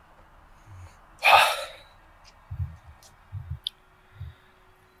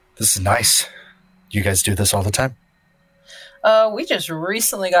 This is nice. You guys do this all the time? We just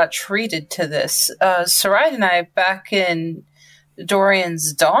recently got treated to this. Sarai and I, back in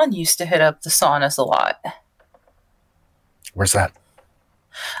Dorian's Dawn, used to hit up the saunas a lot. Where's that?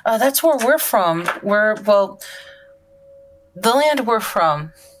 That's where we're from. The land we're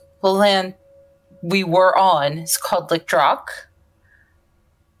from, the land we were on, is called Lickdrock.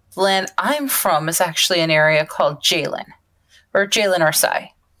 The land I'm from is actually an area called Jalen, or Jalen Arsai.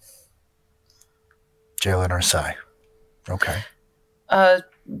 Jalen Arsai. Okay.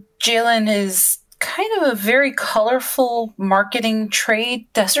 Jalen is kind of a very colorful marketing trade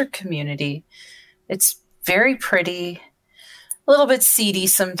desert community. It's very pretty, a little bit seedy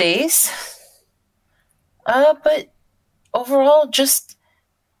some days. But overall, just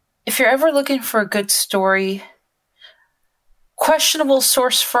if you're ever looking for a good story, questionable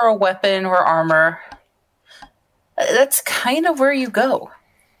source for a weapon or armor, that's kind of where you go.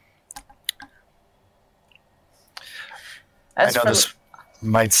 I know this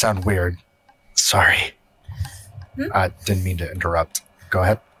might sound weird. Sorry. Didn't mean to interrupt. Go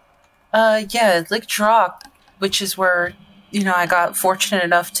ahead. Yeah, Lickdrock, which is where, I got fortunate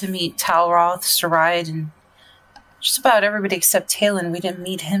enough to meet Talroth, Sarai, and just about everybody except Talon. We didn't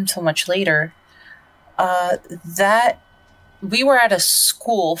meet him till much later. We were at a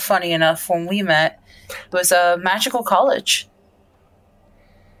school, funny enough, when we met. It was a magical college.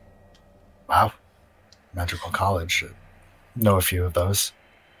 Wow. Magical college. Know a few of those.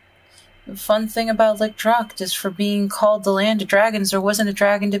 The fun thing about Lickdrock is for being called the land of dragons, there wasn't a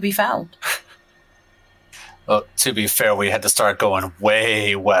dragon to be found. Well, to be fair, we had to start going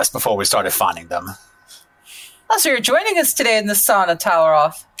way west before we started finding them. Oh, so you're joining us today in the sauna,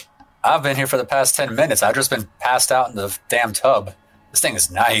 Talroth. I've been here for the past 10 minutes. I've just been passed out in the damn tub. This thing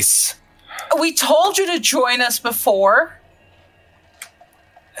is nice. We told you to join us before.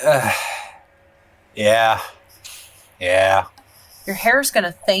 Yeah. Your hair's going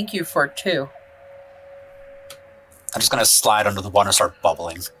to thank you for it, too. I'm just going to slide under the water and start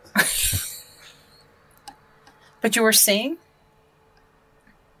bubbling. But you were saying?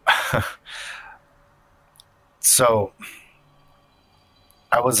 So,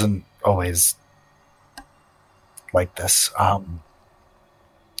 I wasn't always like this.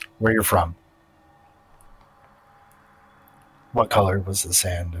 Where you're from? What color was the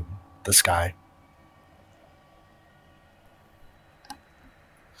sand and the sky?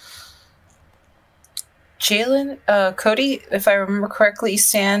 Jalen, Cody, if I remember correctly,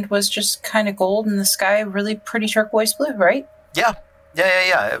 sand was just kind of gold and the sky really pretty turquoise blue, right? Yeah.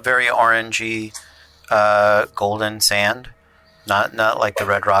 Very orangey, golden sand. Not like the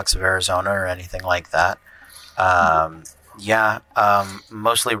red rocks of Arizona or anything like that.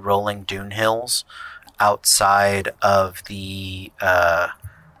 Mostly rolling dune hills outside of the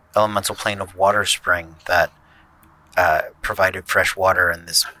elemental plane of Water Spring that provided fresh water and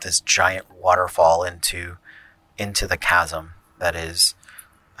this giant waterfall into the chasm that is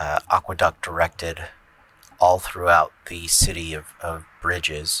aqueduct directed all throughout the city of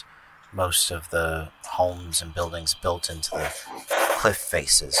Bridges. Most of the homes and buildings built into the cliff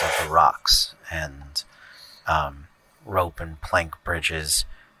faces of the rocks, and rope and plank bridges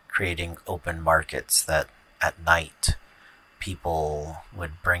creating open markets that at night people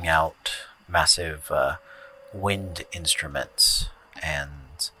would bring out massive wind instruments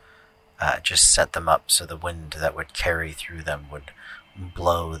and just set them up so the wind that would carry through them would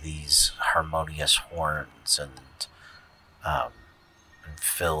blow these harmonious horns and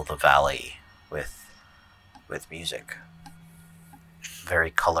fill the valley with music. very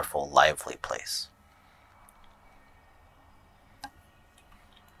colorful, lively place.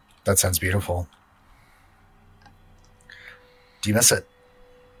 That sounds beautiful. Do you miss it?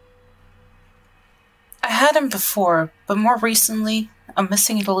 I had him before, but more recently, I'm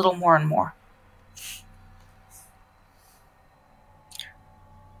missing it a little more and more.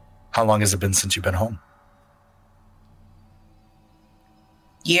 How long has it been since you've been home?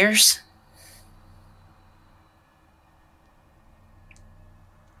 Years?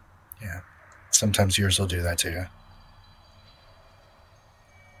 Yeah. Sometimes years will do that to you.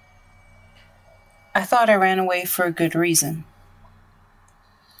 I thought I ran away for a good reason.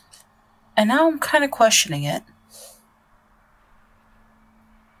 And now I'm kind of questioning it.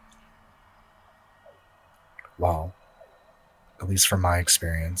 Well, at least from my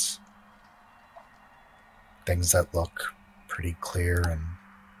experience, things that look pretty clear and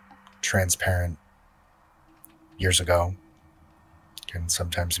transparent years ago can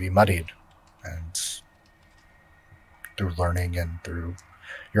sometimes be muddied, and through learning and through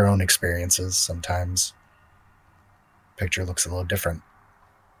your own experiences, sometimes the picture looks a little different,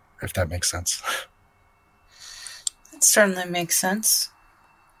 if that makes sense. It certainly makes sense.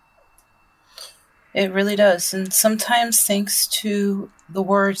 It really does. And sometimes, thanks to the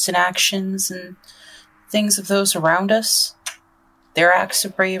words and actions and things of those around us, their acts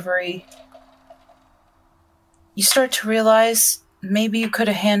of bravery, you start to realize maybe you could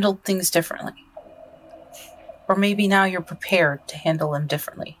have handled things differently. Or maybe now you're prepared to handle them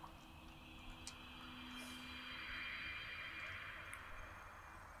differently.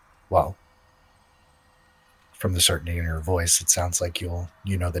 Well, from the certainty in your voice, it sounds like you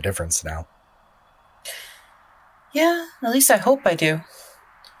know the difference now. Yeah, at least I hope I do.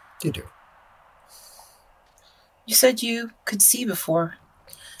 You do. You said you could see before.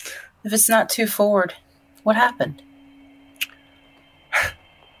 If it's not too forward, what happened?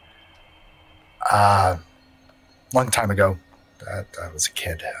 Long time ago, I was a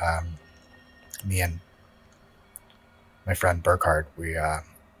kid. Me and my friend Burkhard, we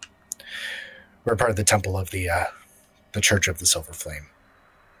were part of the temple of the Church of the Silver Flame.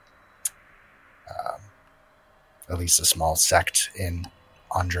 At least a small sect in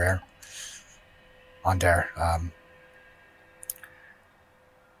Aundair.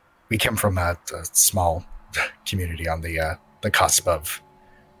 We came from a small community on the cusp of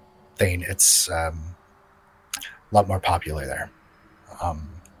Thane. It's a lot more popular there. On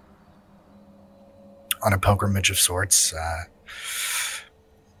a pilgrimage of sorts.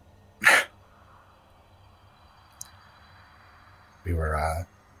 We were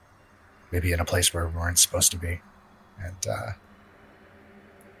maybe in a place where we weren't supposed to be. And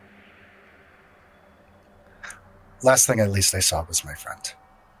last thing at least I saw was my friend.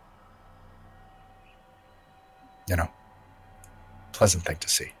 You know, pleasant thing to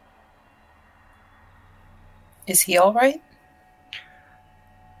see. Is he all right?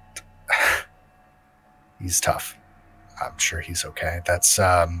 He's tough. I'm sure he's okay. That's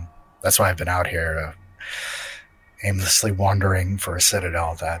why I've been out here aimlessly wandering for a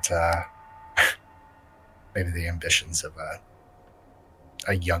citadel that maybe the ambitions of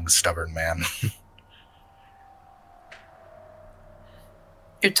a young, stubborn man.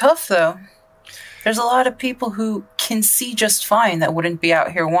 You're tough, though. There's a lot of people who can see just fine that wouldn't be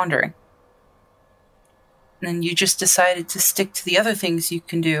out here wandering. And you just decided to stick to the other things you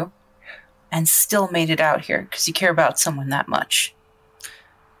can do and still made it out here because you care about someone that much.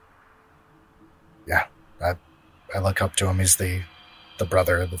 Yeah, I look up to him. He's the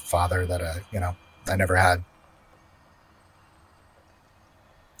brother, the father that I never had.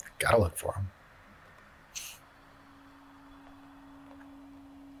 Gotta look for him.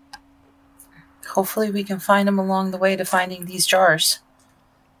 Hopefully we can find him along the way to finding these jars.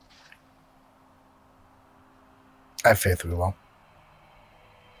 I have faith we will.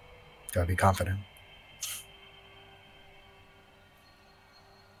 Gotta be confident.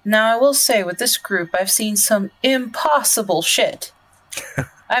 Now, I will say, with this group, I've seen some impossible shit.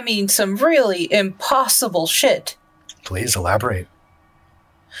 I mean, some really impossible shit. Please elaborate.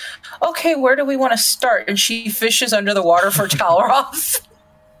 Okay, where do we want to start? And she fishes under the water for Talroth.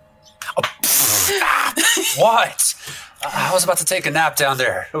 What? I was about to take a nap down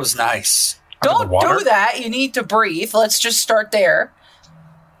there. It was nice. Don't do that. You need to breathe. Let's just start there.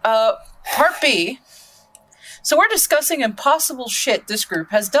 Part B. So we're discussing impossible shit this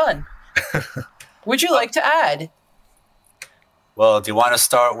group has done. Would you like to add? Well, do you want to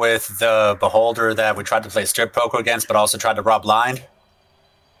start with the beholder that we tried to play strip poker against, but also tried to rob blind?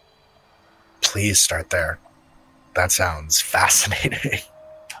 Please start there. That sounds fascinating.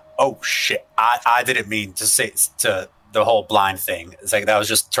 Oh shit! I didn't mean to the whole blind thing. It's like that was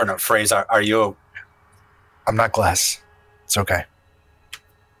just turned up phrase. Are you? I'm not glass. It's okay.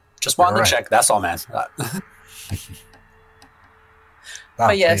 Just wanted You're to right. check. That's all, man.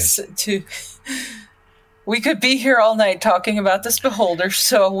 But yes, we could be here all night talking about this beholder,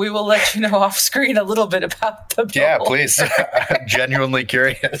 so we will let you know off screen a little bit about the beholder. Yeah, please. I'm genuinely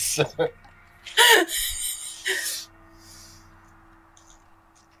curious.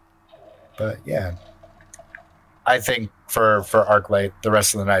 But yeah, I think for Arclight, the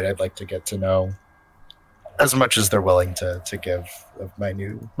rest of the night, I'd like to get to know as much as they're willing to give of my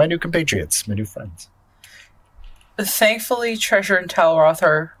new compatriots, my new friends. Thankfully, Treasure and Talroth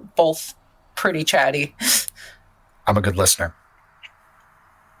are both pretty chatty. I'm a good listener.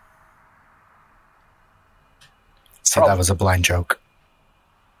 So that was a blind joke.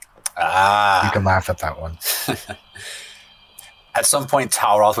 You can laugh at that one. At some point,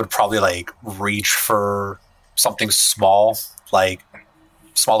 Talroth would probably like reach for something small, like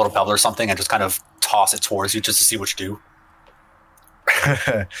small little pebble or something, and just kind of toss it towards you just to see what you do.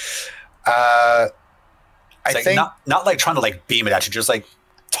 I Like think not like trying to like beam it at you, just like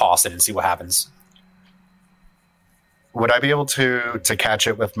toss it and see what happens. would I be able to catch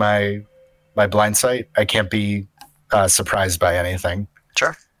it with my blind sight? I can't be surprised by anything.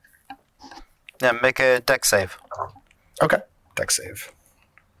 Sure. Yeah, make a deck save. Okay, deck save.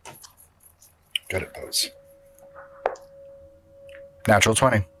 Good at those. Natural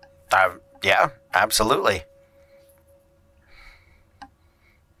 20. Yeah, absolutely.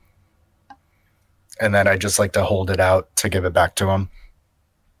 And then I just like to hold it out to give it back to him.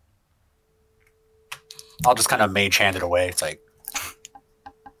 I'll just kind of mage hand it away. It's like,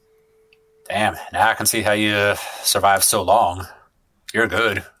 damn, now I can see how you survived so long. You're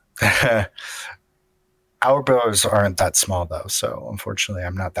good. Our bows aren't that small, though, so unfortunately,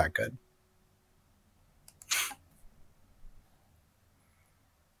 I'm not that good.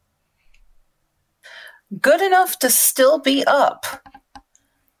 Good enough to still be up.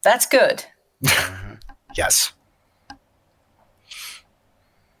 That's good. Yes.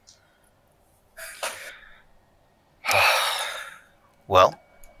 Well,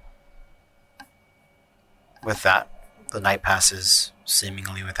 with that, the night passes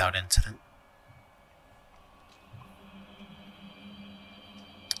seemingly without incident.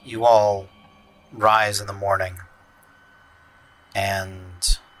 You all rise in the morning,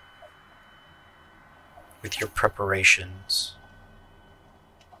 and with your preparations,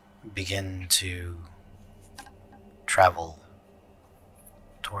 begin to travel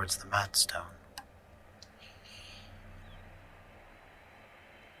towards the Madstone.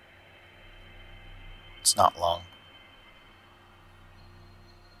 It's not long.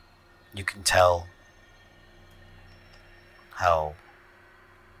 You can tell how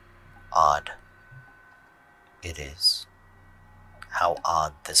odd it is. How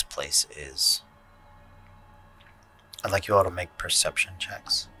odd this place is. I'd like you all to make perception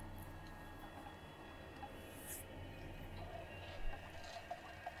checks.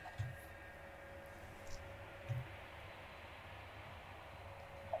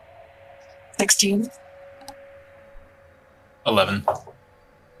 $16. 11.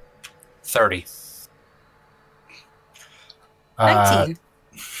 30. 19.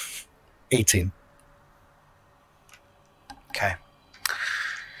 18. Okay.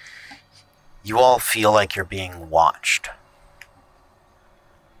 You all feel like you're being watched.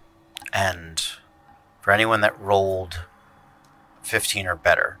 And for anyone that rolled 15 or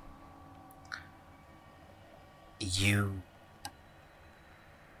better, you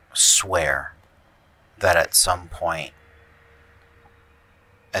swear that at some point,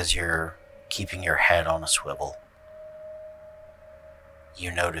 as you're keeping your head on a swivel,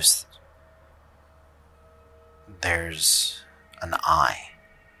 you notice there's an eye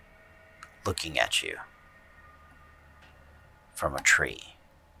looking at you from a tree.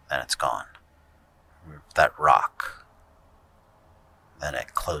 Then it's gone. That rock. Then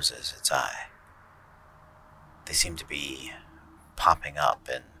it closes its eye. They seem to be popping up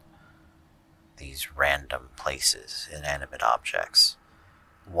in these random places, inanimate objects.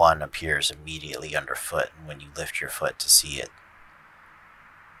 One appears immediately underfoot, and when you lift your foot to see it,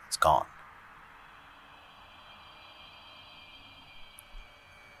 it's gone.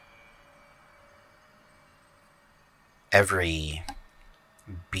 Every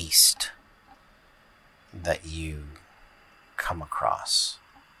beast that you come across,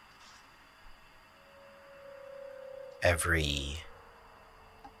 every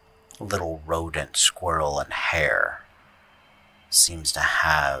little rodent, squirrel, and hare seems to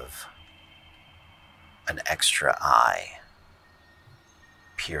have an extra eye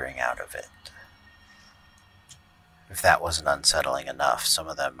peering out of it. if that wasn't unsettling enough, some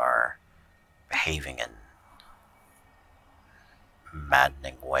of them are behaving in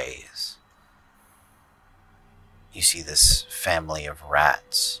maddening ways. You see this family of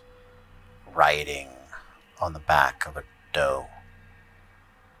rats riding on the back of a doe,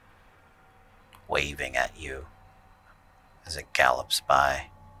 waving at you as it gallops by.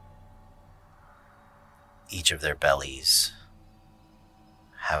 Each of their bellies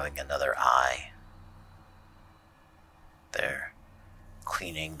having another eye. They're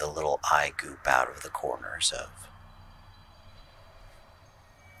cleaning the little eye goop out of the corners of.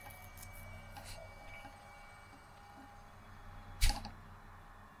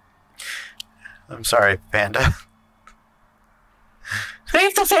 I'm sorry, Panda.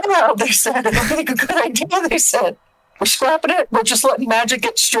 Leave the fan out, they said. It'll be a good idea, they said. We're scrapping it. We're just letting magic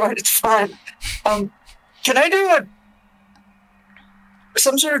get destroyed. It's fine. Can I do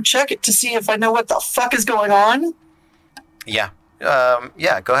some sort of check to see if I know what the fuck is going on? Yeah.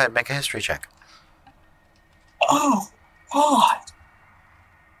 Yeah, go ahead, make a history check. Oh, God.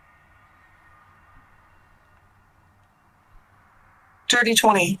 Dirty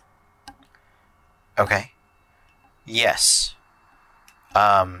 20. Okay. Yes.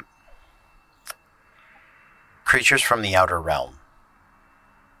 Creatures from the outer realm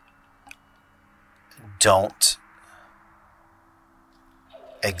don't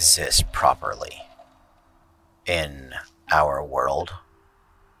exist properly in our world,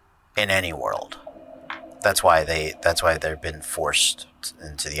 in any world. That's why they've been forced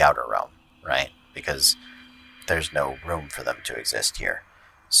into the outer realm, right? Because there's no room for them to exist here.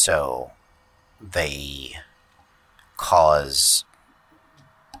 So they cause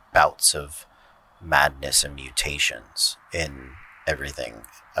bouts of madness and mutations in everything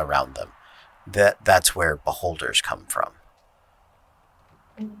around them. That's where beholders come from.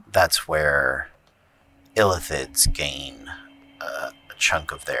 That's where illithids gain a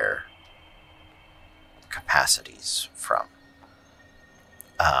chunk of their capacities from.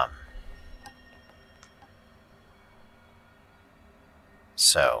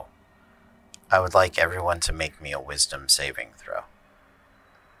 So, I would like everyone to make me a wisdom saving throw.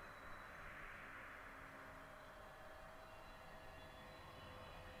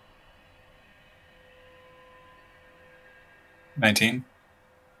 $19.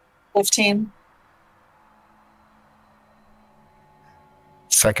 15.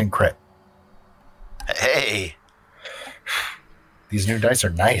 Second crit. Hey! These new dice are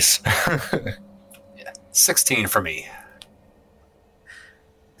nice. 16 for me.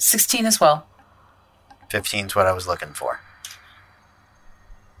 16 as well. 15's what I was looking for.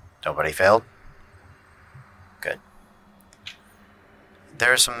 Nobody failed? Good.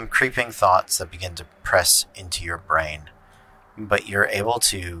 There are some creeping thoughts that begin to press into your brain, but you're able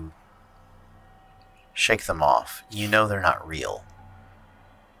to shake them off. You know they're not real,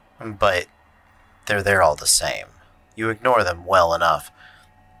 but they're there all the same. You ignore them well enough,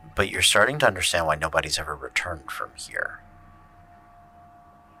 but you're starting to understand why nobody's ever returned from here.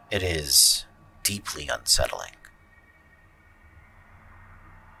 It is deeply unsettling.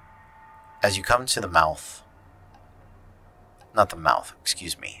 As you come to the to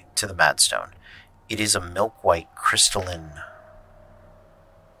the Madstone, it is a milk-white crystalline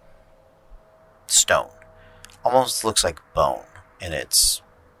stone. Almost looks like bone in its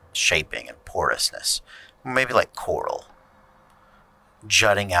shaping and porousness. Maybe like coral.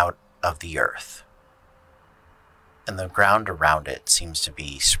 Jutting out of the earth. And the ground around it seems to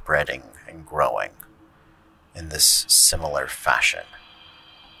be spreading and growing in this similar fashion.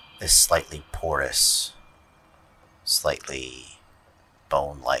 This slightly porous, slightly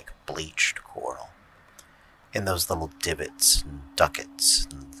bone-like bleached coral. In those little divots and ducats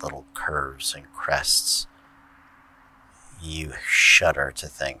and little curves and crests, you shudder to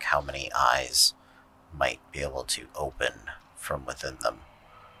think how many eyes might be able to open from within them.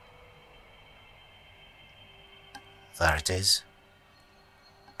 There it is,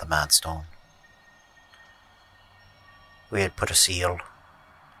 the Madstone. We had put a seal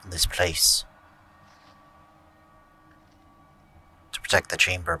in this place to protect the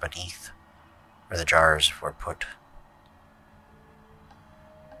chamber beneath where the jars were put.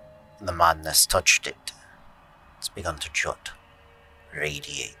 And the madness touched it. It's begun to jut,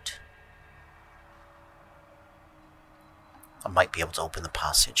 radiate. I might be able to open the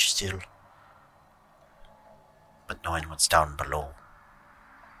passage still, but knowing what's down below,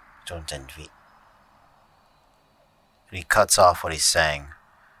 don't envy. And he cuts off what he's saying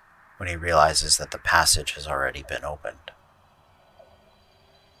when he realizes that the passage has already been opened.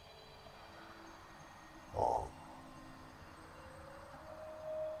 Oh.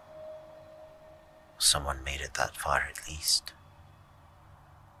 someone made it that far at least.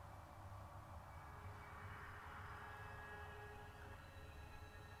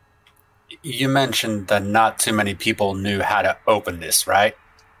 You mentioned that not too many people knew how to open this, right?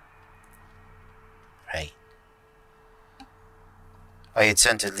 Right. I had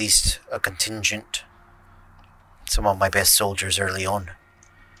sent at least a contingent, some of my best soldiers early on.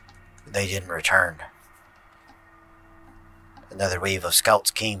 They didn't return. Another wave of scouts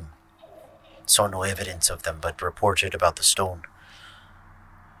came. Saw no evidence of them, but reported about the stone.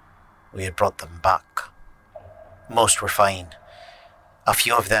 We had brought them back. Most were fine. A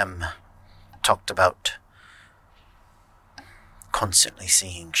few of them talked about constantly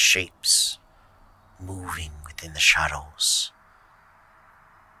seeing shapes moving within the shadows.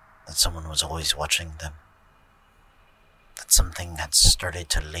 That someone was always watching them. That something had started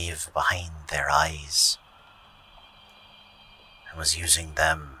to live behind their eyes and was using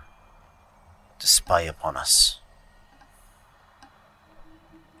them to spy upon us.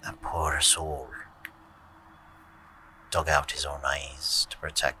 That poor soul dug out his own eyes to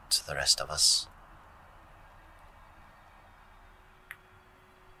protect the rest of us.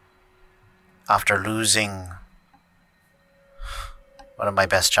 After losing one of my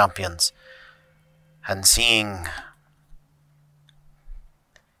best champions and seeing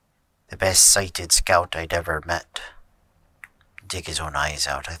the best sighted scout I'd ever met dig his own eyes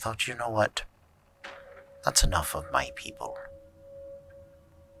out, I thought, you know what? That's enough of my people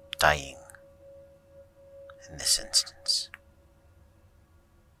dying in this instance.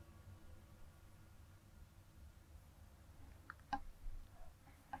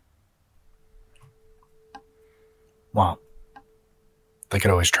 Well, they could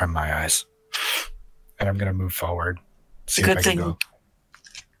always trim my eyes. And I'm going to move forward. See It's a if good I can thing. go.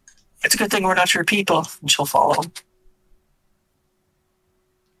 It's a good thing we're not your people, and she'll follow.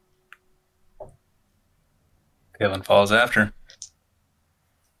 Kaelin follows after.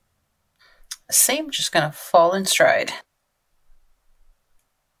 Same, just gonna fall in stride.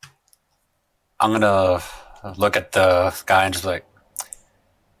 I'm gonna look at the guy and just be like,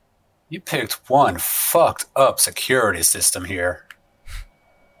 you picked one fucked up security system here.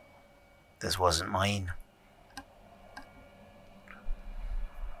 This wasn't mine.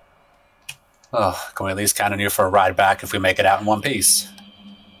 Oh, can we at least count on you for a ride back if we make it out in one piece?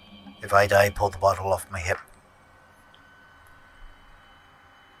 If I die, pull the bottle off my hip.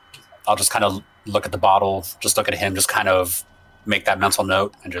 I'll just kind of look at the bottle, just look at him, just kind of make that mental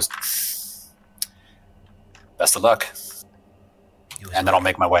note and just best of luck. And then I'll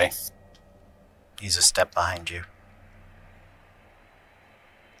make my way. He's a step behind you.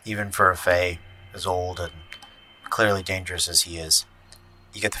 Even for a Fae as old and clearly dangerous as he is,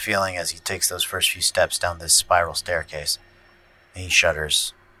 you get the feeling as he takes those first few steps down this spiral staircase, he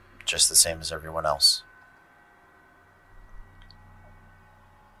shudders just the same as everyone else.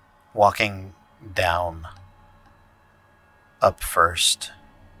 Walking down, up first,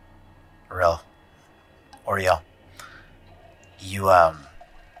 Oriel,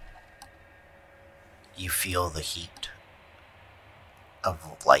 you feel the heat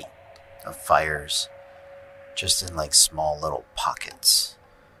of light, of fires, just in like small little pockets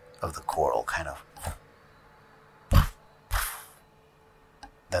of the coral, kind of.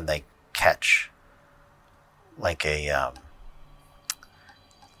 Then they catch like a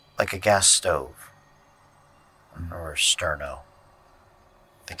gas stove or a sterno.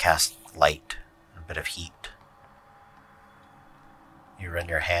 They cast light and a bit of heat. You run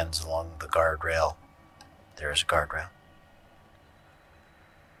your hands along the guardrail. There is a guardrail.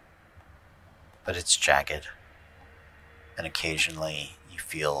 But it's jagged. And occasionally you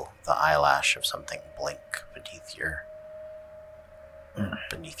feel the eyelash of something blink beneath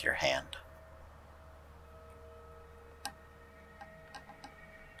your hand.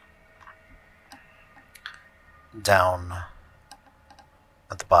 Down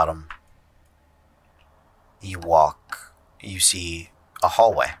at the bottom, you walk, you see a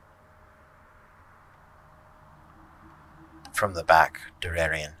hallway. From the back,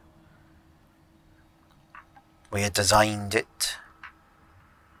 Durarian. We had designed it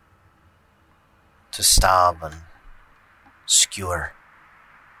to stab and skewer.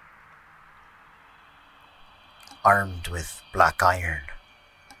 Armed with black iron,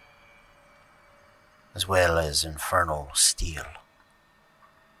 as well as infernal steel.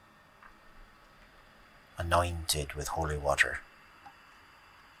 Anointed with holy water.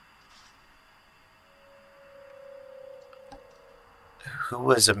 Who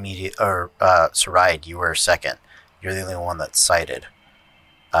was immediate, or Saride, you were second. You're the only one that's cited.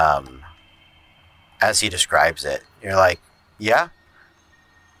 As he describes it, you're like, yeah,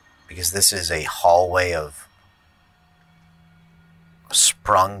 because this is a hallway of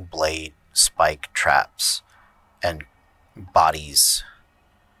sprung blade spike traps and bodies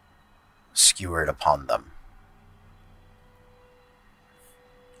skewered upon them,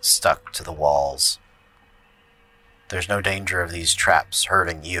 stuck to the walls. There's no danger of these traps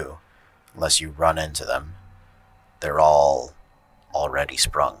hurting you unless you run into them. They're all already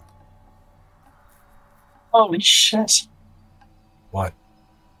sprung. Holy shit. What?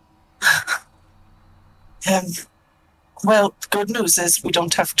 Well, the good news is we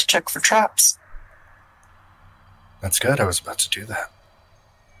don't have to check for traps. That's good. I was about to do that.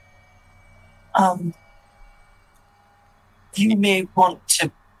 You may want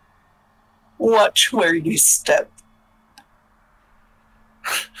to watch where you step.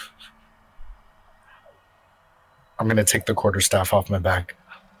 I'm going to take the quarterstaff off my back.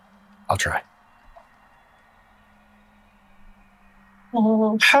 I'll try.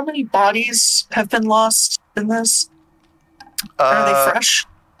 How many bodies have been lost in this? Are they fresh?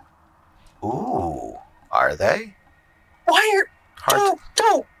 Ooh, are they? Why are...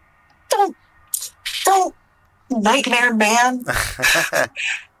 Don't, Nightmare Man.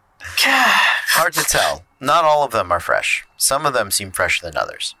 Hard to tell. Not all of them are fresh. Some of them seem fresher than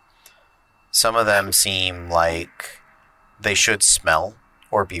others. Some of them seem like they should smell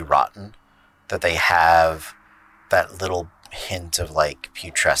or be rotten, that they have that little hint of like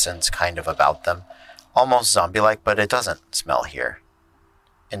putrescence kind of about them. Almost zombie-like, but it doesn't smell here.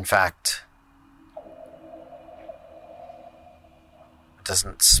 In fact, it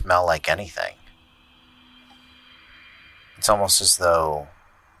doesn't smell like anything. It's almost as though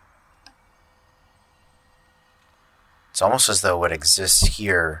what exists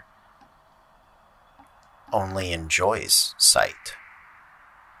here only enjoys sight.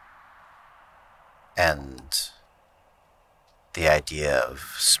 And the idea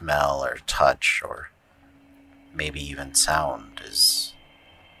of smell or touch or maybe even sound is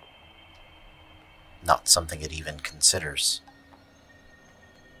not something it even considers.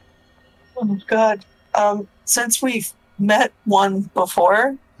 Oh, God. Since we've met one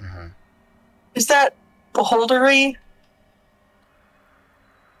before, is that beholdery?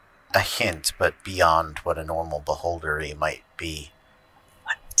 A hint, but beyond what a normal beholdery might be.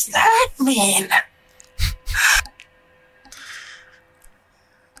 What does that mean?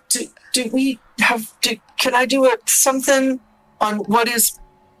 Do we have to... Can I do something on what is...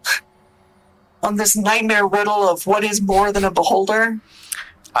 on this nightmare riddle of what is more than a beholder?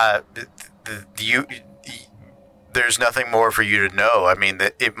 There's nothing more for you to know. I mean,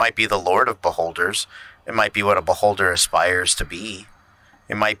 it might be the Lord of Beholders. It might be what a beholder aspires to be.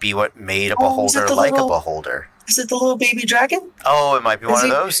 It might be what made a beholder like a beholder. Is it the little baby dragon? Oh, it might be one of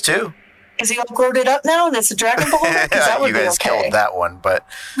those, too. Is he all grown it up now and it's a dragon beholder? That you guys killed that one, but...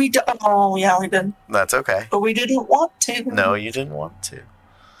 Oh, yeah, we did. That's okay. But we didn't want to. No, you didn't want to.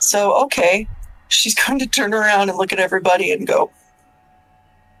 So, okay. She's going to turn around and look at everybody and go...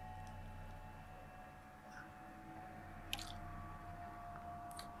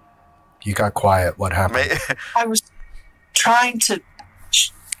 You got quiet. What happened? I was trying to...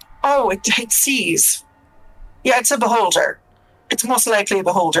 Oh, it sees. Yeah, it's a beholder. It's most likely a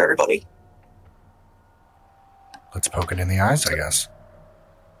beholder, everybody. Let's poke it in the eyes, I guess.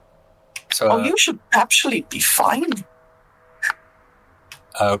 So, you should actually be fine.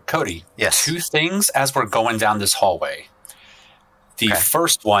 Cody. Yes. Two things as we're going down this hallway. The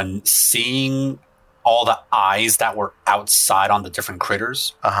first one, seeing all the eyes that were outside on the different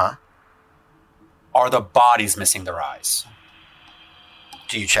critters. Uh-huh. Are the bodies missing their eyes?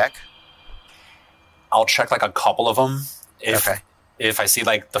 Do you check? I'll check like a couple of them. If I see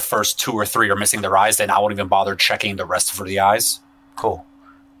like the first 2 or 3 are missing their eyes, then I won't even bother checking the rest for the eyes. Cool.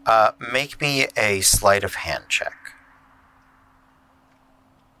 Make me a sleight of hand check.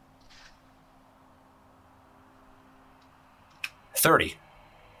 30.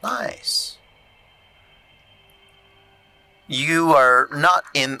 Nice. You're not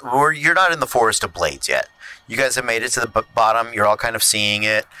in the Forest of Blades yet. You guys have made it to the bottom. You're all kind of seeing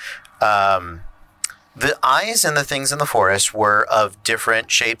it. The eyes and the things in the forest were of different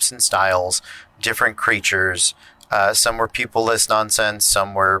shapes and styles, different creatures. Some were pupilless nonsense,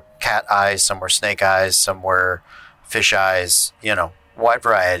 some were cat eyes, some were snake eyes, some were fish eyes, wide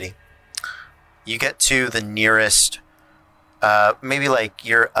variety. You get to the nearest, maybe like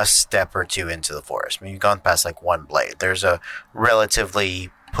you're a step or two into the forest. I mean, you've gone past like one blade. There's a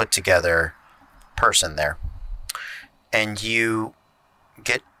relatively put together person there. And you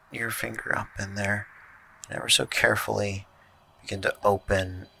get your finger up in there and ever so carefully begin to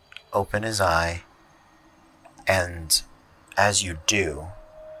open his eye. And as you do,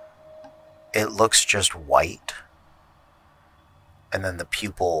 it looks just white. And then the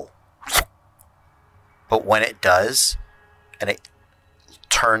pupil. But when it does, and it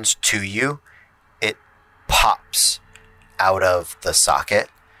turns to you, it pops out of the socket.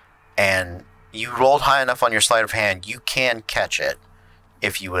 And you rolled high enough on your sleight of hand, you can catch it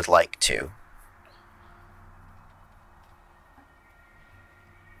if you would like to.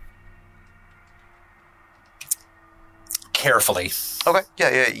 Carefully. Okay.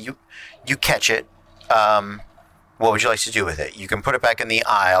 Yeah. You catch it. What would you like to do with it? You can put it back in the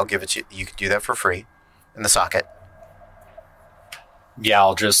eye. I'll give it to you. You can do that for free in the socket. Yeah,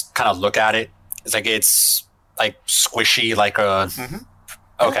 I'll just kind of look at it. It's like squishy, like a. Mm-hmm.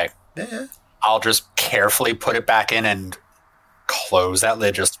 Okay. Yeah. I'll just carefully put it back in and close that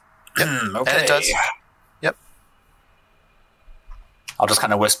lid. Just okay. And it does. Yep. I'll just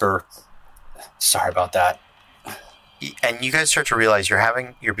kind of whisper, "Sorry about that." And you guys start to realize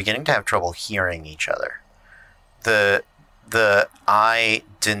you're beginning to have trouble hearing each other. The eye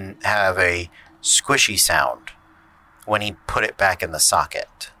didn't have a squishy sound when he put it back in the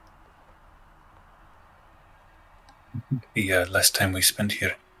socket. The less time we spend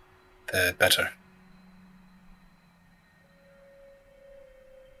here, the better.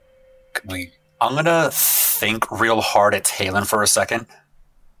 Can we? I'm gonna think real hard at Talon for a second.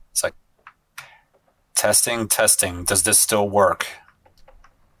 It's like testing. Does this still work?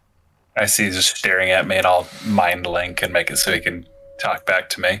 I see he's just staring at me, and I'll mind link and make it so he can talk back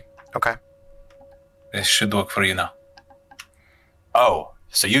to me. Okay. This should work for you now. Oh,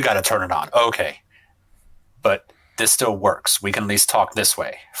 so you got to turn it on. Okay, but this still works. We can at least talk this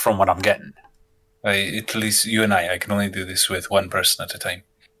way, from what I'm getting. At least you and I can only do this with one person at a time.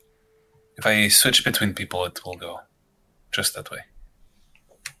 If I switch between people, it will go just that way.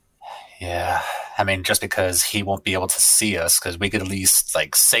 Yeah, I mean, just because he won't be able to see us, because we could at least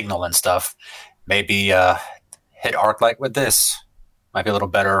like signal and stuff. Maybe hit Arclight with this. Might be a little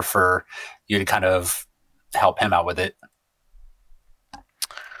better for you to kind of help him out with it.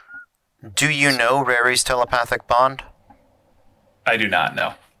 Do you know Rary's telepathic bond? I do not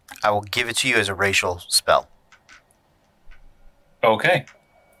know. I will give it to you as a racial spell. Okay.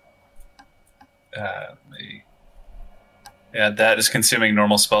 Yeah, that is consuming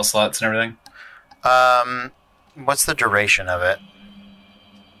normal spell slots and everything. What's the duration of it?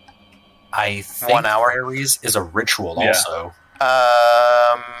 I think 1 hour? Ares is a ritual Yeah. also.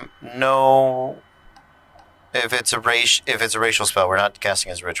 No. If it's a racial spell, we're not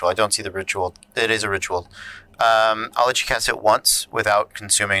casting as a ritual. I don't see the ritual. It is a ritual. I'll let you cast it once without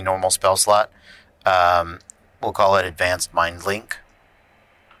consuming a normal spell slot. We'll call it Advanced Mind Link.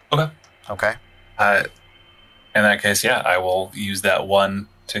 Okay. Okay. In that case, yeah, I will use that one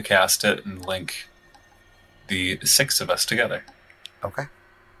to cast it and link the 6 of us together. Okay.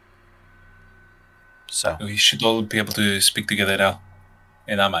 So We should all be able to speak together now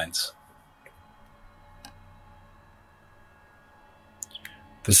in our minds.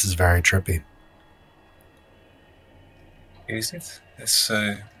 This is very trippy. Is it? It's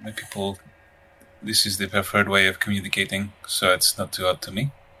my people. This is the preferred way of communicating, so it's not too odd to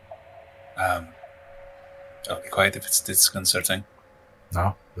me. I'll be quiet if it's disconcerting.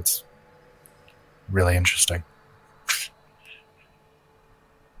 No, it's really interesting.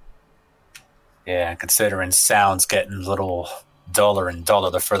 Yeah, considering sound's getting a little duller and duller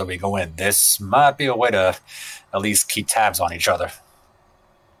the further we go in, this might be a way to at least keep tabs on each other.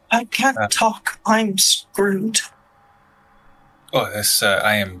 I can't talk. I'm screwed. Oh, yes,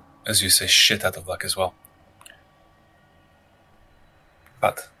 I am, as you say, shit out of luck as well.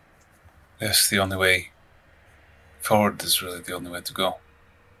 But yes, the only way forward is really the only way to go.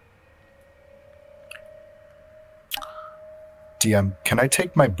 DM, can I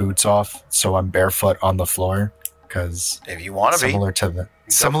take my boots off so I'm barefoot on the floor? Because if you want to be,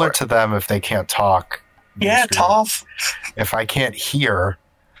 similar to them, if they can't talk. Yeah, Toph. If I can't hear,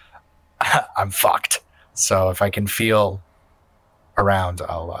 I'm fucked. So if I can feel around,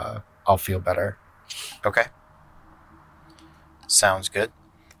 I'll feel better. Okay. Sounds good.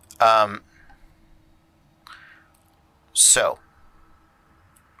 So,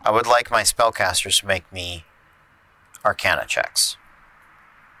 I would like my spellcasters to make me Arcana checks.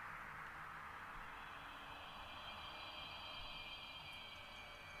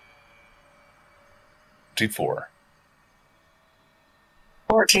 G4.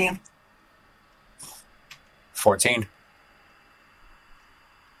 14. 14.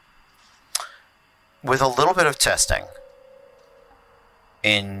 With a little bit of testing,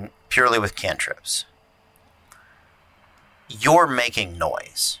 in purely with cantrips, you're making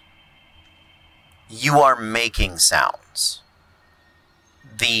noise. You are making sounds.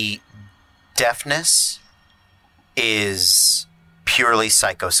 The deafness is purely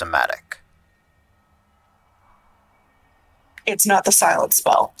psychosomatic. It's not the silent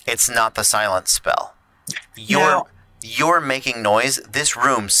spell. It's not the silent spell. No. You're making noise. This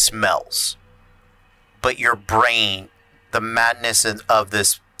room smells. But your brain, the madness of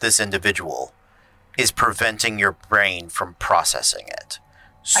this individual, is preventing your brain from processing it.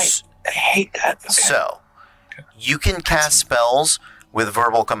 I hate that. Okay. So, you can cast spells with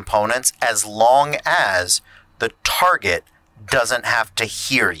verbal components as long as the target doesn't have to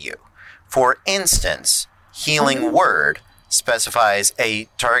hear you. For instance, Healing Word specifies a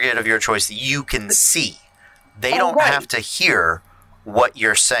target of your choice that you can see. They don't right. have to hear what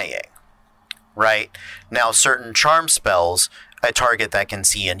you're saying, right? Now, certain charm spells, a target that can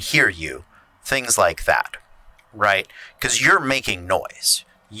see and hear you, things like that, right? Because you're making noise.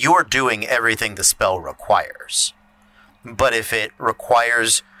 You're doing everything the spell requires. But if it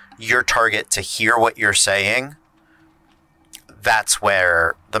requires your target to hear what you're saying, that's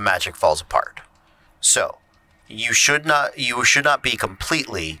where the magic falls apart. So, you should not be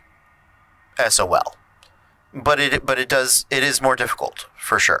completely SOL. But it is more difficult,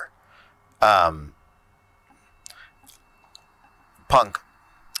 for sure. Punk,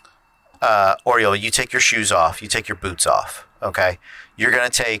 Oriole, you take your shoes off, you take your boots off, okay? You're going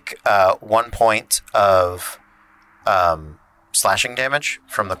to take 1 point of slashing damage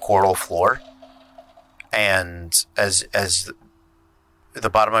from the corridor floor. And as the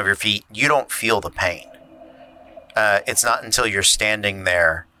bottom of your feet, you don't feel the pain. It's not until you're standing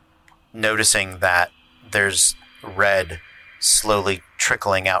there noticing that there's red slowly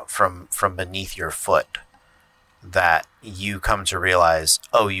trickling out from beneath your foot that you come to realize,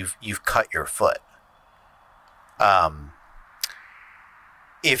 oh, you've cut your foot.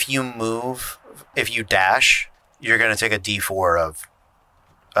 If you dash, you're going to take a D4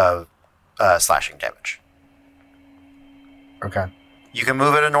 of slashing damage. Okay. You can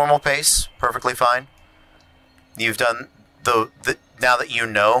move at a normal pace, perfectly fine. You've done the now that you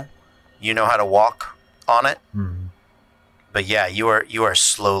know how to walk on it. Mm-hmm. But yeah, you are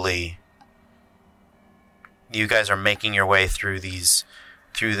slowly. You guys are making your way through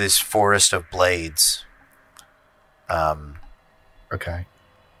this forest of blades. Okay.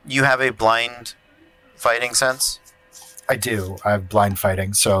 You have a blind fighting sense? I do. I have blind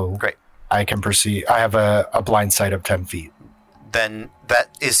fighting, so Great. I can perceive. I have a blind sight of 10 feet. Then that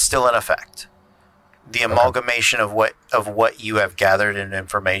is still in effect. The amalgamation of what you have gathered in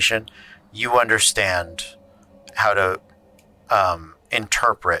information, you understand how to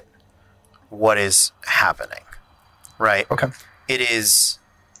interpret what is happening, right? Okay. It's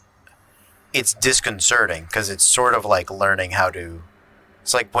disconcerting because it's sort of like learning how to.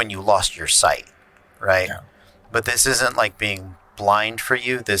 It's like when you lost your sight, right? Yeah. But this isn't like being blind for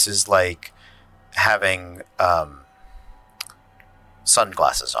you. This is like having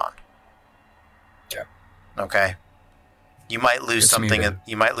sunglasses on. Yeah. Okay. You might lose It's something. muted.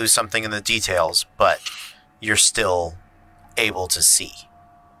 You might lose something in the details, but you're still able to see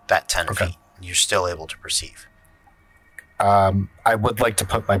that 10 Okay. feet. You're still able to perceive. I would like to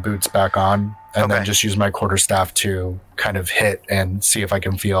put my boots back on and then Okay. just use my quarterstaff to kind of hit and see if I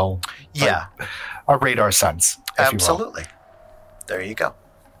can feel Yeah, a radar sense. If you will. absolutely. There you go.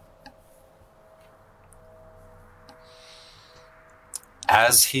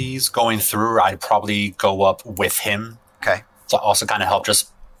 As he's going through, I'd probably go up with him Okay. to also kind of help just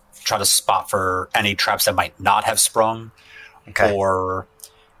try to spot for any traps that might not have sprung, Okay. or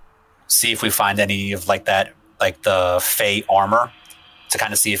see if we find any of like that, like the Fey armor, to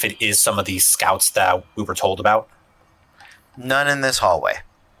kind of see if it is some of these scouts that we were told about. None in this hallway.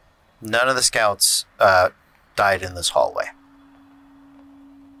 None of the scouts died in this hallway.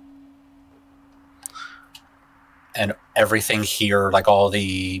 And everything here, like all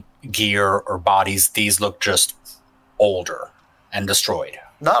the gear or bodies, these look just older and destroyed.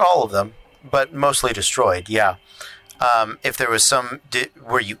 Not all of them, but mostly destroyed. Yeah. If there was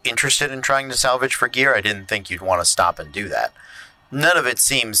were you interested in trying to salvage for gear? I didn't think you'd want to stop and do that. None of it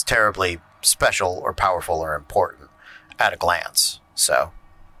seems terribly special or powerful or important at a glance. So,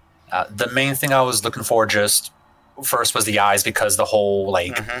 The main thing I was looking for just first was the eyes, because the whole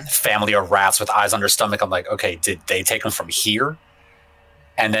like family of rats with eyes on their stomach, I'm like, okay, did they take them from here?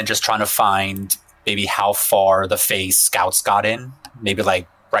 And then just trying to find maybe how far the Fey scouts got in, maybe like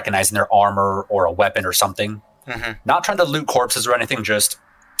recognizing their armor or a weapon or something. Mhm. Not trying to loot corpses or anything, just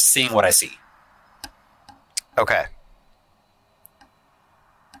seeing what I see. okay.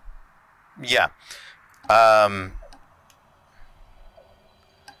 Yeah.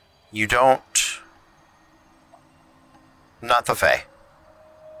 You don't... Not the Fae.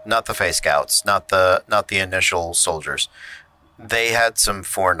 not the Fey Scouts, not the initial soldiers. They had some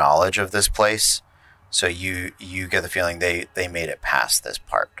foreknowledge of this place, so you get the feeling they made it past this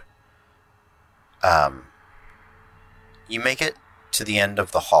part. You make it to the end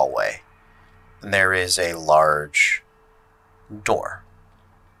of the hallway, and there is a large door.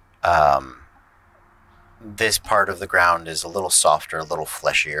 This part of the ground is a little softer, a little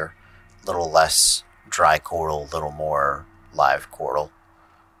fleshier, a little less dry coral, a little more live coral,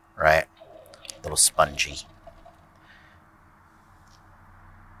 right? A little spongy.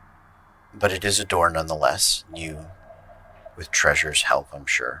 But it is a door nonetheless. You, with Treasure's help, I'm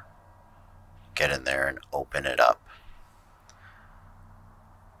sure, get in there and open it up.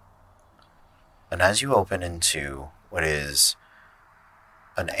 And as you open into what is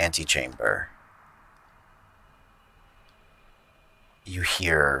an antechamber, you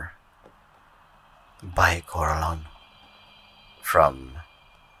hear Bai Coralon from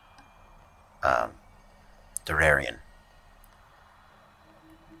Durarian.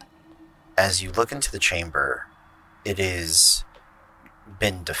 As you look into the chamber, it is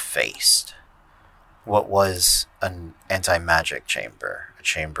been defaced. What was an anti-magic chamber, a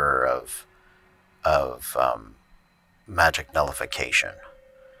chamber of magic nullification,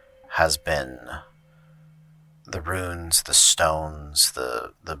 has been the runes, the stones,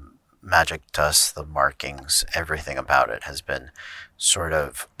 the magic dust, the markings, everything about it has been sort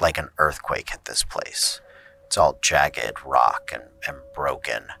of like an earthquake hit this place. It's all jagged rock and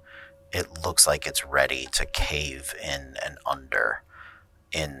broken. It looks like it's ready to cave in and under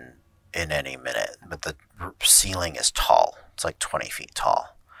in any minute. But the ceiling is tall. It's like 20 feet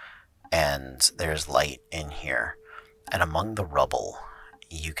tall. And there's light in here. And among the rubble,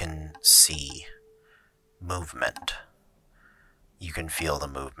 you can see movement. You can feel the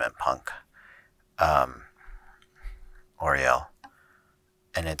movement, Punk. Oriel.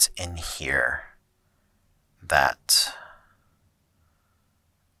 And it's in here that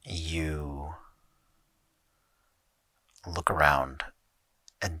you look around,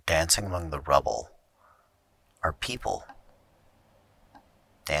 and dancing among the rubble are people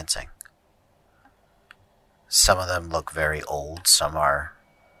dancing. Some of them look very old,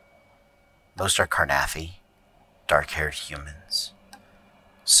 most are Carnathi, dark-haired humans.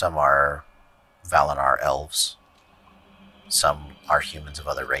 Some are Valinar elves. Some are humans of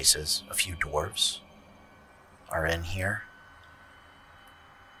other races. A few dwarves are in here.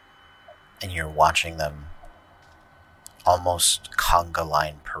 And you're watching them almost conga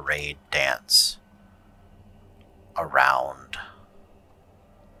line parade dance around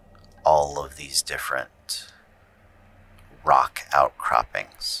all of these different rock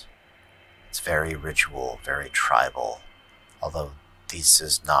outcroppings. It's very ritual, very tribal, although this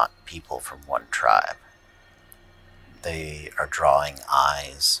is not people from one tribe. They are drawing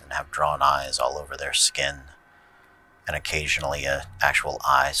eyes and have drawn eyes all over their skin, and occasionally an actual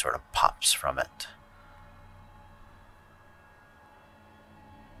eye sort of pops from it.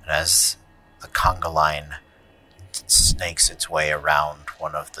 And as the conga line snakes its way around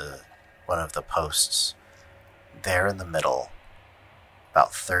one of the posts, there in the middle,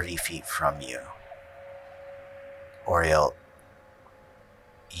 about 30 feet from you, Oriel,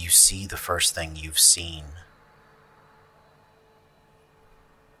 you see the first thing you've seen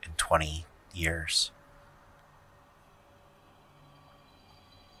in 20 years.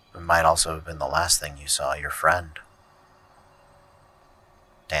 It might also have been the last thing you saw, your friend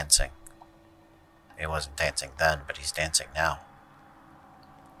dancing. He wasn't dancing then, but he's dancing now.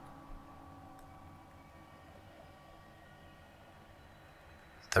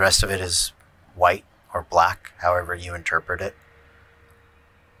 The rest of it is white or black, however you interpret it.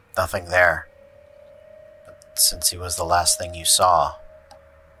 Nothing there. But since he was the last thing you saw,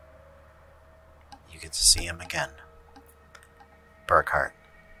 you get to see him again. Burkhart.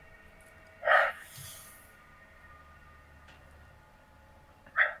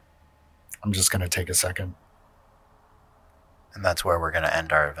 I'm just going to take a second. And that's where we're going to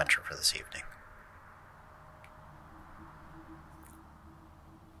end our adventure for this evening.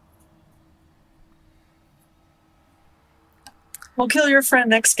 We'll kill your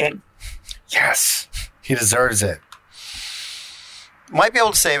friend next game. Yes. He deserves it. Might be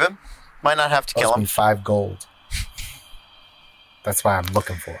able to save him. Might not have to kill him. 5 gold. That's why I'm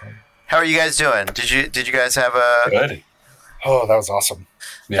looking for him. How are you guys doing? Did you guys have a... Good. Oh, that was awesome.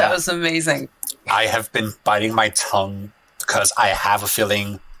 Yeah. That was amazing. I have been biting my tongue because I have a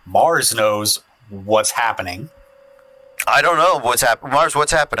feeling Mars knows what's happening. I don't know what's happening. Mars,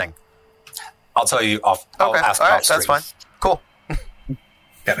 what's happening? I'll tell you off. I'll Okay, ask all right, off that's screen. fine. Cool.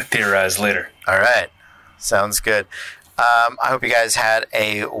 Gotta theorize later. All right. Sounds good. I hope you guys had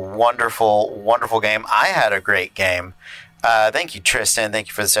a wonderful, wonderful game. I had a great game. Thank you, Tristan. Thank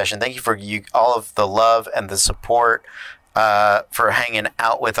you for the session. Thank you for all of the love and the support for hanging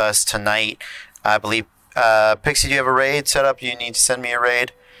out with us tonight. I believe, Pixie, do you have a raid set up? You need to send me a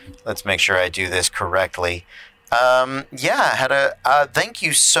raid? Let's make sure I do this correctly. Thank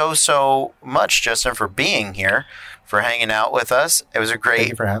you so much, Justin, for being here, for hanging out with us. It was a great... Thank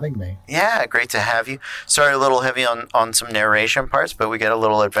you for having me. Yeah, great to have you. Sorry, a little heavy on some narration parts, but we get a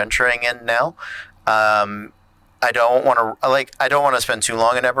little adventuring in now. I don't want to spend too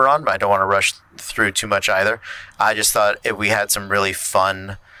long in Eberron, but I don't want to rush through too much either. I just thought if we had some really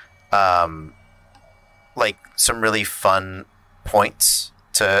fun, points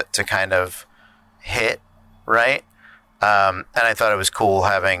to kind of hit, right? And I thought it was cool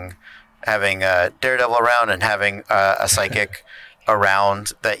having Daredevil around and having a psychic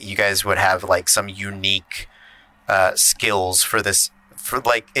around, that you guys would have like some unique skills for this, for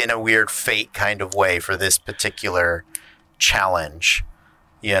like in a weird fate kind of way for this particular challenge,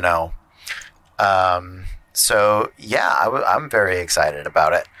 you know. So yeah, I'm very excited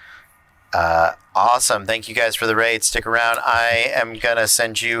about it. Awesome. Thank you guys for the raid. Stick around. I am gonna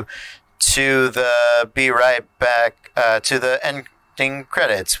send you to the be right back to the ending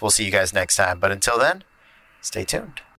credits. We'll see you guys next time. But until then, stay tuned.